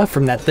get any buff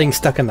from that thing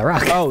stuck in the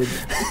rock. Oh,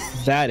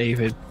 that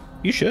aphid.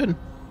 You should.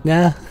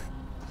 Nah.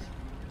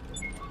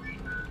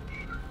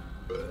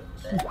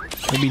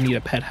 Maybe you need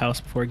a pet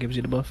house before it gives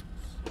you the buff.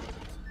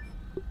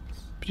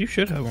 But you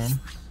should have one.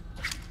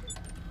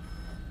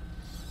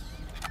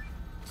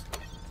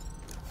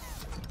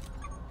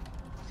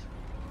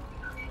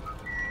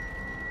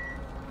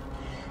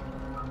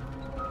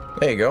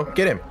 There you go.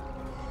 Get him.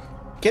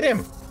 Get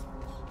him.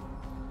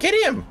 Get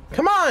him.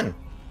 Come on.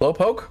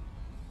 Blowpoke.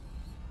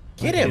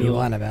 Get What him. do you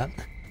want about?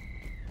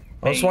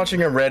 I was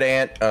watching a red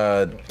ant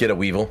get a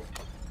weevil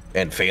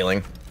and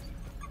failing.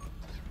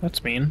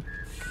 That's mean.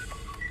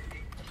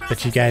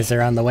 But you guys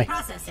are on the way.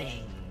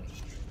 Processing.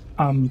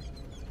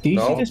 Do you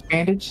No. see this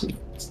bandage?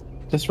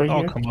 Just right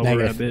I'll here? come over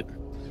Negative. a bit.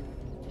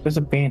 There's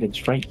a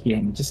bandage right here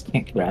and you just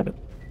can't grab it.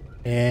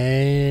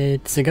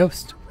 It's a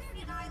ghost. Where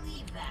did I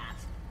leave that?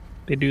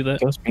 They do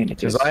that. Those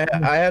bandages. Because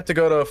I have to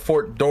go to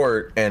Fort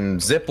Dort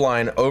and zip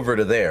line over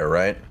to there,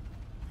 right?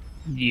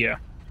 Yeah.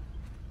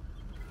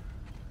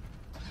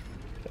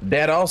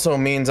 That also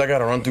means I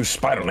gotta run through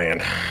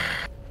Spiderland.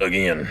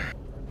 Again.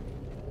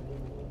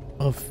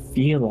 I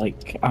feel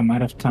like I'm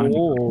out of time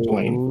to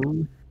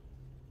complain.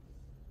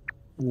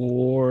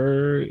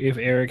 Or if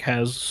Eric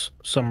has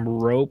some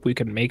rope, we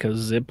can make a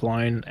zip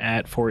line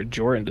at Fort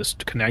Jort and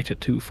just connect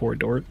it to Fort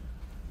Dort.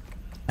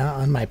 Not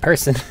on my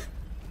person.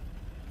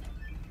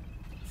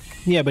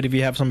 Yeah, but if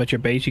you have some at your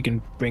base, you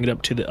can bring it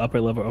up to the upper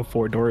level of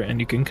Fort Dort and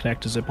you can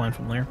connect a zip line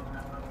from there.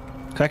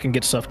 'Cause I can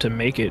get stuff to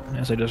make it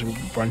as I just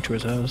run to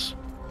his house.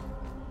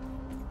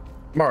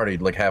 I'm already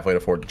like halfway to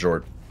Fort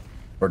Dort.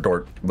 Or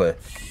Dort. Bleh.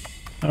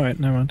 Alright,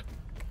 never mind.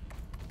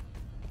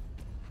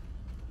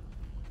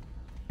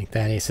 I think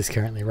that Ace is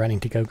currently running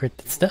to go get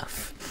the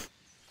stuff.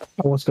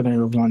 I was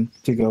gonna run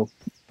to go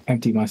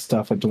empty my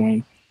stuff at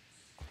Dwayne.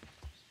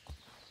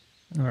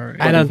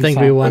 Alright. I don't think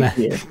we halfway want to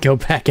here. go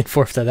back and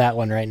forth to that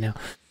one right now.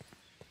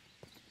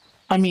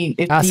 I mean,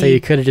 if Also, you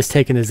could have just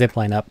taken the zip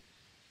line up.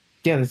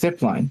 yeah, the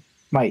zip line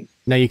might.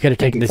 No, you could have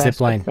Make taken it the zip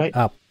faster, line right?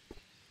 up.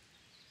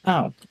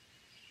 Oh,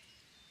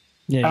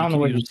 Yeah, I don't know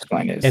where the zip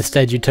line is.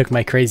 Instead, you took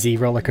my crazy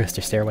roller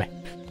coaster stairway.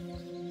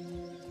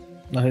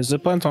 No, his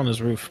zip line's on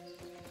his roof.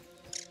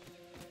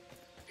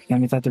 That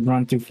means I have to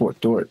run through Fort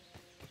Dort.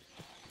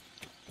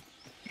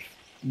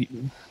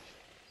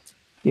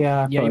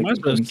 Yeah. I Yeah, feel you like might as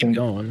well just keep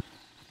insane.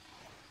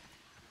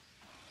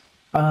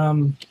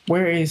 going.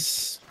 Where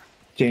is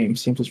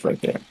James? James is right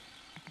there.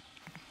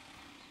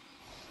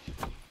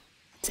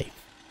 Safe.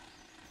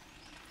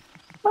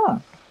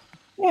 Ah,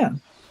 yeah.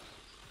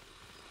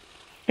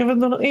 You have a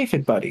little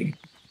aphid buddy.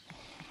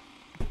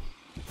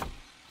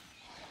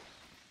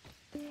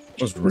 I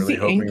was Is really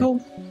the hoping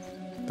ankle?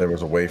 there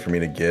was a way for me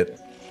to get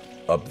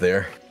up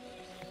there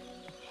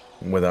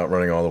without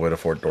running all the way to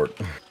Fort Dort.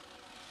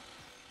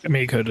 I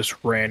mean, you could have just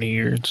ran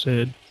here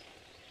instead.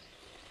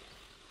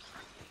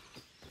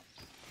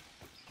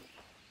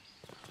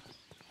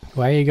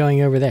 Why are you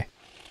going over there?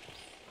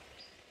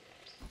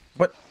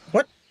 What?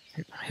 What?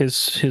 His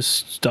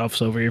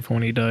stuff's over here from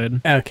when he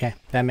died. Okay,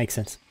 that makes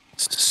sense.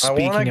 I want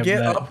Speaking to of get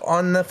that, up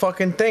on the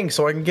fucking thing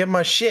so I can get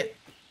my shit.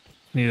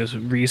 I need to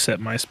reset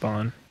my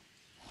spawn.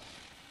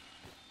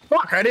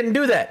 Fuck, I didn't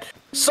do that.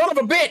 Son of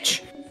a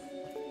bitch!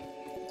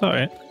 It's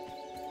alright.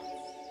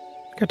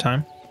 Good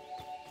time.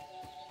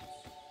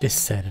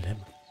 Just set it up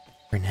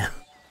for now.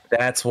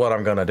 That's what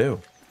I'm gonna do.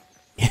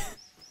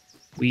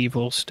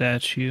 Weevil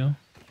statue.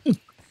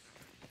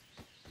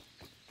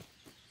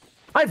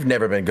 I've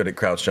never been good at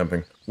crouch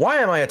jumping. Why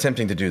am I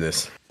attempting to do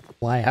this?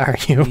 Why are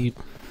you?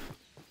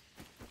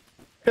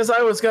 Because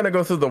I was gonna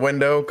go through the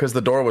window because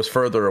the door was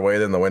further away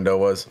than the window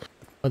was.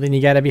 Well, then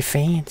you gotta be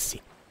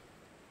fancy.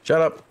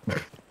 Shut up.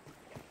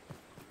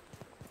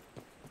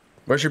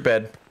 Where's your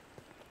bed?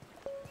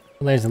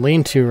 Well, there's a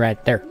lean-to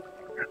right there.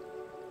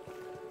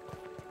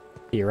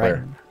 You're right.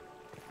 Where?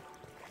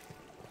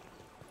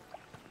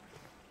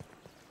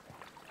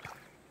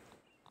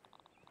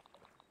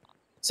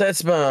 Set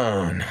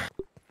spawn.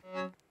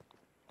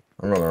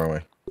 I'm going the wrong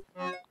way.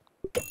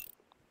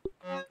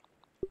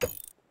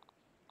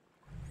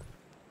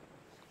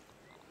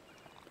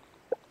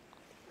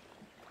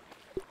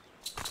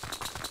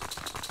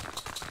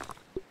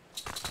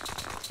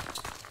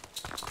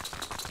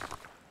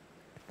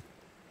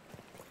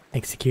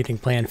 Executing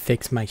plan,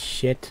 fix my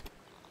shit.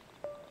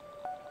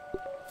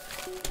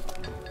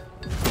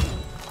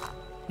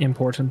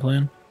 Important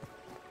plan.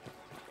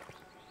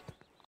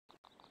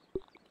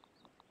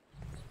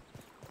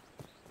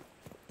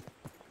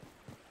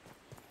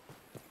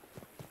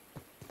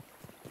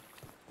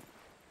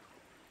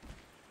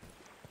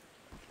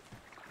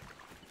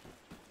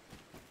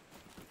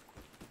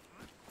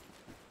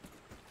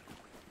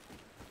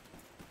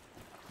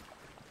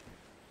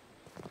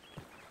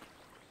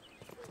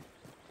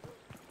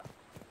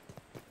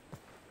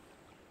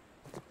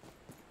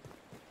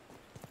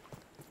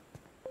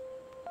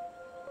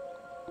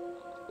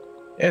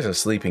 There's a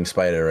sleeping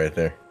spider right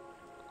there.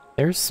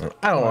 There's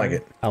I don't like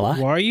it. a lot.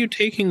 Why are you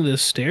taking the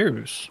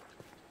stairs?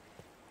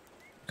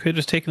 Could have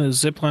just taken the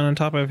zip line on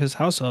top of his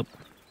house up.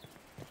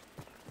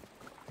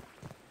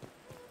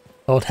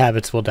 Old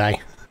habits will die.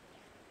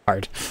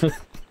 Hard.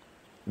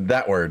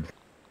 That word.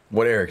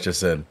 What Eric just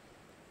said.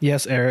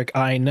 Yes, Eric,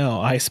 I know.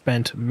 I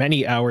spent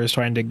many hours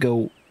trying to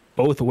go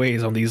both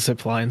ways on these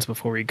zip lines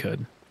before we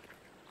could.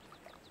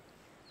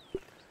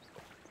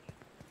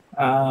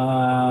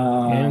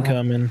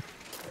 Incoming.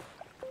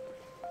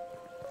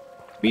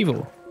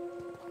 Weevil.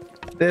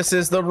 This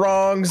is the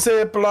wrong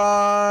zip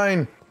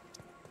line.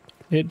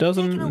 It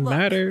doesn't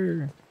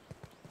matter.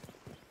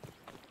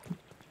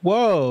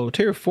 Whoa,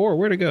 tier 4,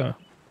 where'd it go?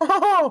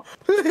 Oh,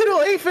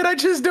 little aphid, I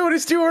just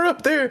noticed you were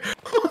up there.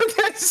 Oh,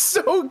 that's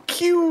so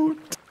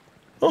cute.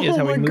 Oh Yes,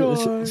 how my we move.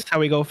 This god. is how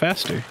we go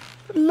faster.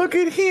 Look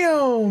at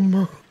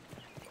him.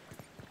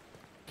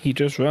 He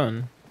just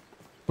run.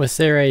 Was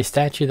there a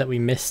statue that we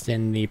missed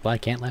in the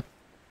Black Ant Lab?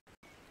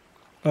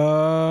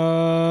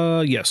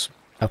 Yes.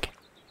 Okay.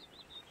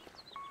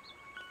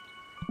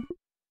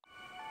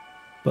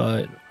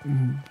 But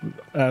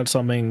that's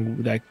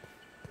something that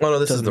Oh no,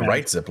 this is doesn't the matter.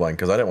 right zip line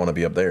because I didn't want to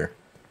be up there.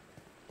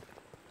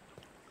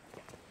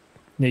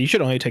 Yeah, you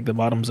should only take the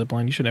bottom zip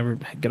line. You should never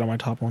get on my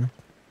top one.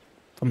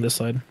 From this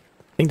side.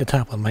 I think the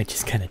top one might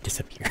just kind of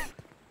disappear.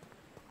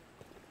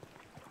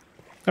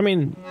 I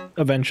mean,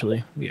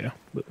 eventually, yeah.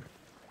 But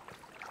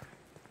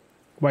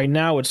right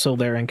now, it's still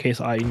there in case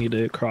I need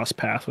to cross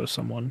path with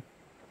someone.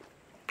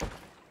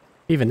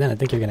 Even then, I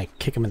think you're gonna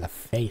kick him in the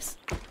face.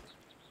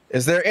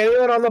 Is there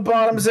anyone on the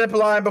bottom zip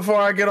line before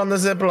I get on the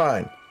zip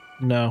line?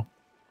 No.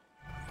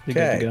 You're good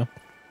to Okay. go.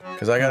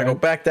 Because I gotta go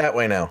back that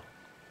way now.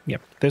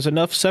 Yep. There's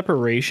enough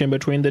separation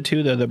between the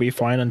two that they'll be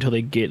fine until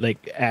they get,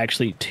 like,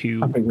 actually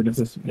to How big would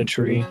this the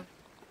tree.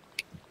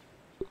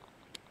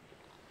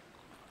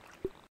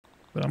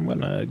 But I'm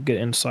gonna get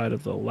inside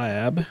of the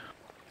lab.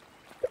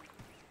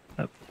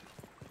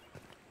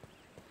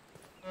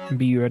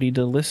 Be ready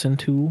to listen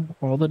to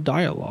all the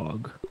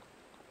dialogue.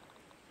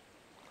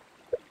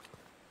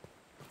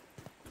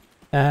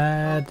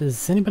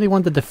 Does anybody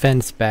want the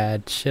defense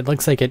badge? It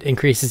looks like it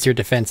increases your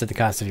defense at the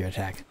cost of your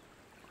attack.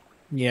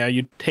 Yeah,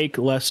 you take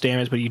less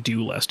damage, but you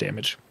do less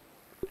damage.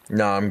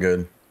 No, I'm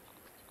good.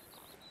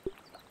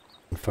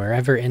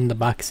 Forever in the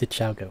box it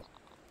shall go.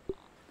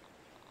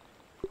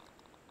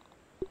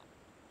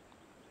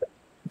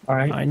 All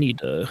right. I need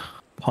to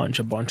punch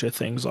a bunch of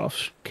things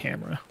off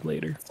camera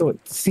later. So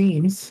it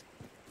seems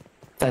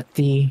that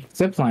the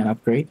zipline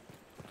upgrade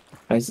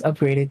has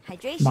upgraded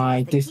Hydration my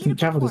is the key to distance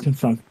travel distance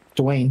from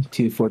Dwayne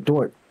to Fort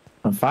Dort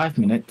from 5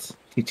 minutes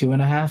to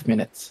 2.5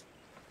 minutes.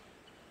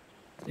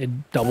 It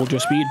doubled your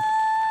speed.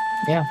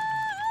 Yeah.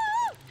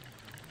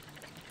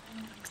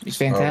 It's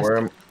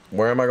fantastic.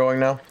 Where am I going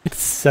now?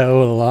 It's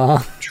so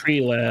long.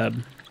 Tree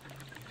lab.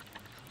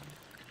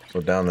 So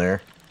down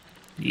there.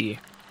 Yeah.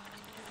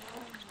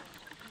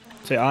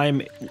 Say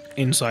I'm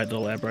inside the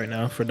lab right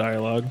now for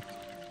dialogue.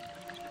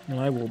 And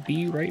I will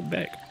be right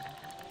back.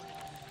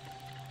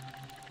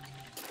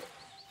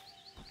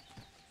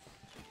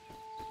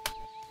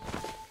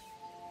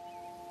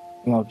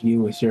 Love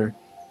you with your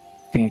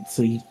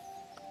fancy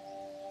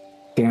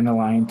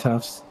dandelion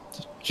tufts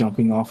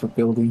jumping off of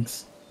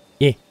buildings.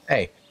 Yeah.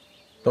 Hey,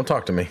 don't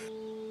talk to me.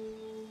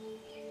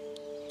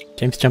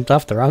 James jumped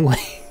off the wrong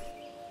way.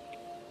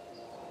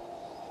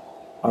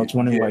 I was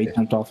wondering why you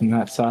jumped off on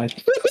that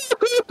side.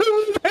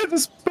 That's a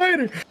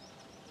spider.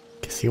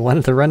 Guess you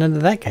wanted to run into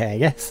that guy, I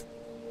guess.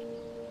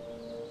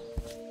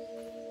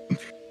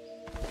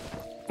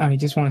 Oh, he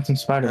just wanted some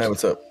spider Hey,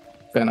 what's up?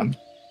 venom.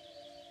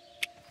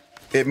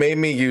 It made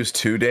me use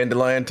 2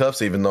 dandelion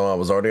tufts even though I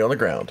was already on the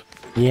ground.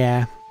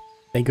 Yeah,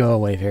 they go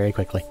away very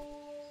quickly.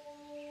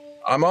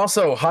 I'm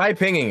also high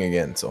pinging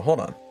again, so hold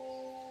on.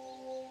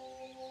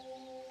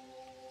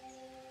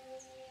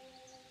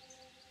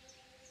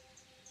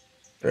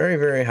 Very,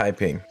 very high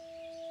ping.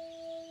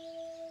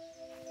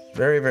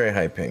 Very, very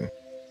high ping.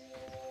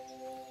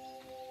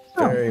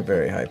 Very,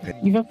 very high ping.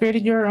 You've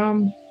upgraded your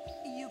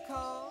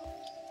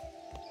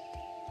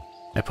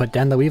I put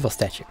down the Weevil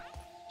statue.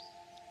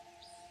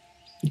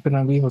 you put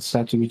on Weevil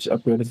statue, which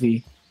upgraded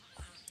the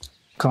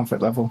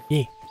comfort level.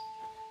 Yeah.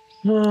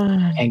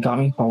 And got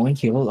me Hauling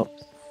Hero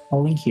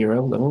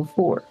level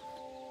 4.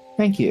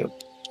 Thank you.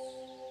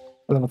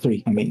 Level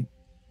 3, I mean.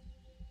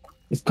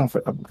 It's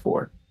comfort level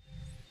 4.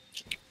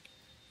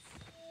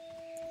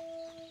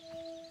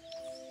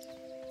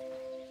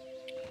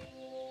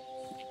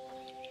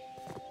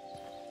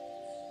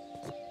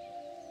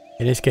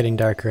 It is getting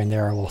darker and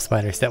there are wolf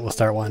spiders that will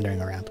start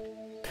wandering around.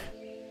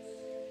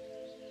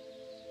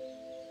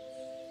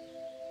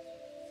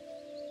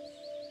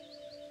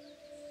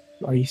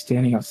 Why are you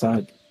standing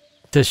outside?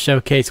 To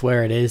showcase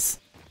where it is.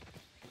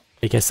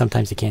 Because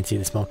sometimes you can't see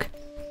the smoke.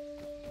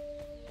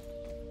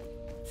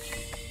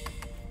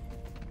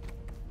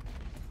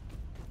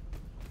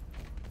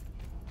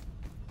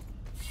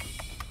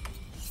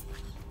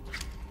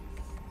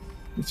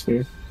 It's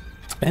fair.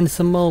 And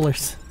some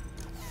molars.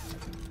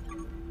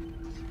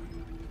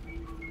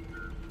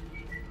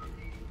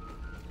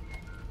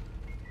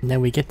 And then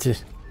we get to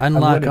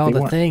unlock all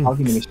the things.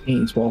 Hogging the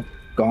machines, well,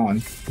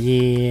 gone.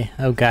 Yeah.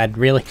 Oh god,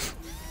 really?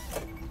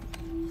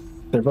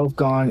 They're both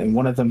gone, and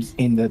one of them's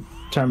in the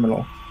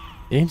terminal.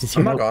 James is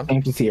here. I'm not gone.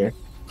 James is here.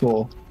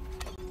 Cool.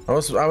 I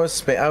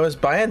was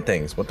buying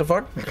things. What the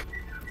fuck?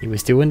 He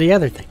was doing the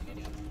other thing.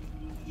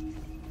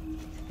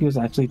 He was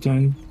actually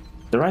doing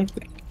the right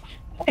thing.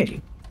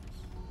 Hey.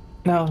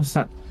 No, it's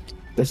not.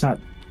 That's not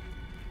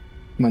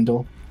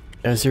Wendell.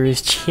 Those are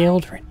his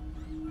children.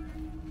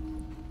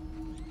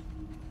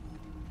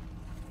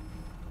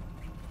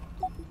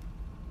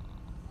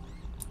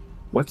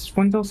 What's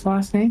Wendell's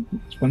last name?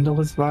 Is Wendell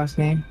his last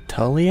name?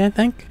 Tully, I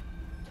think?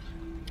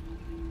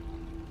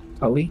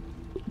 Tully?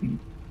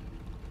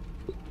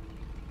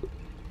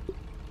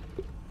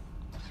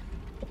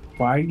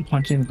 Why are you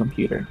punching the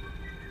computer?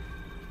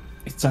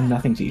 It's done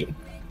nothing to you.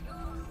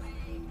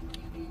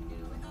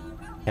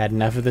 Had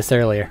enough of this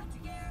earlier.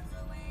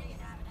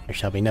 There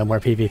shall be no more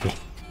PvP.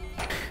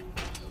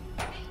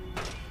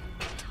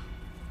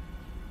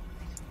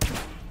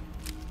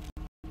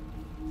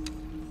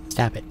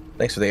 Stop it.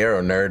 Thanks for the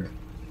arrow, nerd.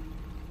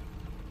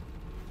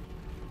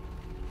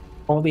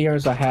 All the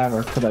arrows I have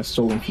are because I've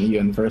stolen from you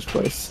in the first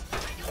place.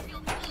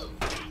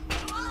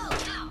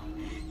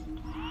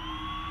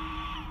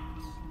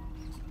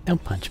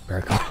 Don't punch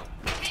Burgle.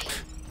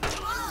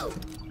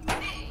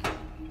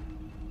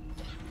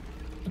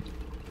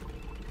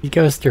 He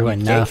goes through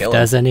enough, kill him.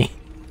 doesn't he?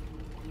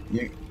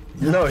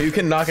 No, you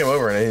can knock him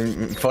over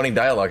and funny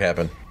dialogue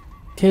happen.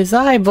 His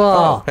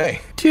eyeball! Oh,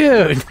 hey.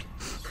 Dude!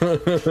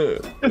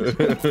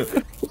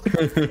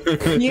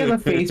 He has a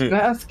face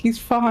mask, he's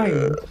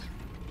fine.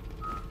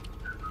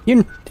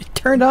 You it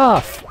turned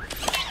off!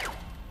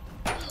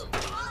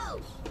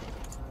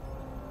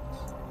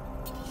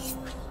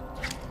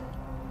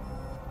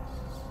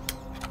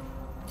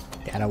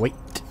 Gotta wait.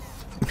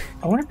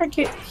 I wonder if I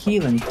get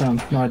healing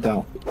from... No, I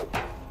don't.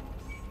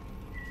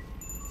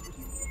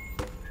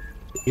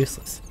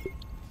 Useless.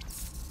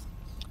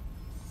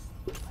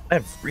 I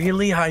have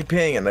really high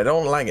ping and I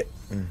don't like it.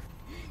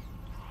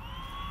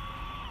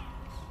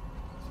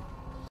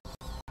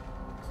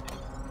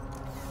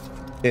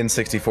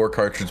 N64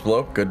 cartridge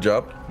blow. Good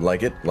job.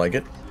 Like it. Like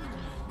it.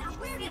 Now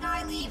where did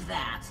I leave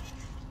that?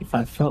 If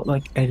I felt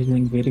like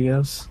editing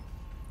videos,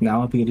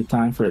 now would be the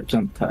time for a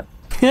jump cut.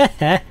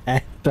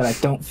 But I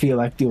don't feel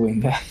like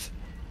doing that.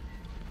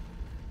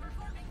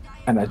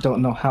 And I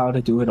don't know how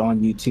to do it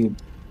on YouTube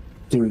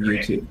through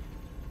YouTube.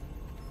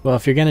 Well,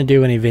 if you're gonna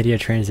do any video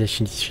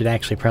transitions, you should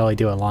actually probably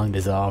do a long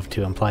dissolve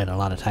to imply that a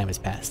lot of time has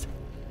passed.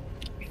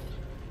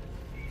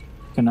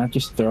 Can I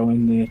just throw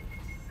in the...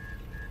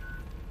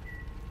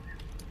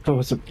 Oh,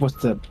 what's the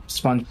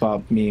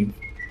SpongeBob meme?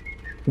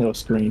 Little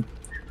screen.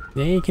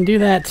 Yeah, you can do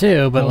that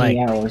too, but like...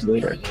 hours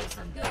later.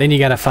 Then you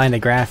gotta find the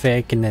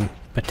graphic and then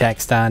put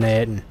text on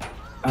it and...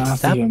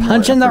 Stop see,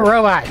 punching the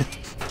robot!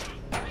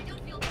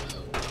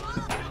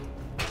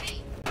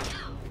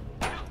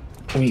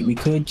 I mean, we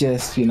could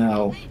just, you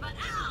know...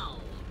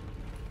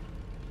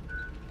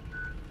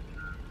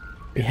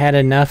 We had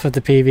enough of the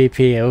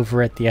PvP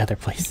over at the other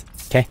place,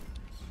 okay?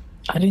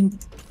 I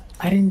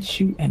didn't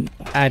shoot any.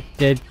 I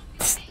did...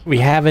 We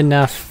have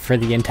enough for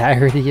the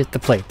entirety of the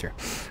playthrough.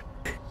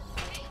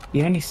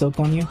 You have any silk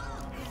on you?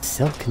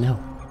 Silk,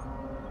 no.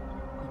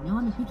 I know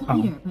I'm a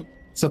picky eater, but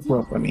Silk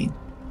rope, I mean.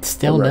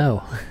 Still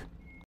no.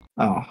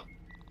 Oh.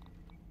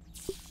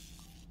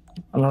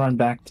 I'll run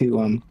back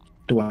to,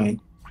 Dwayne.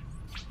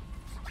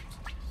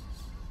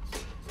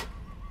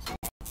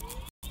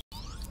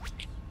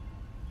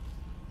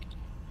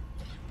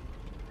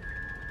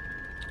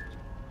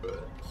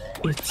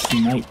 It's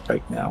night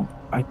right now.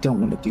 I don't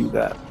want to do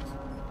that.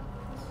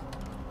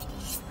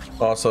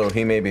 Also,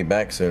 he may be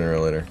back sooner or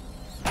later.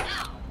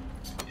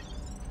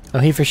 Oh,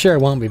 he for sure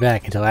won't be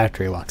back until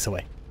after he walks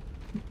away.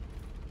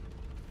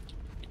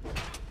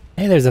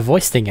 Hey, there's a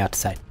voice thing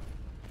outside.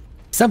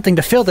 Something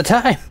to fill the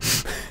time!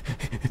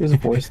 There's a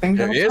voice thing?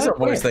 There is a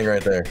voice thing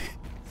right there.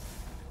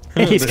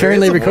 He's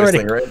currently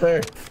recording. Right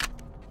there.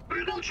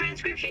 Verbal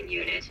Transcription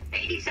Unit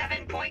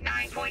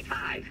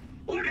 87.9.5.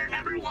 Order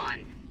number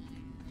 1.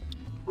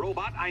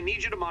 Robot, I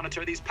need you to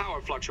monitor these power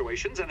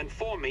fluctuations and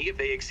inform me if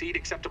they exceed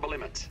acceptable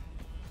limits.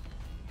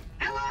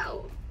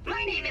 Hello,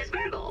 my name is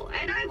Burgle,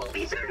 and I will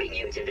be serving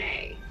you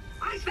today.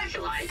 I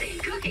specialize in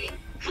cooking,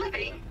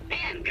 flipping,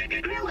 and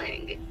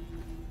grilling.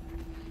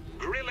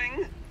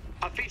 Grilling?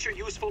 A feature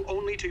useful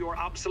only to your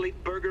obsolete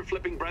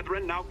burger-flipping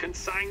brethren now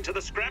consigned to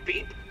the scrap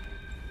heap?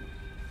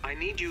 I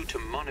need you to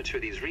monitor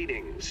these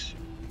readings,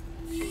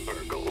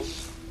 Burgle.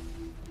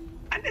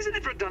 And isn't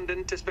it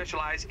redundant to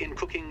specialize in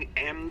cooking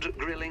and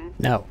grilling?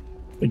 No.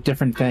 They're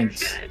different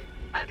things. Understood.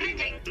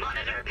 Appending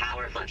monitor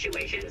power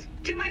fluctuations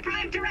to my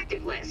prime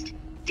directive list.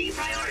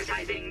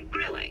 Deprioritizing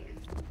grilling.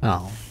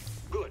 Oh.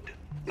 Good.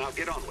 Now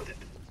get on with it.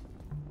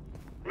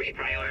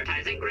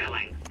 Reprioritizing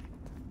grilling.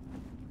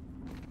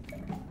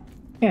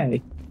 Yay.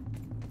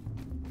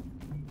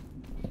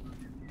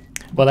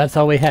 Well, that's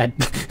all we had.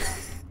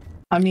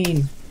 I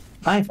mean,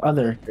 I have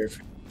other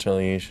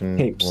Retaliation.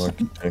 tapes,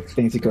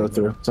 things to go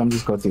through, so I'm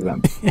just going through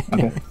them.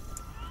 Okay.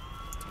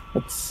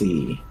 Let's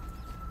see.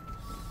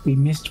 We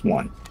missed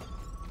one.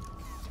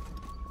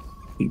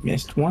 We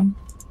missed one.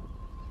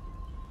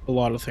 A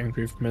lot of things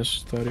we've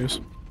missed, that is.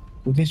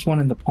 We missed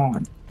one in the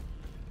pond.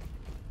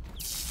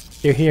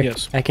 You're here.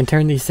 Yes. I can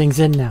turn these things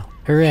in now.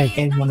 Hooray.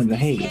 And one in the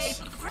haze.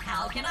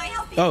 How can I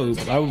help you Oh,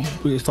 today? I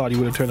really thought you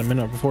would have turned them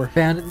in before.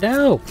 Found it.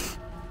 No!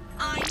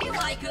 I knew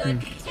I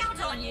could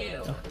count on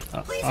you.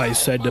 Please I hold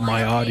said to while my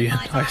I read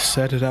audience, I file.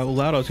 said it out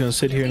loud, I was gonna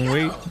sit here and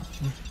wait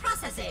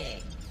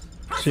Processing.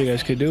 so you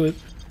guys could do it.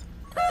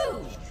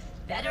 Whew,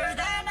 better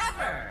than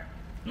ever.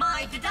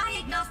 My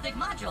diagnostic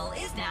module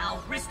is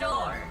now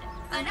restored.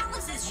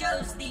 Analysis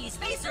shows the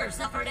spacer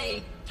suffered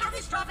a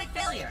catastrophic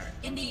failure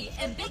in the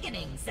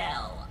embiggening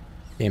cell.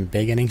 The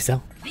embiggening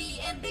cell? The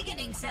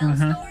embiggening cell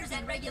stores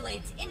and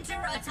regulates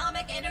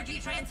interatomic energy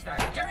transfer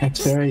during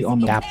That's very on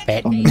the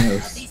activation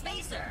of the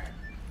spacer.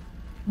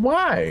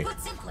 Why?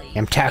 Put simply,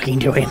 I'm talking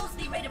to him. it controls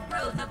the rate of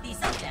growth of the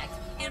subject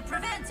and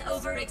prevents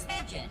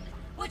overexpansion,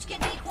 which can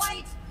be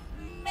quite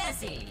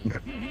messy.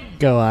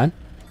 Go on.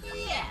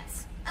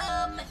 Yes.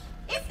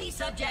 If the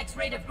subject's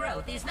rate of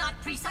growth is not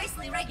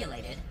precisely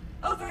regulated,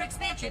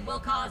 overexpansion will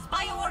cause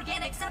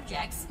bioorganic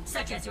subjects,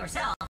 such as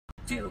yourself,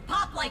 to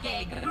pop like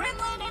a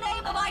gremlin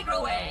in a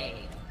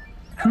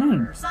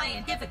microwave.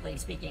 Scientifically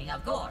speaking,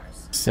 of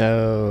course.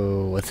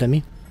 So, what's that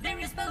mean? There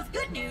is both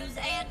good news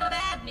and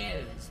bad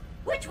news.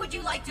 Which would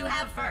you like to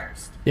have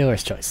first?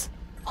 Dealer's choice.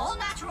 All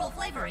natural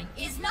flavoring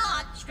is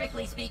not,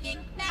 strictly speaking,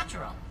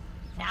 natural.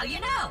 Now you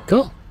know.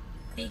 Cool.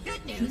 The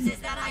good news is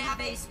that I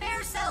have a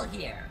spare cell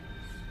here.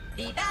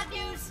 The bad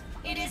news,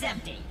 it is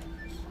empty.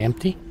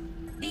 Empty?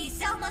 The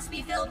cell must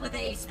be filled with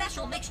a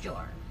special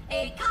mixture,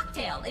 a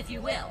cocktail, if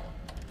you will.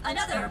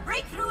 Another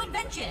breakthrough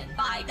invention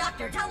by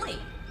Dr. Tully.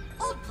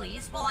 Hold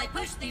please while I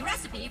push the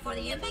recipe for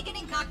the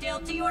embiggening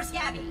cocktail to your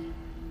scabby.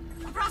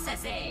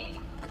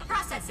 Processing.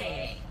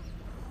 Processing.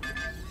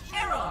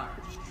 Error.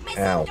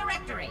 Missing Ow.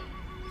 directory.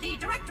 The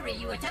directory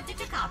you attempted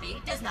to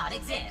copy does not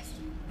exist.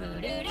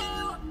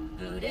 Boo-doo-doo.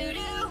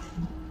 Boo-doo-doo.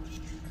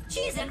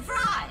 Cheese and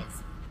fries.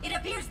 It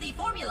appears the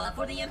formula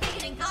for the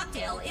embiggening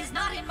cocktail is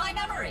not in my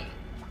memory.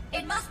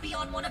 It must be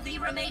on one of the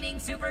remaining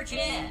super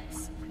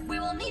chips. We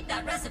will need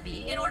that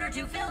recipe in order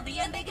to fill the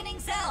embiggening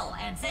cell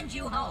and send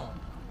you home.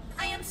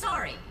 I am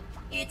sorry.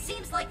 It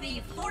seems like the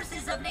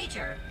forces of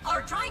nature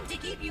are trying to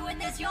keep you in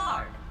this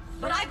yard.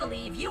 But I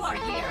believe you are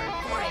here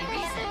for a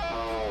reason.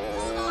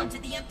 Hold on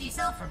to the empty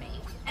cell for me,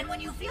 And when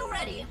you feel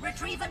ready,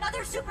 retrieve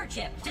another super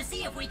chip to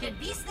see if we can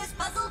piece this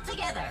puzzle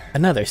together.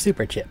 Another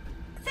super chip.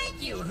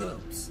 Thank you,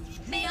 Hoops.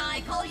 May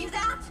I call you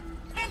that?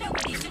 Hand over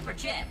the super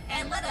chip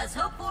and let us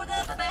hope for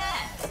the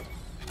best.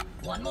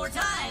 One more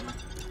time.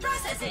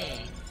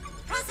 Processing.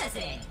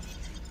 Processing.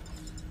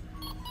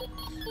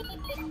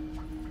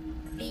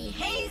 The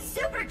Haze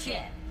super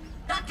chip.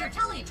 Dr.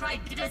 Tully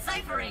tried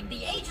deciphering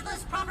the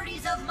ageless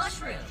properties of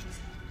mushrooms.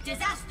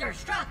 Disaster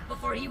struck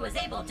before he was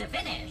able to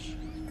finish.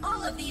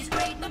 All of these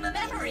great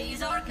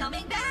memories are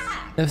coming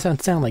back. Those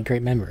don't sound like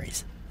great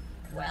memories.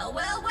 Well,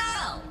 well,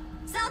 well.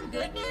 Some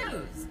good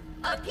news.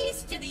 A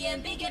piece to the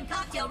Ambiguous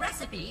cocktail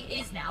recipe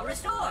is now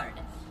restored.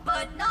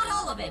 But not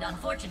all of it,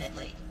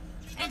 unfortunately.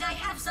 And I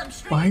have some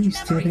Why are you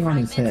strange memory standing on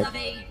his fragments head? of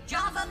a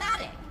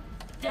Java-matic.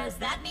 Does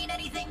that mean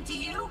anything to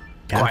you?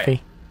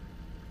 Coffee.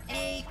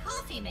 A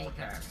coffee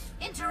maker.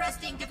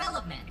 Interesting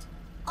development.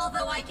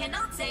 Although I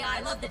cannot say I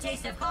love the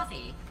taste of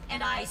coffee,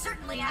 and I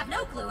certainly have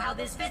no clue how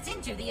this fits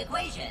into the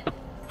equation.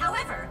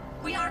 However,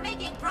 we are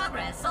making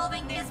progress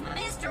solving this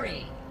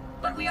mystery.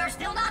 But we are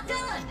still not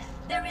done.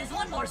 There is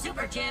one more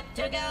super chip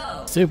to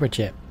go. Super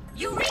chip.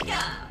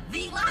 Eureka!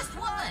 The last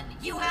one!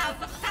 You have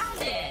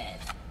found it!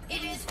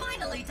 It is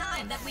finally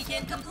time that we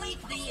can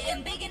complete the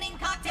embiggening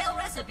cocktail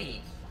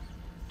recipe.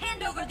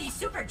 Hand over the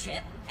super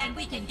chip, and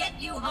we can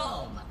get you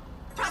home.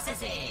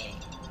 Processing.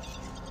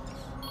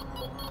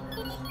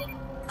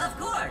 Of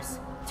course,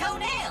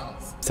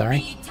 toenails. Sorry?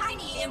 The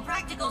tiny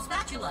impractical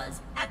spatulas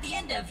at the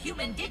end of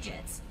human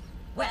digits.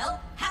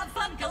 Well, have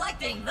fun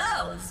collecting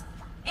those.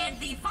 And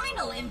the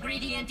final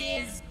ingredient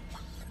is...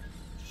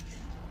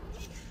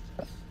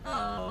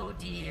 Oh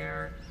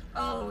dear.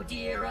 Oh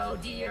dear, oh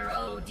dear,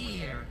 oh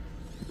dear.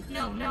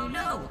 No, no,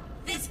 no.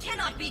 This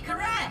cannot be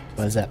correct.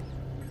 What is that?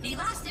 The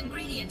last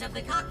ingredient of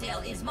the cocktail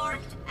is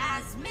marked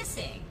as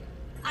missing.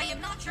 I am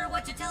not sure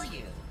what to tell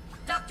you.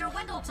 Dr.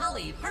 Wendell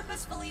Tully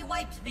purposefully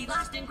wiped the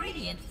last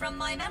ingredient from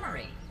my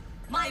memory.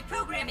 My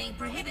programming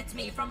prohibits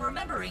me from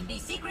remembering the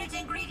secret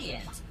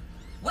ingredient.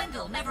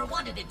 Wendell never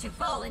wanted it to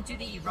fall into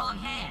the wrong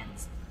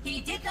hands. He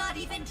did not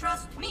even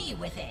trust me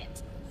with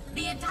it.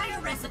 The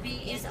entire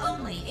recipe is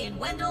only in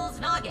Wendell's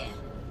noggin.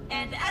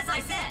 And as I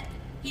said,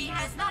 he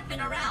has not been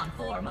around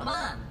for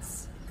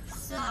months.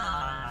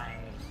 Sigh.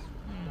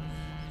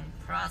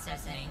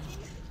 Processing.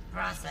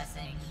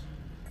 Processing.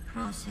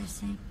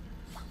 Processing.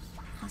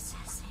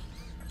 Processing.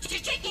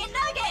 Chicken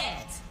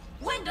nuggets!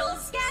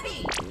 Wendell's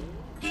Scabby!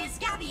 His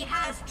Scabby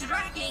has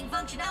tracking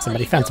functionality.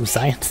 Somebody found some built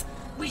in. science.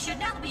 We should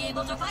now be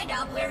able to find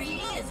out where he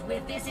is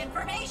with this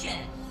information.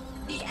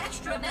 The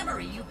extra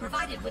memory you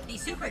provided with the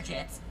super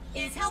chips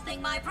is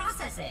helping my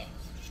processing.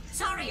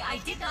 Sorry, I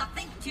did not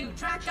think to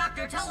track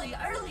Dr. Tully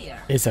earlier.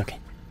 It's okay.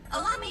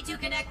 Allow me to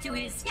connect to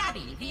his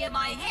Scabby via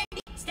my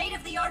handy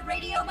state-of-the-art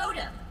radio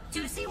modem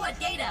to see what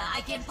data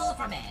I can pull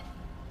from it.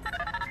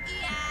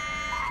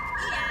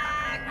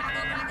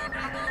 Crackle, crackle,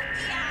 crackle,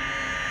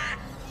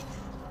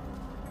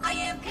 I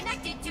am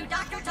connected to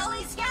Dr.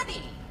 Tully's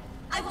Scabby.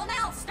 I will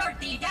now start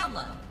the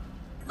download.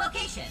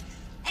 Location,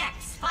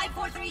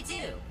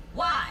 X5432,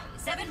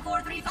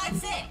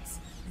 Y74356,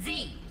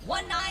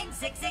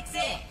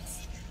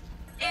 Z19666.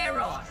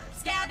 Error,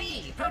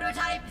 Scabby,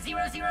 prototype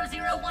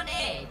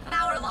 0001A,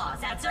 power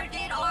loss at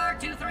circuit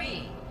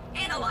R23.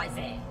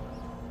 Analyzing.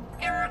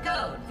 Error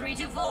code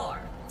 324,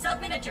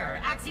 subminiature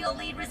axial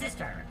lead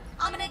resistor.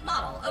 Ominent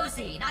model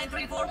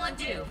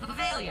OC93412,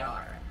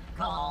 failure.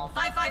 Call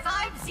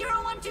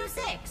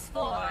 555-0126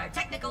 for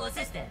technical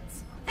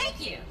assistance.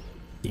 Thank you.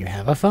 You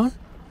have a phone?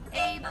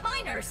 A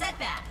minor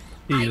setback.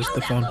 He I used know the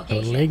that phone.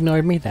 location. Totally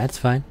ignored me. That's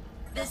fine.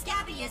 The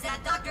Scabby is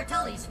at Dr.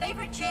 Tully's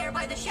favorite chair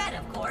by the shed,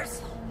 of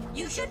course.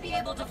 You should be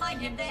able to find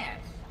him there.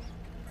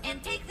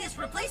 And take this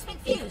replacement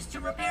fuse to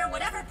repair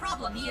whatever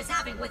problem he is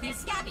having with his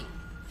Scabby.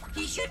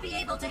 He should be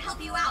able to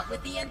help you out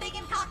with the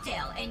Ambiguous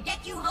cocktail and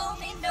get you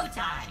home in no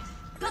time.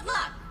 Good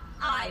luck.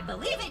 I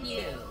believe in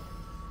you.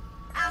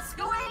 Ask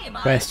away, my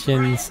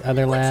Questions, friend.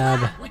 other Which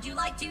lab, would you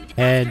like to after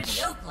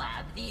hedge, the Oak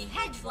Lab, the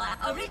Hedge Lab,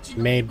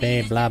 originally Made Bay,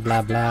 used blah, blah,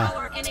 after blah.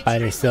 our and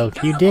Spider extremely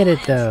Silk. You did it,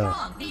 durable though. and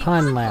strong. The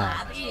Pun Pun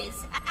lab.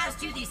 is, as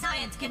to the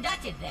science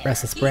conducted there.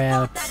 Brussels He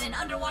thought sprouts. that an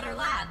underwater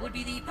lab would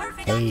be the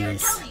perfect.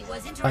 Haze. Dr. Tully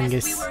was interested.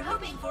 Fungus. We were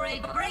hoping for a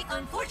break.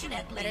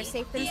 Unfortunately, Better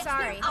safe than the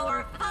sorry.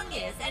 Our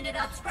fungus ended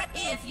up spread.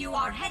 If you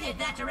are headed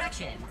that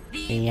direction,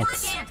 the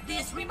Ants. black ant,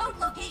 this remote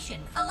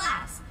location,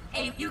 alas.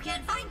 You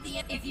can find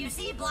the if you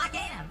see black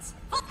ants.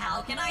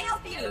 How can I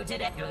help you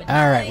today? Good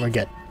Alright, night. we're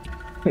good.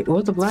 Wait, what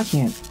was the Black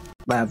Ant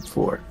lab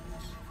for?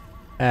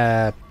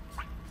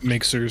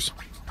 Mixers.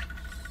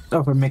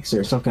 Oh, for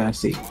mixers. Okay, I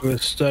see. We're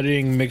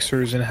studying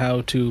mixers and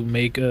how to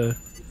make a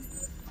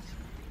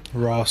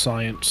raw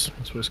science.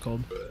 That's what it's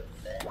called.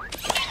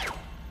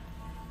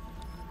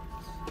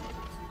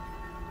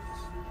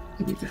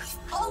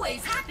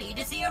 Always happy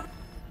to see a.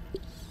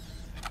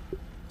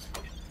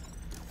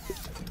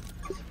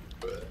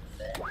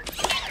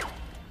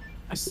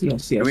 I see.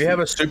 Do we have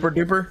a super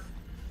duper?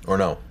 Or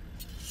no?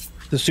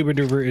 The super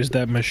duper is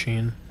that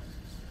machine.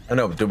 I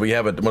know, but do we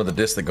have one of the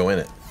discs that go in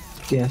it?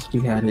 Yes,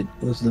 we had it.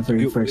 It was the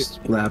very first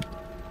lab.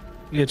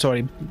 It's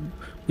already.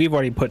 We've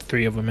already put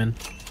 3 of them in,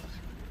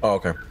 Oh,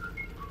 okay.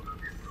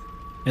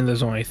 and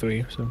there's only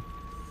 3. So.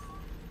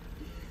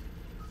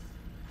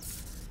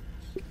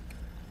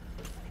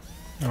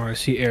 Oh, I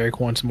see Arik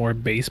wants more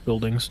base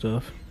building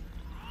stuff.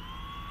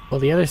 Well,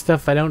 the other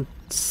stuff I don't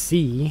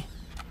see.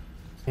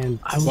 And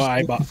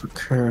I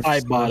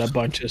bought a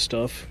bunch of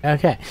stuff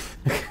okay.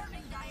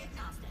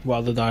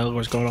 while the dialogue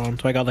was going on.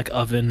 So I got like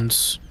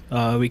ovens.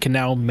 We can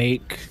now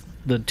make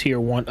the tier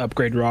 1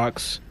 upgrade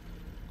rocks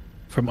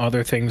from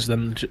other things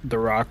than the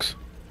rocks.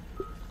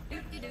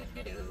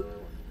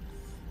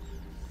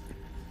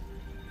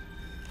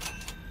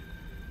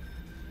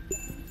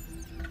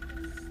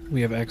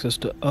 We have access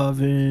to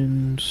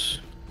ovens.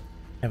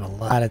 I have a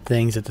lot of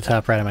things at the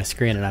top right of my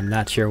screen, and I'm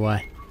not sure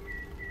why.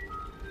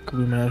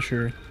 Glue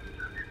masher.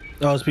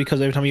 Oh, it's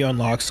because every time you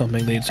unlock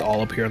something, they just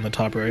all appear on the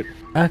top right.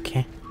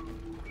 Okay.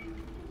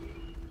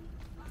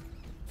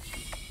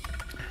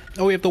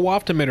 Oh, we have the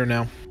waft emitter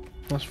now.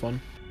 That's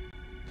fun.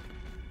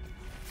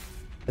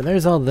 So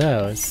there's all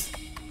those.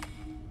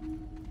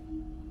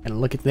 Gonna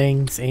look at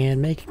things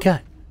and make a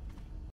cut.